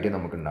ആയിട്ടുള്ള ഐഡിയ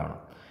നമുക്ക് ഉണ്ടാവണം.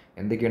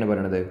 എന്തൊക്കെയാണ്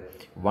പറയണത്,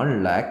 1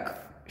 lakh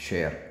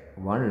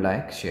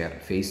ഷെയർ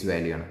ഫേസ്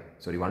വാല്യൂ ആണ്.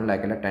 1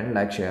 lakh അല്ല, 10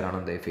 lakh ഷെയർ ആണ്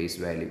എന്ത്, ഫേസ്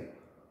വാല്യൂ.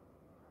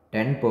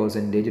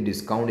 10%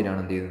 ഡിസ്കൗണ്ടിനാണ്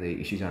എന്ത് ചെയ്യുന്നത്,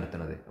 ഇഷ്യൂ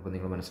നടത്തുന്നത്. അപ്പോൾ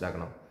നിങ്ങൾ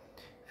മനസ്സിലാക്കണം,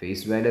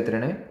 ഫേസ് വാല്യൂ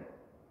എത്രയാണ്,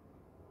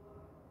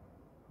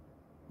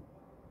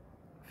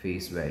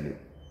 face value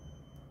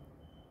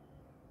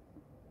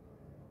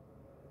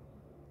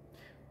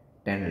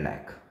 10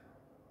 lakh,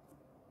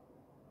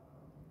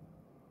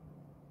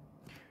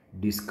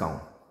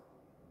 discount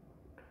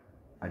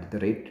at the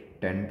rate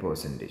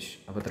 10%.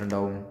 അപ്പോൾ എത്ര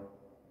ഉണ്ടാവും,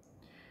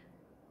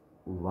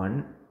 1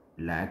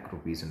 lakh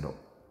rupees ഉണ്ടാവും.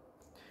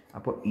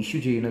 അപ്പോൾ ഇഷ്യൂ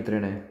ചെയ്യുന്നത്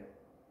എത്രയാണ്,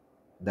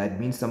 ദാറ്റ്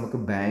മീൻസ് നമുക്ക്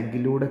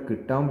ബാങ്കിലൂടെ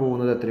കിട്ടാൻ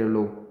പോകുന്നത് എത്രയേ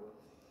ഉള്ളൂ,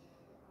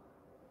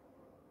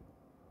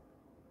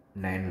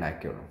 9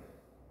 lakh ഉള്ളൂ.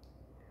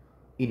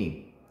 ഇനി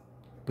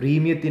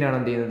പ്രീമിയത്തിനാണ്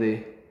എന്ത് ചെയ്യുന്നത്,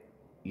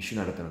 ഇഷ്യൂ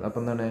നടത്തുന്നത്.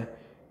 അപ്പോൾ എന്താണ്,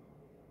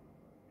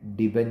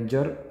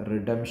 ഡിബഞ്ചർ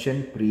റിഡംഷൻ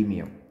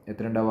പ്രീമിയം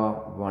എത്ര ഉണ്ടാവുക?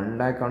 1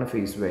 lakh ആണ്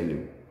ഫേസ് വാല്യൂ.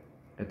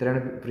 എത്രയാണ്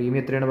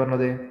പ്രീമിയം? എത്രയാണ്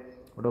പറഞ്ഞത്?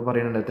 ഇവിടെ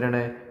പറയുന്നുണ്ട്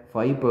എത്രയാണ്?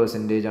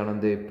 5% ആണ്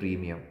എന്ത്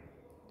പ്രീമിയം.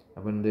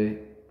 അപ്പോൾ എന്ത്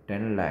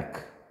 10 lakh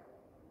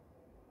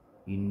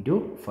ഇൻറ്റു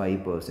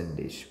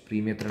 5%.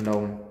 പ്രീമിയം എത്ര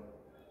ഉണ്ടാവും?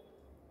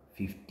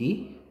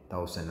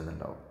 50,000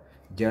 എന്നുണ്ടാവും.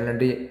 ജേണൽ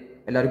എൻട്രി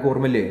എല്ലാവർക്കും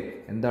ഓർമ്മയില്ലേ?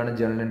 എന്താണ്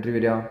ജേണൽ എൻട്രി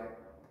വരിക?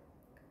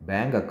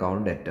 Bank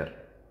account debtor.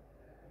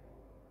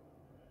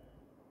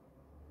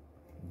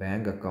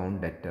 Bank account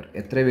debtor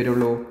എത്ര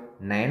വരുള്ളൂ?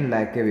 9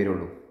 lakh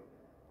വരുള്ളൂ.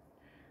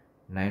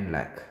 9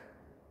 lakh.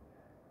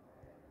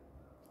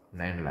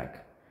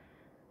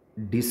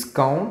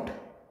 ഡിസ്കൗണ്ട്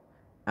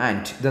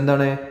ആൻഡ്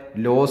ഇതെന്താണ്?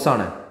 ലോസ്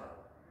ആണ്.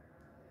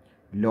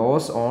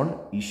 Loss on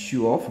issue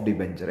of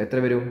debenture എത്ര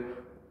വരും?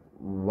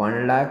 1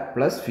 lakh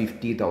പ്ലസ്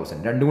 50,000.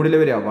 രണ്ടും കൂടി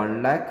വരിക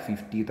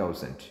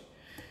 1,50,000.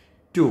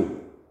 2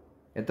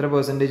 എത്ര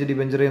പെർസെൻറ്റേജ്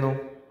ഡിബഞ്ചർ ചെയ്യുന്നു?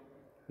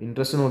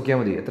 ഇൻട്രസ്റ്റ് നോക്കിയാൽ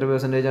മതി. എത്ര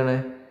പെർസെൻറ്റേജ് ആണ്?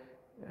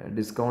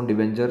 Discount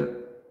debenture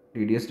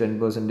TDS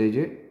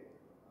 10%.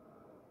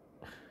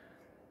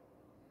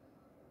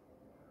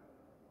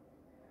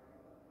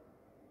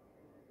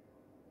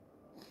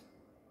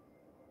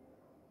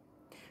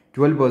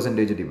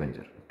 12%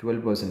 debenture.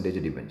 12%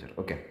 debenture.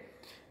 Okay,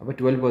 അപ്പോൾ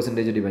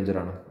 12% ഡിബഞ്ചർ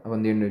ആണ്. അപ്പോൾ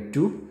എന്ത്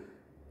ചെയ്യുന്നുണ്ട്?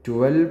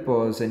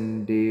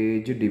 12%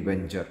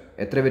 ഡിബഞ്ചർ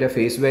എത്ര വരിക?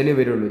 ഫേസ് വാല്യൂ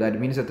വരുള്ളൂ. ദാറ്റ്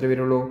മീൻസ് എത്ര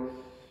വരുള്ളൂ?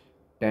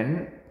 10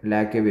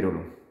 lakh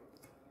വരുള്ളൂ.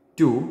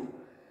 2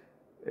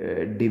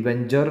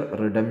 ഡിബഞ്ചർ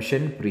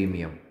റിഡംഷൻ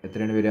പ്രീമിയം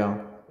എത്രയാണ് വരിക?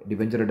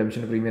 Debenture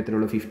redemption premium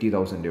എത്രയുള്ളൂ?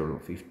 50,000 ഉള്ളൂ.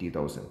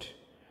 50,000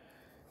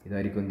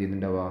 ഇതായിരിക്കും എന്ത്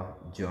ചെയ്യുന്നുണ്ടാവുക?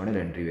 ജേണൽ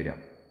എൻട്രി വരിക.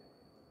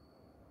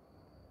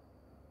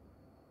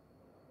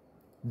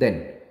 ദെൻ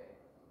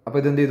അപ്പോൾ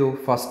ഇതെന്ത് ചെയ്തു?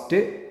 1st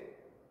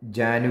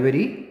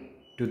January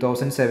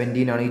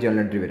 2017 ആണ് ഈ ജേണൽ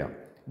എൻട്രി വരിക.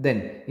 ദെൻ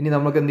ഇനി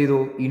നമുക്ക് എന്ത് ചെയ്തു?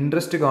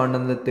 ഇൻട്രസ്റ്റ്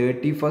കാണുന്നത്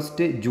 31st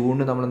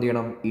June നമ്മൾ എന്ത്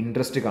ചെയ്യണം?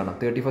 ഇൻട്രസ്റ്റ് കാണാം.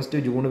 31st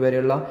June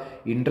വരെയുള്ള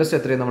ഇൻട്രസ്റ്റ്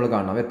എത്രയും നമ്മൾ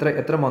കാണണം.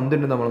 എത്ര മന്ത്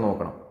ഉണ്ട് നമ്മൾ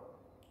നോക്കണം.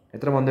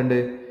 എത്ര മന്ത് ഉണ്ട്?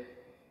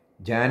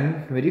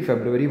 ജാനുവരി,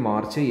 ഫെബ്രുവരി,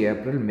 മാർച്ച്,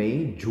 ഏപ്രിൽ, മെയ്,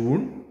 ജൂൺ,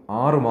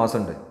 6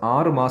 മാസമുണ്ട്.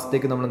 6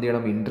 മാസത്തേക്ക് നമ്മൾ എന്ത്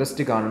ചെയ്യണം?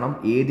 ഇൻട്രസ്റ്റ് കാണണം.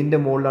 ഏതിൻ്റെ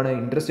മുകളിലാണ്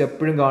ഇൻട്രസ്റ്റ്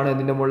എപ്പോഴും കാണുക?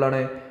 എന്തിൻ്റെ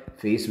മുകളിലാണ്?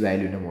 ഫേസ്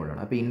വാല്യൂവിൻ്റെ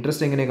മുകളിലാണ്. അപ്പോൾ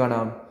ഇൻട്രസ്റ്റ് എങ്ങനെ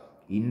കാണാം?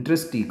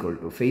 Interest equal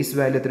to face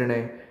value എത്രയാണ്?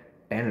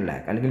 10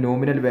 lakh അല്ലെങ്കിൽ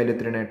നോമിനൽ വാല്യൂ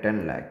എത്രയാണ്? 10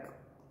 lakh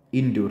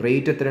ഇൻറ്റു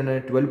റേറ്റ് എത്രയാണ്?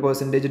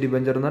 12%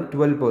 ഡിബഞ്ചർ എന്നാൽ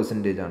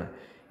 12% ആണ്.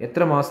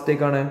 എത്ര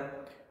മാസത്തേക്കാണ്?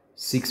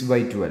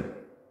 6/12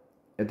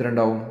 എത്ര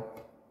ഉണ്ടാവും?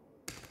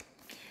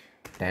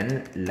 10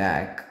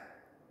 lakh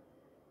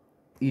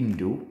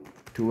ഇൻറ്റു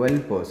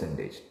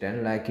 12%. 10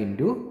 lakh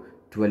ഇൻറ്റു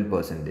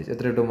 12%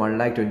 എത്ര കിട്ടും?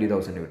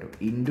 1,20,000 കിട്ടും.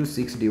 ഇൻറ്റു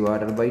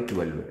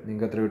 6/12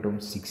 നിങ്ങൾക്ക് എത്ര കിട്ടും?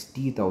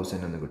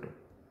 60,000 എന്ന് കിട്ടും.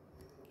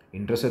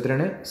 ഇൻട്രസ്റ്റ്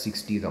എത്രയാണ്?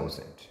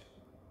 60,000.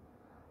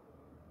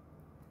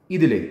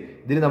 ഇതിൽ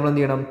നമ്മൾ എന്ത്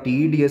ചെയ്യണം?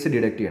 TDS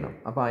ഡിഡക്ട് ചെയ്യണം.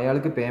 അപ്പോൾ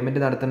അയാൾക്ക് പേയ്മെൻറ്റ്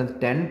നടത്തുന്ന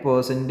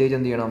 10%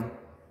 എന്ത് ചെയ്യണം?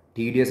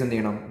 TDS എന്ത്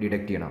ചെയ്യണം?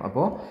 ഡിഡക്ട് ചെയ്യണം.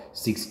 അപ്പോൾ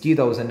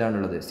 60,000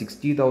 ആണുള്ളത്.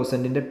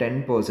 60,000ൻ്റെ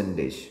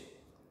 10%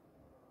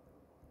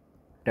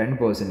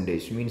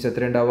 മീൻസ്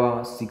എത്ര ഉണ്ടാവുക?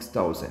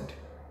 6,000.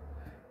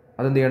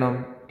 അതെന്ത് ചെയ്യണം?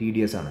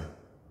 TDS ആണ്.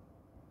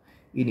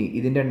 ഇനി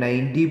ഇതിൻ്റെ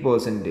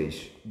 90%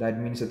 ദാറ്റ്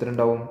മീൻസ് എത്ര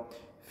ഉണ്ടാവും?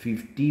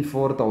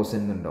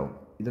 54,000 ഉണ്ടാവും.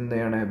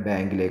 ഇതെന്താണ്?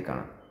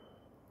 ബാങ്കിലേക്കാണ്.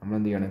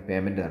 നമ്മളെന്ത് ചെയ്യണം?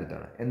 പേയ്മെൻറ്റ്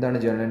നടത്തുകയാണ്. എന്താണ്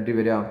ജേണൽ എൻട്രി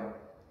വരിക?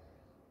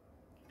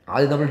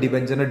 ആദ്യം നമ്മൾ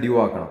ഡിബഞ്ചറിനെ ഡ്യൂ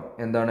ആക്കണം.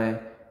 എന്താണ്?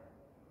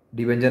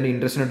 ഡിബഞ്ചറിൻ്റെ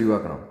ഇൻട്രസ്റ്റിനെ ഡ്യൂ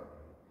ആക്കണം.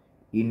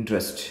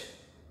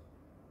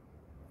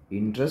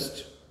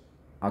 ഇൻട്രസ്റ്റ്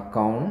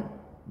അക്കൗണ്ട്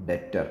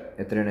ഡെറ്റർ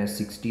എത്രയാണ്?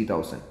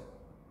 60,000.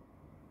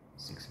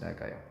 6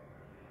 lakh ആയോ?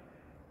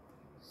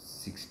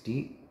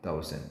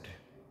 60,000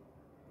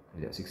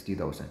 ഇല്ല,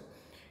 60,000.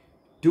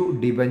 To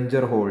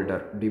debenture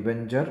holder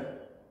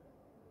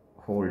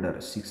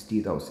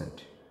 60,000.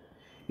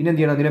 ഇനി എന്ത്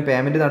ചെയ്യണം? അതിനെ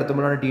പേയ്മെൻറ്റ്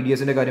നടത്തുമ്പോഴാണ്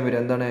TDSൻ്റെ കാര്യം വരിക.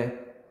 എന്താണ്?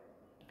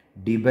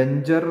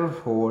 ഡിബഞ്ചർ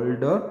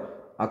ഹോൾഡർ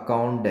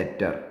അക്കൗണ്ട്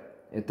ഡെറ്റർ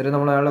എത്ര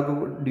നമ്മൾ അയാൾക്ക്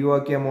ഡ്യൂ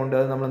ആക്കിയ എമൗണ്ട്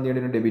അത് നമ്മൾ എന്ത്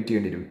ചെയ്യേണ്ടി വരും? ഡെബിറ്റ്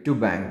ചെയ്യേണ്ടി വരും. ടു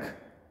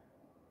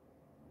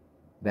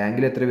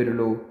ബാങ്കിൽ എത്ര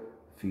വരുള്ളൂ?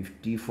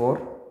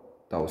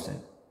 54,000.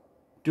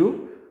 To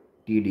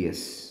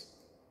TDS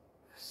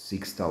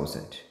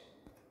 6,000.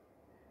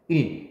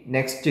 ഇനി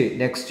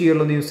നെക്സ്റ്റ്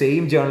ഇയറിലൊന്ന്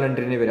സെയിം ജേണൽ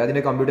എൻട്രിനെ വരിക.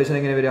 അതിൻ്റെ കമ്പ്യൂട്ടേഷൻ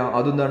എങ്ങനെ വരിക?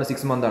 അതെന്താണ്?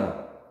 6 month ആണ്.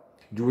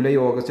 July,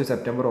 August,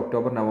 September,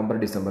 October, November,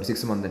 December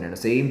 6 month തന്നെയാണ്.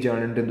 സെയിം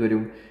ജേണൽ എൻട്രി എന്ത്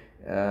വരും?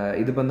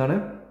 ഇതിപ്പോൾ എന്താണ്?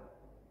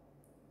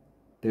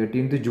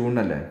 13th June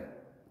അല്ലേ?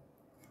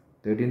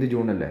 13th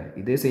June അല്ലേ?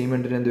 ഇതേ സെയിം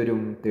എൻട്രി എന്ത്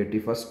വരും?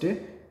 31st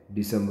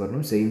December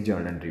same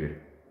journal entry വരും.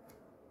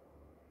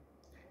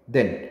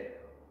 ദെൻ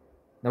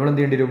നമ്മൾ എന്ത്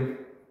ചെയ്യേണ്ടി വരും?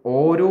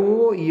 ഓരോ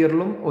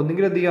ഇയറിലും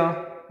ഒന്നുകിൽ എന്ത് ചെയ്യുക?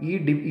 ഈ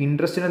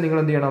ഇൻട്രസ്റ്റിനെ നിങ്ങൾ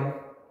എന്ത് ചെയ്യണം?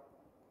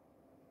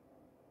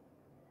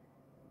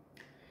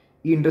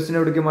 ഈ ഇൻട്രസ്റ്റിനെ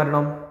എവിടേക്ക്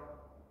മാറ്റണം?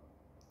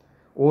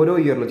 ഓരോ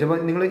ഇയറിലും. ചിലപ്പോൾ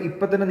നിങ്ങൾ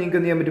ഇപ്പം തന്നെ നിങ്ങൾക്ക്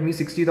എന്ത് ചെയ്യാൻ പറ്റും? ഈ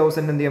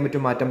 60,000 എന്ത് ചെയ്യാൻ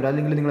പറ്റും? മാറ്റാൻ പറ്റും.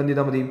 അല്ലെങ്കിൽ നിങ്ങൾ എന്ത്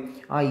ചെയ്താൽ മതി?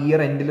 ആ ഇയർ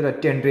എൻഡിൽ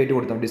ഒറ്റ എൻട്രി ആയിട്ട്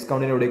കൊടുത്താൽ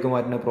ഡിസ്കൗണ്ടിന് എവിടേക്ക്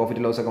മാറ്റണം?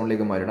 പ്രോഫിറ്റ് ലോസ്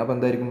അക്കൗണ്ടിലേക്ക് മാറ്റണം. അപ്പോൾ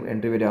എന്തായിരിക്കും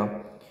എൻട്രി വരിക?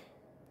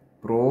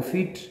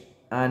 Profit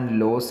and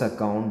loss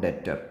account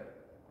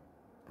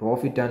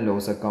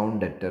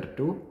debtor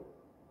to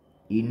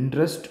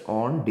interest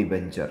on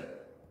debenture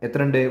എത്ര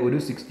ഉണ്ട്? ഒരു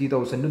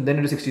 60,000 ദെൻ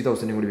ഒരു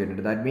 60,000 കൂടി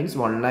വരുന്നുണ്ട്. That means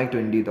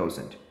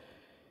 1,20,000.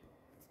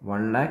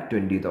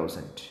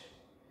 1,20,000.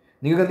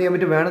 നിങ്ങൾക്ക് എന്ത് ചെയ്യാൻ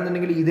പറ്റും,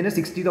 വേണമെന്നുണ്ടെങ്കിൽ ഇതിനെ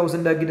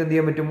 60,000 ആക്കിയിട്ട് എന്ത്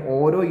ചെയ്യാൻ പറ്റും,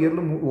 ഓരോ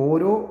ഇയറിലും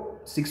ഓരോ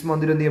 6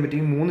 മന്തിലും എന്ത് ചെയ്യാൻ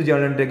പറ്റും, 3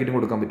 ജേണൽ എൻട്രി ആക്കിയിട്ട്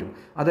കൊടുക്കാൻ പറ്റും.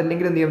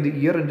 അതല്ലെങ്കിൽ എന്ത് ചെയ്യാൻ മതി,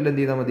 ഇയർ എൻഡിൽ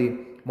എന്ത് ചെയ്താൽ മതി,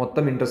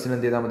 മൊത്തം ഇൻട്രസ്റ്റിന്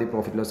എന്ത് ചെയ്താൽ മതി,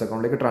 പ്രോഫിറ്റ് ലോസ്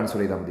അക്കൗണ്ടിലേക്ക് ട്രാൻസ്ഫർ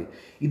ചെയ്താൽ മതി.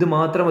 ഇത്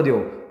മാത്രം മതിയോ?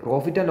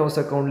 പ്രോഫിറ്റ് ആൻഡ് ലോസ്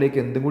അക്കൗണ്ടിലേക്ക്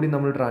എന്തും കൂടി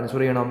നമ്മൾ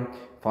ട്രാൻസ്ഫർ ചെയ്യണം.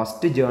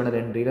 ഫസ്റ്റ് ജേണൽ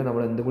എൻട്രിയിൽ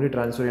നമ്മൾ എന്തും കൂടി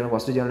ട്രാൻസ്ഫർ ചെയ്യണം.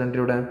 ഫസ്റ്റ് ജേണൽ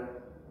എൻട്രിയുടെ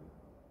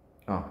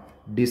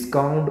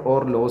ഡിസ്കൗണ്ട്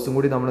ഓർ ലോസും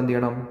കൂടി നമ്മൾ എന്ത്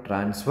ചെയ്യണം,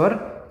 ട്രാൻസ്ഫർ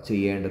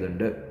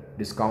ചെയ്യേണ്ടതുണ്ട്.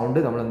 ഡിസ്കൗണ്ട്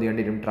നമ്മൾ എന്ത്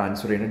ചെയ്യേണ്ടി വരും,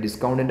 ട്രാൻസ്ഫർ ചെയ്യണം.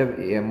 ഡിസ്കൗണ്ടിൻ്റെ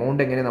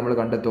എമൗണ്ട് എങ്ങനെ നമ്മൾ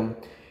കണ്ടെത്തും,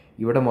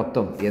 ഇവിടെ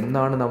മൊത്തം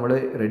എന്നാണ് നമ്മൾ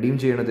റെഡീം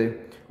ചെയ്യണത്.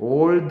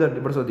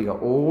 ഇവിടെ ശ്രദ്ധിക്കുക,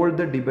 all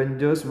the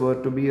debentures where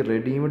to B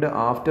redeemed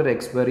after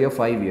expiry of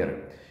 5 year.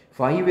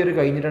 5 year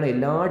കഴിഞ്ഞിട്ടാണ്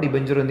എല്ലാ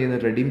ഡിബഞ്ചറും എന്ത്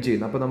ചെയ്യുന്നത്, റെഡീം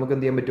ചെയ്യുന്നത്. അപ്പോൾ നമുക്ക്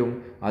എന്ത് ചെയ്യാൻ പറ്റും,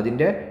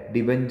 അതിൻ്റെ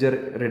ഡിബഞ്ചർ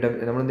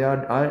നമ്മൾ എന്ത്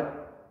ആ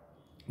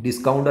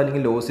ഡിസ്കൗണ്ട്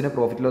അല്ലെങ്കിൽ ലോസിനെ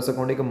പ്രോഫിറ്റ് ലോസ്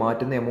അക്കൗണ്ടിലേക്ക്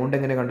മാറ്റുന്ന എമൗണ്ട്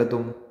എങ്ങനെ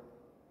കണ്ടെത്തും,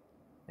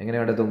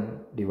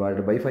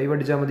 ഡിവൈഡഡ് ബൈ 5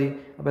 അടിച്ചാൽ മതി.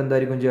 അപ്പോൾ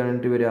എന്തായിരിക്കും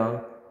ചെയ്യാനായിട്ട് വരിക,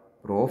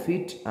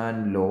 profit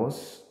and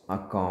loss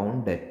account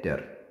debtor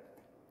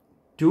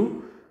to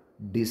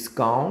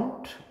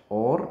discount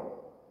or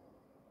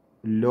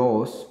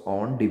loss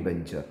on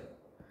debenture.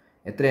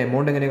 എത്ര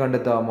എമൗണ്ട് എങ്ങനെ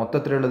കണ്ടെത്തുക, മൊത്തം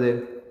എത്രയുള്ളത്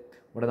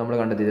ഇവിടെ നമ്മൾ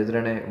കണ്ടെത്തി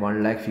എത്രയാണ്,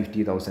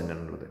 1,50,000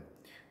 ആണുള്ളത്.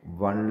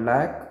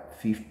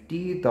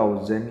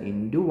 1,50,000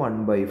 ഇൻറ്റു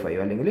 1/5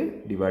 അല്ലെങ്കിൽ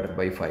ഡിവൈഡഡ്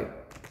ബൈ 5.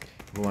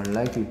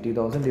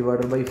 1,50,000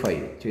 ഡിവൈഡഡ് ബൈ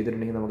 5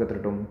 ചെയ്തിട്ടുണ്ടെങ്കിൽ നമുക്ക് എത്ര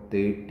കിട്ടും,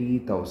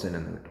 30,000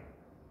 എന്ന് കിട്ടും.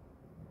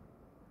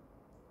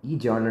 ഈ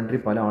ജേണൽ എൻട്രി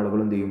പല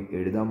ആളുകളും എന്ത് ചെയ്യും,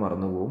 എഴുതാൻ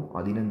മറന്നു പോകും.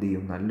 അതിനെന്ത്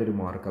ചെയ്യും, നല്ലൊരു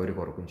മാർക്ക് അവർ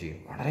കുറക്കും ചെയ്യും.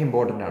 വളരെ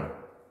ഇമ്പോർട്ടൻ്റ് ആണ്.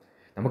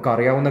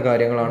 നമുക്കറിയാവുന്ന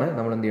കാര്യങ്ങളാണ്,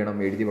 നമ്മൾ എന്ത് ചെയ്യണം,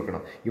 എഴുതി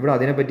വെക്കണം. ഇവിടെ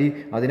അതിനെ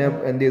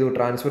എന്ത് ചെയ്തു,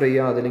 ട്രാൻസ്ഫർ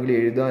ചെയ്യുക, അതല്ലെങ്കിൽ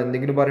എഴുതുക,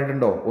 എന്തെങ്കിലും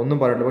പറഞ്ഞിട്ടുണ്ടോ, ഒന്നും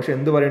പറഞ്ഞിട്ടുണ്ട്. പക്ഷേ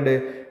എന്ത് പറയുന്നുണ്ട്,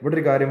 ഇവിടെ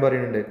ഒരു കാര്യം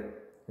പറയുന്നുണ്ട്,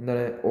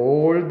 എന്താണ്,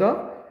 all the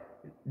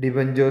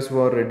debentures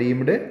were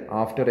redeemed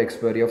after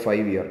expiry of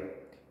 5 year.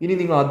 ഇനി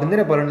നിങ്ങൾ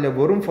അതിനെ പറയണില്ല,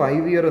 വെറും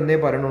 5 ഇയർ എന്നേ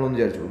പറയണുള്ളൂ എന്ന്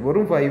വിചാരിച്ചു.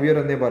 വെറും 5 ഇയർ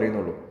എന്നേ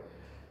പറയുന്നുള്ളൂ.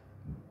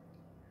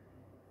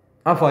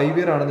 ആ 5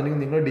 ഇയർ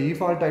ആണെന്നുണ്ടെങ്കിൽ നിങ്ങൾ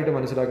ഡീഫാൾട്ടായിട്ട്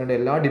മനസ്സിലാക്കേണ്ട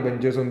എല്ലാ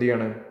ഡിബഞ്ചേഴ്സും എന്ത്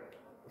ചെയ്യാണ്,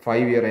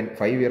 5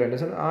 ഇയർ എൻ്റെ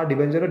ആ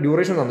ഡിബഞ്ചറിൻ്റെ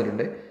ഡ്യൂറേഷൻ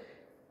തന്നിട്ടുണ്ട്.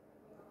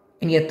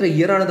 ഇനി എത്ര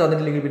ഇയർ ആണ്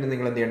തന്നിട്ടില്ലെങ്കിൽ പിന്നെ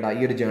നിങ്ങൾ എന്ത് ചെയ്യണ്ട, ഈ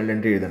ഒരു ജേണൽ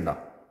എൻട്രി എഴുതണ്ട.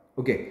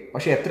 ഓക്കെ,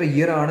 പക്ഷേ എത്ര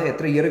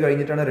ഇയർ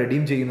കഴിഞ്ഞിട്ടാണ്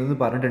റെഡീം ചെയ്യുന്നത്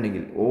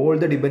പറഞ്ഞിട്ടുണ്ടെങ്കിൽ, ഓൾ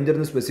ദ ഡിബഞ്ചർ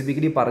എന്ന്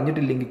സ്പെസിഫിക്കലി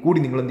പറഞ്ഞിട്ടില്ലെങ്കിൽ കൂടി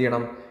നിങ്ങൾ എന്ത്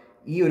ചെയ്യണം,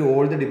 ഈ ഒരു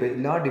ഓൾ ദ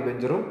എല്ലാ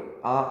ഡിബഞ്ചറും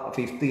ആ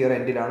 5th ഇയർ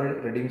എൻഡിലാണ്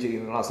റെഡീം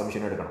ചെയ്യുന്നത്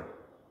അസംഷൻ എടുക്കണം.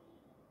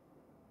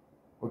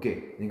 ഓക്കെ,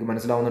 നിങ്ങൾക്ക്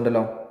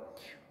മനസ്സിലാവുന്നുണ്ടല്ലോ.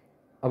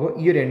 അപ്പോൾ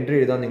ഈ ഒരു എൻട്രി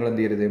എഴുതാൻ നിങ്ങൾ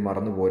എന്ത് ചെയ്യരുത്,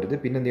 മറന്നു പോരുത്.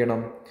 പിന്നെ എന്ത് ചെയ്യണം,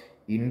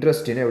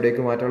 ഇൻട്രസ്റ്റിനെ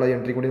എവിടേക്ക് മാറ്റാനുള്ള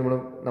എൻട്രി കൂടി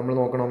നമ്മൾ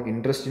നോക്കണം.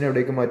 ഇൻട്രസ്റ്റിനെ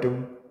എവിടേക്ക് മാറ്റും,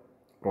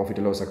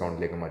 പ്രോഫിറ്റ് ലോസ്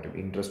അക്കൗണ്ടിലേക്ക് മാറ്റും.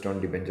 ഇൻട്രസ്റ്റ് ഓൺ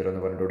ഡിബഞ്ചർ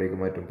എന്ന് പറഞ്ഞിട്ട് എവിടേക്ക്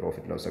മാറ്റും,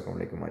 പ്രോഫിറ്റ് ലോസ്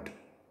അക്കൗണ്ടിലേക്ക് മാറ്റും.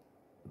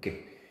 ഓക്കെ,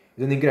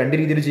 ഇത് നിങ്ങൾക്ക് 2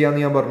 രീതിയിൽ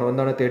ചെയ്യാമെന്ന് ഞാൻ പറഞ്ഞു.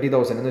 എന്താണ്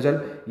 30,000 എന്ന് വെച്ചാൽ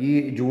ഈ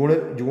ജൂൺ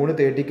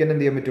 30ക്ക് തന്നെ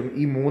എന്ത് ചെയ്യാൻ പറ്റും,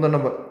 ഈ 3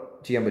 എണ്ണം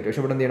ചെയ്യാൻ പറ്റും.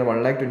 പക്ഷേ ഇവിടെ എന്ത് ചെയ്യണം,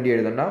 1,20,000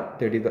 എഴുതണ്ട,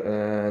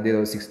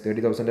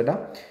 30,000 അല്ല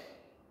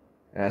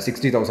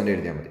 60,000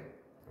 എഴുതിയാൽ മതി.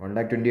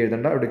 1,20,000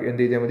 എഴുതണ്ട, ഇവിടെ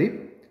എന്ത് ചെയ്താൽ മതി,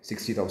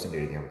 60,000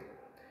 എഴുതിയാൽ മതി.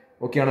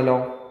 ഓക്കെ ആണല്ലോ.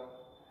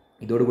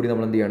 ഇതോടുകൂടി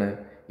നമ്മൾ എന്ത് ചെയ്യാണ്,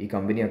 ഈ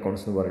കമ്പനി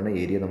അക്കൗണ്ട്സ് എന്ന് പറയുന്ന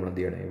ഏരിയ നമ്മൾ എന്ത്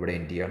ചെയ്യണം, ഇവിടെ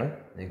എൻഡ് ചെയ്യാണ്.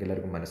 നിങ്ങൾക്ക്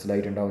എല്ലാവർക്കും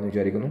മനസ്സിലായിട്ടുണ്ടാവുമെന്ന്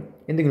വിചാരിക്കുന്നു.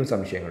 എന്തെങ്കിലും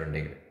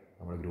സംശയങ്ങളുണ്ടെങ്കിൽ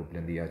നമ്മുടെ ഗ്രൂപ്പിൽ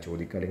എന്ത് ചെയ്യുക,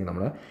 ചോദിക്കുക, അല്ലെങ്കിൽ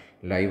നമ്മൾ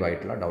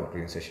ലൈവായിട്ടുള്ള ഡൗട്ട്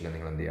ക്ലിയറിംഗ് സെഷനിൽ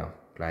നിങ്ങൾ എന്ത് ചെയ്യുക,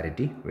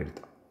 ക്ലാരിറ്റി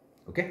വരുത്തുക.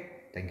 Okay,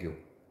 thank you.